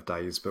amount of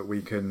days, but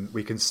we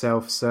can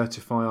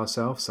self-certify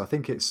ourselves. I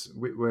think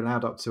we're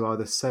allowed up to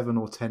either 7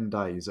 or 10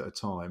 days at a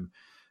time,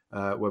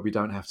 where we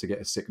don't have to get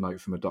a sick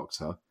note from a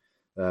doctor.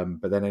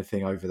 But then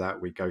anything over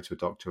that, we go to a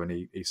doctor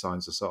and he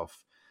signs us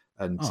off.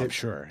 And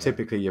sure. Yeah.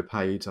 Typically you're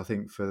paid, I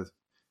think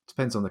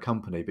depends on the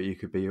company, but you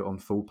could be on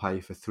full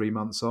pay for 3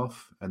 months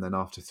off, and then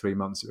after 3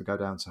 months it would go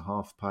down to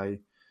half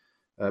pay.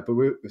 But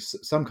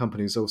some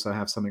companies also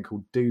have something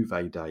called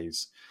duvet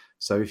days.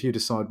 So if you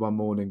decide one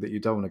morning that you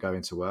don't want to go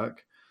into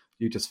work,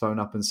 you just phone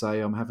up and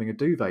say, I'm having a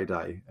duvet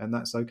day, and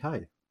that's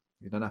okay.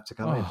 You don't have to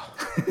come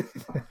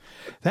in.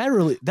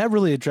 That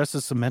really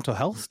addresses some mental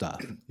health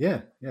stuff.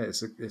 Yeah,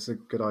 it's a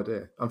good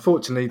idea.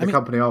 Unfortunately, the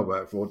company I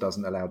work for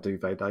doesn't allow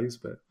duvet days,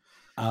 but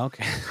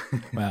okay.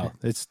 Well,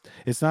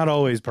 it's not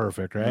always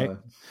perfect, right? No.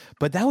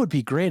 But that would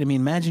be great. I mean,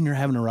 imagine you're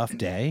having a rough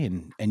day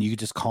and you could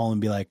just call and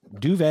be like,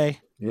 duvet.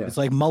 Yeah. It's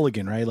like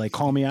Mulligan, right? Like,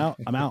 call me out.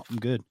 I'm out. I'm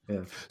good.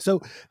 Yeah.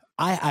 So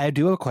I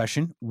do have a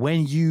question.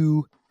 When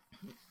you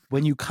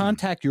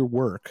contact your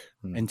work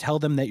and tell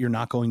them that you're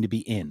not going to be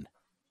in,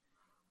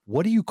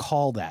 what do you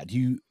call that?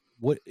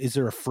 What is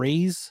there a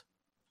phrase?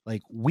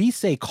 Like, we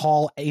say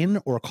call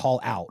in or call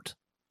out?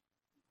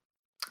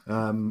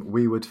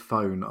 We would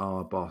phone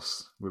our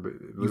boss.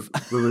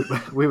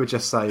 We would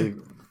just say,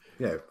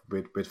 Yeah,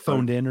 we'd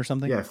phoned in or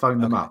something. Yeah,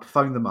 phone them up.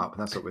 Phone them up.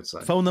 That's what we'd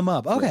say. Phone them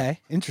up. Okay,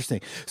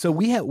 interesting. So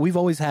we've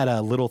always had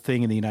a little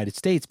thing in the United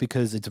States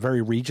because it's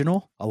very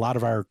regional. A lot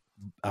of our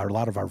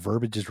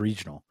verbiage is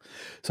regional.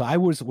 So I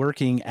was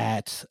working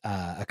at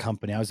a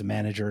company. I was a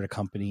manager at a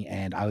company,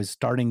 and I was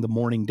starting the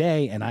morning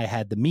day, and I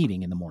had the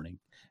meeting in the morning.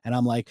 And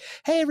I'm like,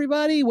 "Hey,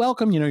 everybody,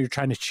 welcome." You're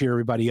trying to cheer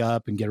everybody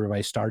up and get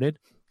everybody started.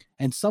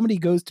 And somebody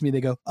goes to me. They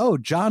go, "Oh,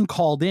 John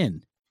called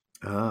in."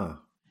 Ah.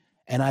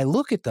 And I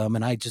look at them,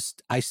 and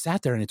I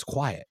sat there, and it's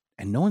quiet,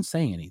 and no one's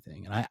saying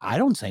anything. And I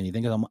don't say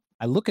anything.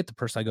 I look at the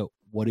person. I go,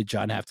 "What did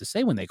John have to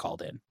say when they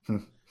called in?"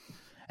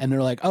 And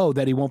they're like, "Oh,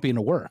 that he won't be able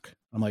to work."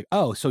 I'm like,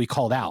 "Oh, so he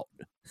called out."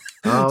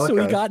 Oh, So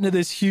okay. we got into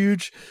this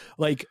huge,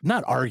 like,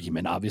 not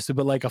argument, obviously,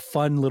 but like a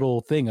fun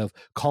little thing of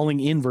calling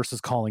in versus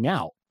calling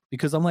out.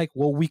 Because I'm like,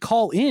 well, we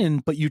call in,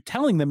 but you're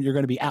telling them you're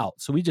going to be out.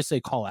 So we just say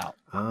call out.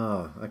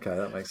 Oh, okay.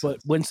 That makes But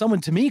sense. when someone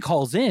to me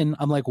calls in,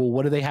 I'm like, well,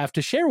 what do they have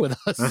to share with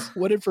us?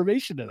 What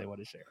information do they want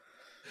to share?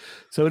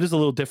 So it is a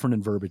little different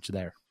in verbiage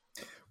there.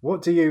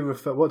 What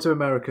do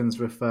Americans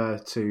refer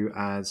to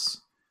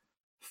as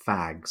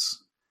fags?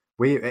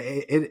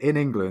 In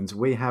England,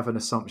 we have an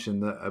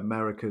assumption that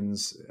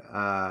Americans,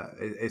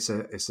 it's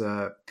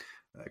a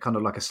kind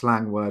of like a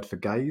slang word for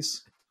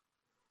gays.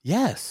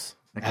 Yes.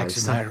 Okay,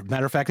 actually,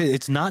 matter of fact,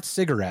 it's not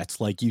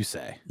cigarettes like you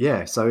say.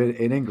 Yeah, so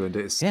in England,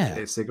 it's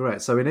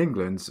cigarettes. So in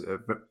England,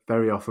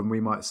 very often we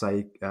might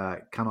say,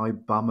 "Can I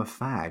bum a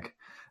fag?"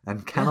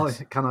 And can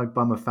I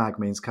bum a fag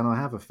means can I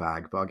have a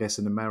fag? But I guess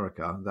in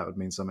America, that would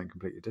mean something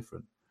completely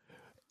different.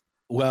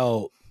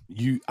 Well,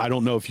 I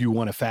don't know if you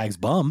want a fag's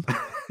bum.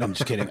 No, I'm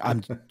just kidding.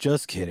 I'm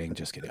just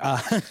kidding.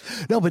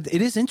 No, but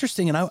it is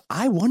interesting, and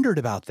I wondered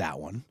about that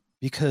one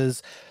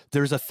because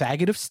there's a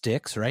faggot of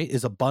sticks, right?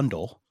 Is a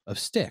bundle of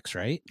sticks,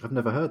 right? I've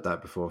never heard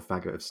that before.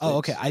 Faggot of sticks. Oh,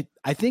 okay.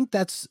 I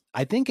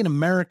think in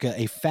America,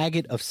 a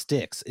faggot of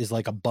sticks is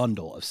like a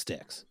bundle of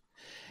sticks.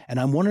 And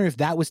I'm wondering if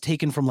that was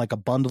taken from like a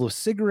bundle of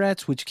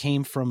cigarettes, which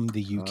came from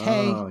the UK.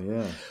 Oh,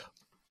 yeah.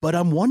 But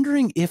I'm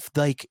wondering if,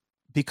 like,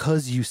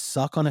 because you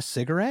suck on a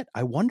cigarette,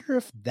 I wonder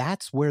if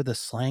that's where the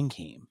slang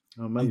came.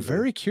 Oh, maybe. I'm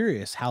very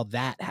curious how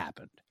that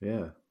happened.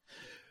 Yeah.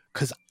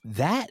 Because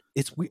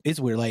it's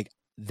weird. Like,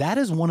 that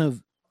is one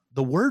of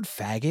the word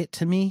faggot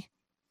to me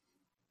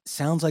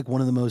sounds like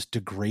one of the most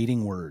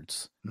degrading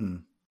words.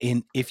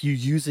 If you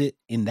use it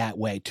in that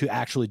way to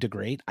actually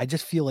degrade, I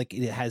just feel like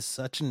it has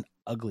such an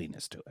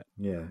ugliness to it.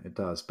 Yeah, it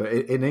does. But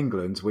in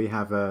England, we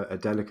have a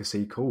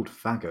delicacy called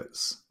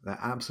faggots. They're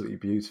absolutely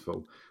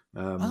beautiful.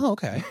 Oh,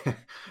 okay.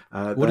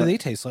 What do they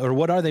taste like, or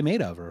what are they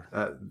made of?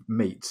 Or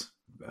meat.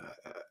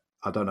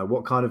 I don't know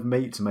what kind of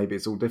meat. Maybe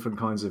it's all different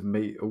kinds of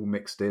meat, all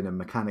mixed in and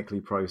mechanically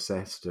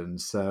processed and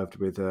served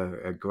with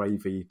a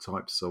gravy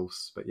type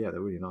sauce. But yeah, they're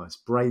really nice.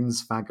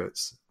 Brains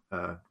faggots,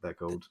 they're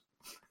called.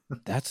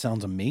 That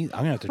sounds amazing.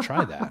 I'm gonna have to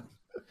try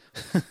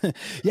that.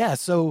 Yeah.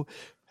 So,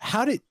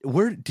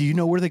 where do you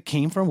know where that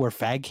came from? Where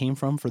fag came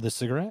from for the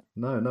cigarette?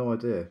 No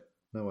idea.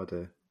 No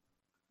idea.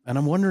 And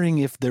I'm wondering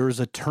if there was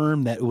a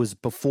term that was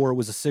before it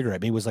was a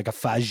cigarette. Maybe it was like a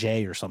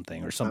faget or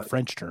something, or some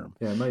French term.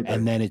 Yeah, maybe.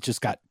 And then it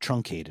just got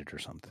truncated or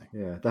something.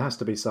 Yeah, there has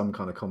to be some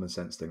kind of common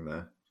sense thing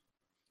there.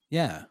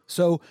 Yeah.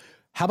 So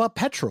how about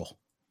petrol?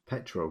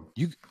 Petrol.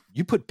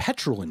 You put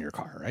petrol in your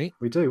car, right?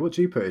 We do. What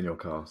do you put in your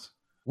cars?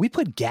 We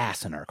put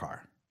gas in our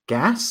car.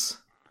 Gas?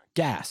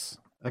 Gas.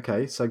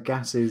 Okay, so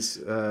gas is...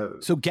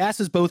 So gas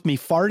is both me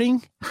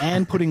farting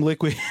and putting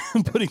liquid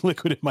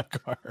in my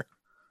car.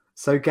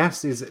 So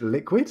gas is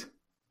liquid?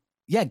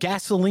 Yeah,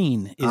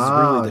 gasoline is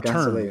really the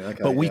gasoline. term,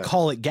 Okay, but we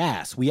call it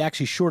gas. We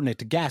actually shorten it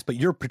to gas, but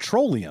you're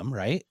petroleum,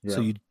 right? Yeah.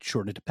 So you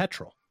shorten it to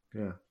petrol.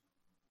 Yeah.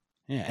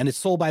 Yeah, and it's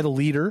sold by the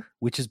liter,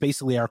 which is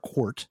basically our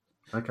quart.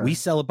 Okay. We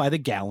sell it by the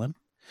gallon.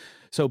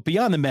 So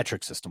beyond the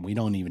metric system, we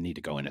don't even need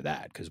to go into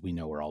that because we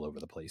know we're all over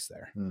the place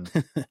there.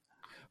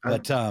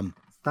 But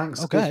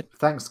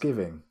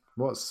Thanksgiving.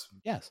 What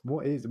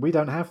is? We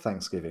don't have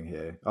Thanksgiving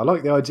here. I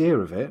like the idea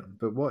of it,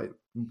 but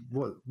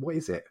what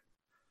is it?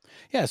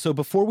 Yeah, so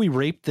before we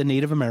raped the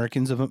Native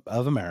Americans of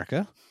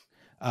America,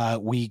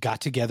 we got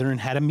together and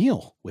had a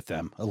meal with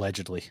them,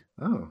 allegedly.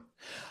 Oh.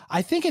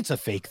 I think it's a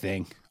fake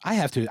thing. I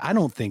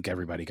don't think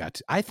everybody got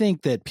to. I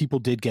think that people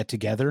did get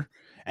together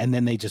and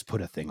then they just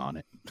put a thing on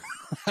it.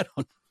 I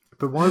don't.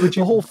 But why would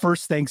you? The whole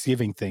first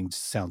Thanksgiving thing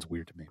just sounds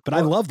weird to me, but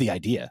I love the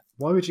idea.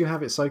 Why would you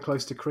have it so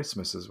close to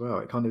Christmas as well?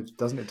 It kind of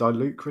doesn't it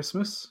dilute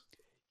Christmas?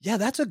 Yeah,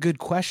 that's a good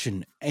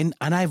question. And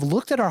I've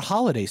looked at our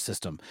holiday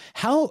system.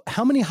 How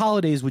many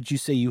holidays would you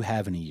say you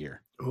have in a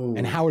year? Ooh.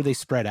 And how are they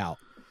spread out?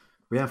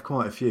 We have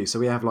quite a few. So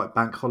we have like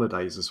bank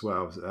holidays as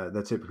well.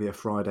 They're typically a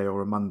Friday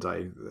or a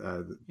Monday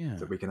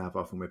that we can have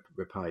off and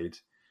we're paid.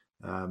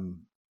 I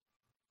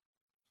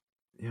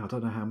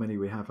don't know how many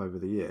we have over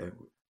the year.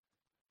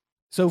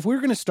 So if we're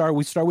going to start,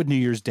 we start with New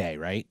Year's Day,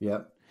 right? Yeah.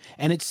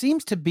 And it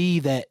seems to be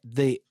that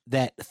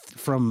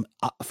from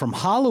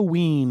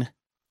Halloween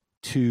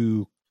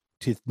to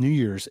New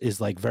Year's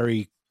is like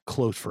very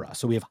close for us.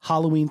 So we have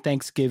Halloween,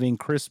 Thanksgiving,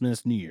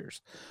 Christmas, New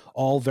Year's,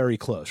 all very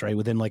close, right?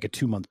 Within like a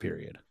 2-month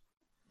period.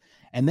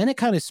 And then it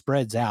kind of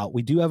spreads out.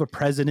 We do have a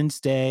President's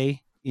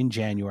Day in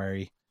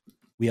January.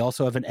 We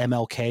also have an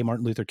MLK,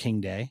 Martin Luther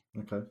King Day.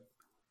 Okay.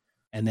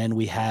 And then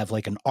we have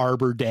like an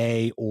Arbor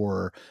Day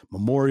or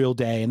Memorial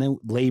Day, and then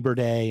Labor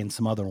Day and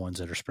some other ones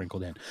that are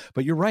sprinkled in.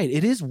 But you're right.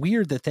 It is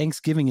weird that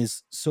Thanksgiving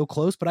is so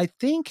close, but I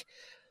think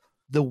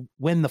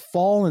when the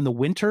fall and the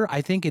winter,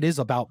 I think it is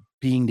about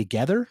being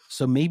together.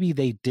 So maybe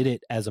they did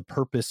it as a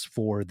purpose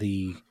for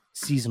the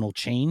seasonal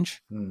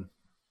change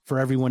for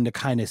everyone to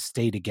kind of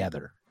stay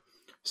together.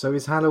 So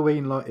is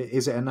Halloween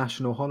is it a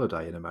national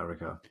holiday in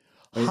America?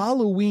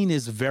 Halloween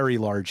is very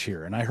large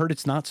here, and I heard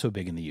it's not so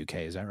big in the UK.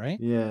 Is that right?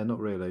 Yeah, not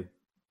really.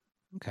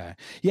 Okay.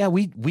 Yeah,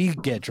 we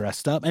get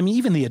dressed up. I mean,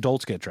 even the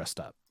adults get dressed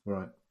up.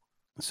 Right.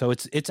 So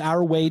it's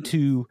our way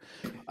to,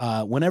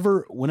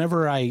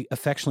 whenever I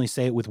affectionately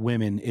say it with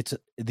women, it's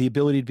the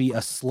ability to be a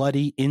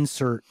slutty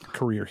insert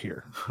career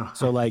here.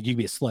 So like you can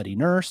be a slutty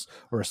nurse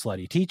or a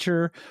slutty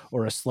teacher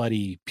or a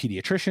slutty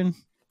pediatrician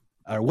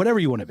or whatever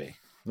you want to be.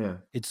 Yeah.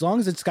 As long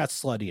as it's got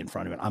slutty in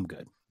front of it, I'm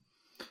good.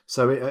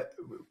 So it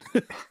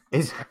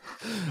is.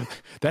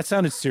 That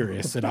sounded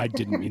serious, and I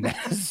didn't mean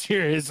that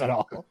serious at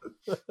all.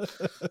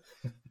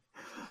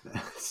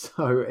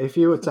 So if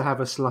you were to have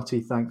a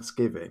slutty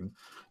Thanksgiving,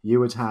 you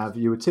would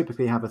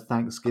typically have a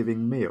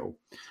Thanksgiving meal.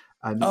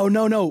 And oh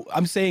no!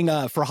 I'm saying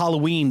for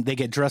Halloween they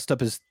get dressed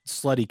up as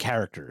slutty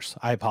characters.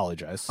 I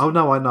apologize. Oh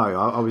no, I know.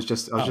 I was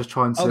just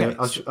trying to. Okay.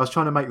 I was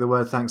trying to make the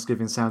word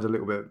Thanksgiving sound a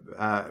little bit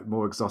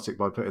more exotic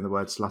by putting the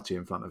word slutty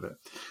in front of it.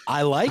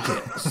 I like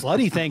it.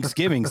 Slutty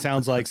Thanksgiving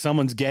sounds like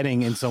someone's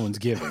getting and someone's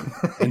giving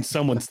and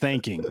someone's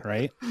thanking,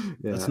 right?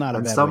 Yeah, that's not a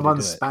and bad someone's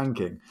way to do it.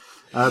 spanking.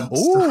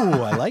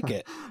 Oh, I like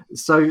it.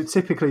 So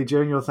typically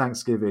during your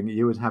Thanksgiving,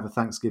 you would have a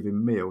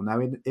Thanksgiving meal. Now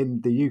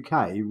in the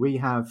UK, we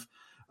have,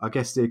 I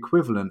guess, the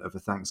equivalent of a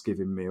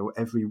Thanksgiving meal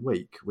every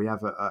week. We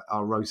have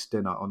our roast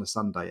dinner on a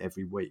Sunday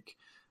every week.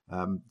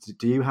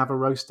 Do you have a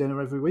roast dinner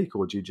every week,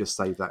 or do you just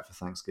save that for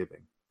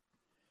Thanksgiving?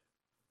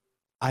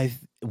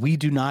 We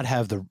do not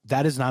have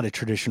that is not a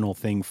traditional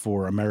thing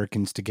for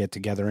Americans to get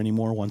together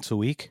anymore once a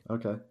week.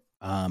 Okay.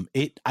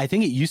 I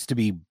think it used to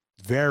be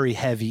very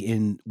heavy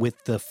in with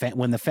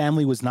when the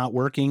family was not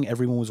working,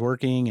 everyone was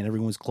working and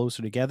everyone was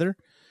closer together.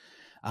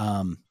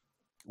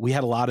 We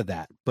had a lot of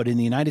that, but in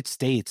the United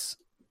States,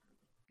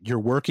 you're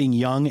working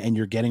young and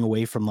you're getting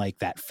away from like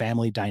that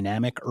family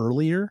dynamic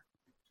earlier.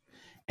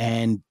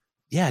 And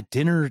yeah,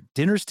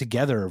 dinners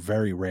together are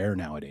very rare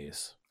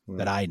nowadays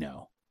that I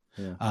know.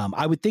 Yeah.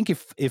 I would think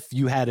if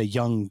you had a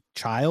young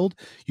child,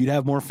 you'd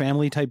have more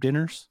family type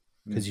dinners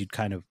because you'd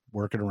kind of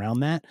work it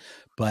around that.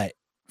 But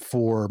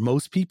for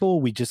most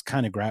people, we just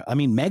kind of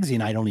Megsy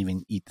and I don't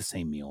even eat the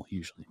same meal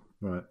usually.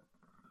 Right.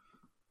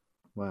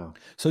 Wow.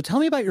 So tell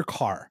me about your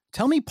car.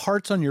 Tell me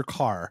parts on your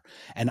car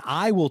and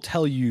I will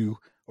tell you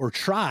or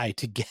try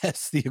to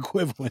guess the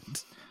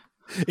equivalent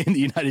in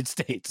the United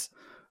States.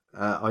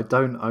 I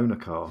don't own a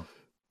car.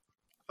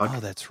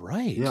 That's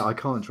right. Yeah, I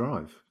can't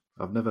drive.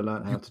 I've never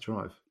learned how to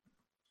drive.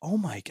 Oh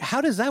my!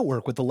 How does that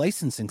work with the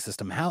licensing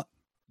system?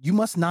 It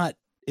must not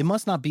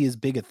be as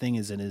big a thing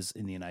as it is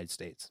in the United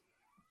States.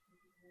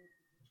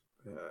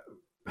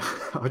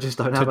 I just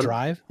don't have to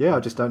drive. Yeah, I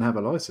just don't have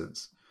a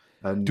license.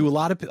 And do a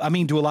lot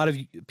of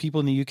people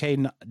in the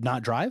UK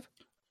not drive?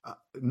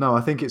 No,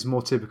 I think it's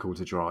more typical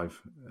to drive.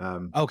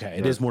 Okay,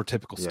 it is more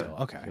typical still.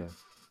 Yeah, okay.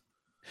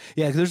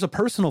 Yeah, there's a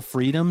personal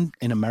freedom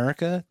in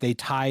America. They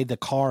tie the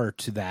car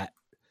to that.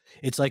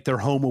 It's like their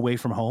home away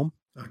from home.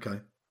 Okay.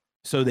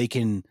 So they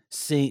can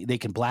sing, they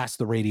can blast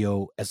the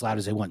radio as loud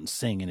as they want and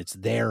sing, and it's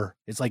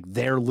like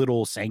their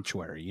little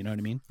sanctuary. You know what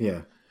I mean?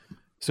 Yeah.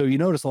 So you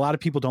notice a lot of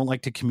people don't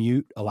like to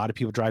commute. A lot of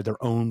people drive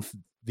their own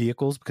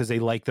vehicles because they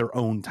like their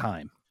own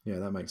time. Yeah,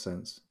 that makes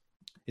sense.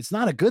 It's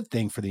not a good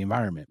thing for the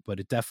environment, but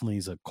it definitely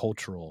is a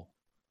cultural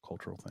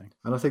thing.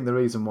 And I think the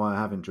reason why I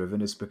haven't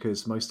driven is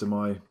because most of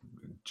my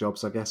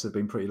jobs, I guess, have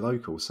been pretty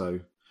local. So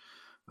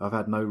I've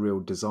had no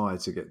real desire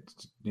to get,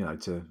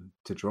 to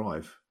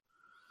drive.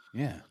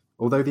 Yeah.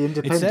 Although the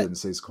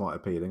independence is quite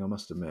appealing, I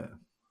must admit.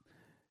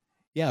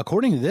 Yeah,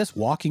 according to this,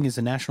 walking is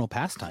a national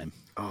pastime.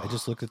 I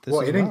just looked at this.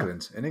 What, in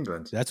England? In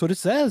England? That's what it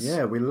says.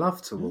 Yeah, we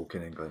love to walk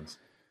in England.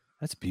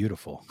 That's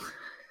beautiful.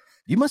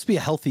 You must be a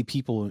healthy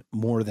people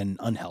more than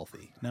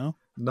unhealthy, no?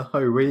 No,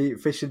 we eat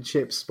fish and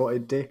chips,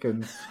 spotted dick,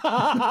 and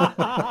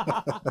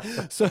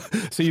so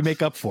you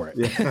make up for it.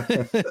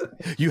 Yeah.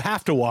 You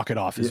have to walk it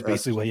off is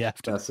basically what you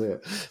have to. That's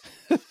it.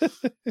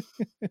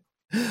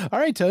 All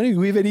right, Tony, do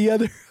we have any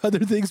other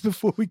things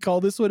before we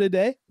call this one a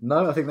day?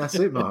 No, I think that's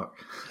it, Mark.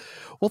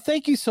 Well,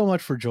 thank you so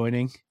much for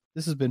joining.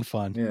 This has been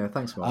fun. Yeah,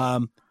 thanks,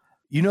 Mark.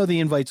 The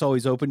invite's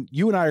always open.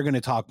 You and I are going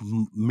to talk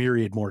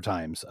myriad more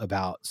times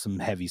about some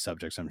heavy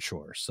subjects, I'm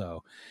sure.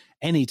 So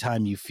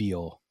anytime you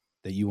feel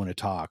that you want to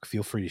talk,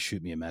 feel free to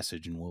shoot me a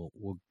message and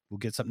we'll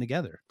get something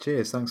together.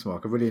 Cheers. Thanks,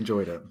 Mark. I really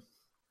enjoyed it.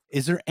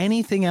 Is there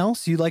anything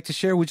else you'd like to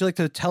share? Would you like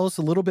to tell us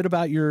a little bit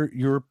about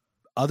your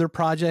other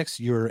projects,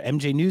 your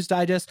MJ News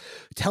Digest?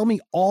 Tell me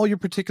all your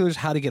particulars,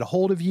 how to get a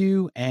hold of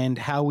you, and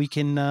how we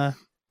can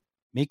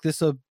make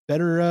this a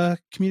better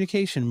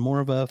communication, more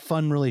of a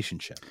fun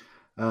relationship.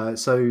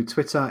 So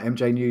Twitter,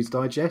 MJ News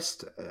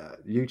Digest,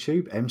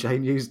 YouTube, MJ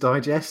News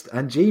Digest,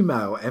 and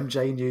Gmail,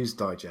 MJ News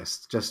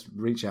Digest. Just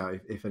reach out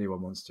if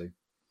anyone wants to.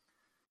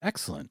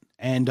 Excellent.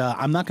 And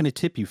I'm not going to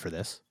tip you for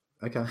this.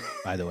 Okay.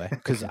 By the way,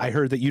 because I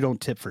heard that you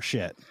don't tip for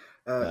shit.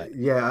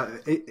 Yeah.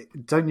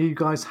 Don't you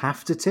guys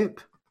have to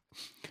tip?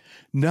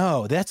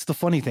 No, that's the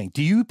funny thing.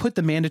 Do you put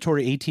the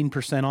mandatory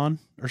 18% on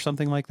or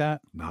something like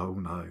that? No.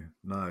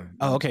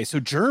 Oh, okay. So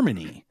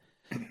Germany,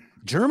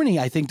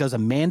 I think, does a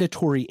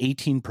mandatory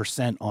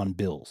 18% on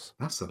bills.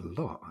 That's a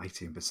lot,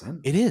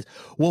 18%. It is.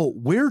 Well,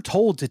 we're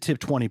told to tip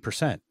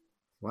 20%.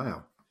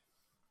 Wow.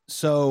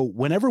 So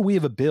whenever we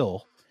have a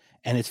bill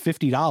and it's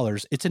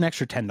 $50, it's an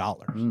extra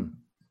 $10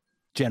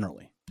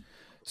 generally.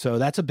 So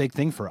that's a big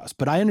thing for us.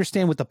 But I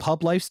understand with the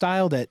pub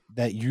lifestyle that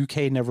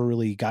UK never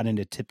really got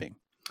into tipping.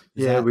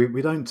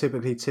 We don't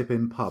typically tip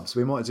in pubs.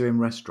 We might do in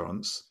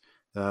restaurants.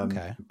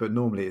 Okay. But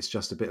normally it's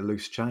just a bit of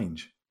loose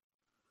change.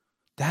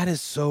 That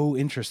is so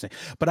interesting.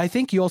 But I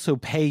think you also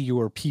pay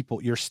your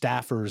people, your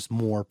staffers,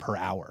 more per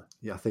hour.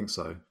 Yeah, I think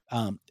so.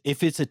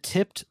 If it's a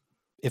tipped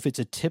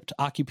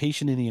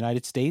occupation in the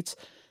United States,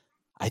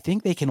 I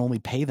think they can only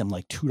pay them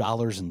like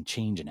 $2 and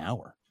change an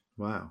hour.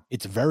 Wow.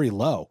 It's very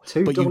low.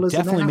 $2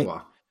 an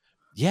hour?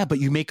 Yeah, but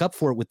you make up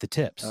for it with the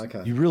tips.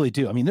 Okay. You really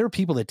do. I mean, there are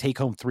people that take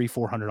home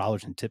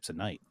 $300-$400 in tips a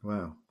night.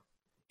 Wow.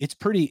 It's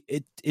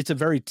a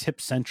very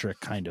tip-centric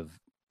kind of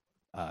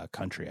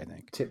country, I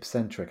think.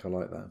 Tip-centric, I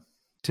like that.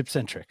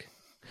 Tip-centric.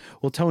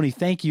 Well, Tony,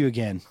 thank you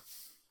again.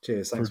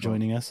 Cheers. Thanks for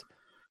joining us.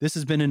 This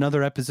has been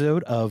another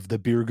episode of the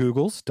Beer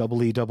Googles,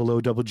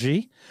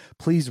 EEOOGG.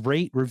 Please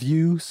rate,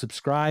 review,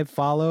 subscribe,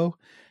 follow,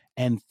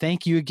 and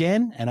thank you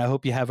again, and I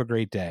hope you have a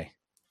great day.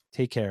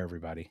 Take care,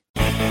 everybody.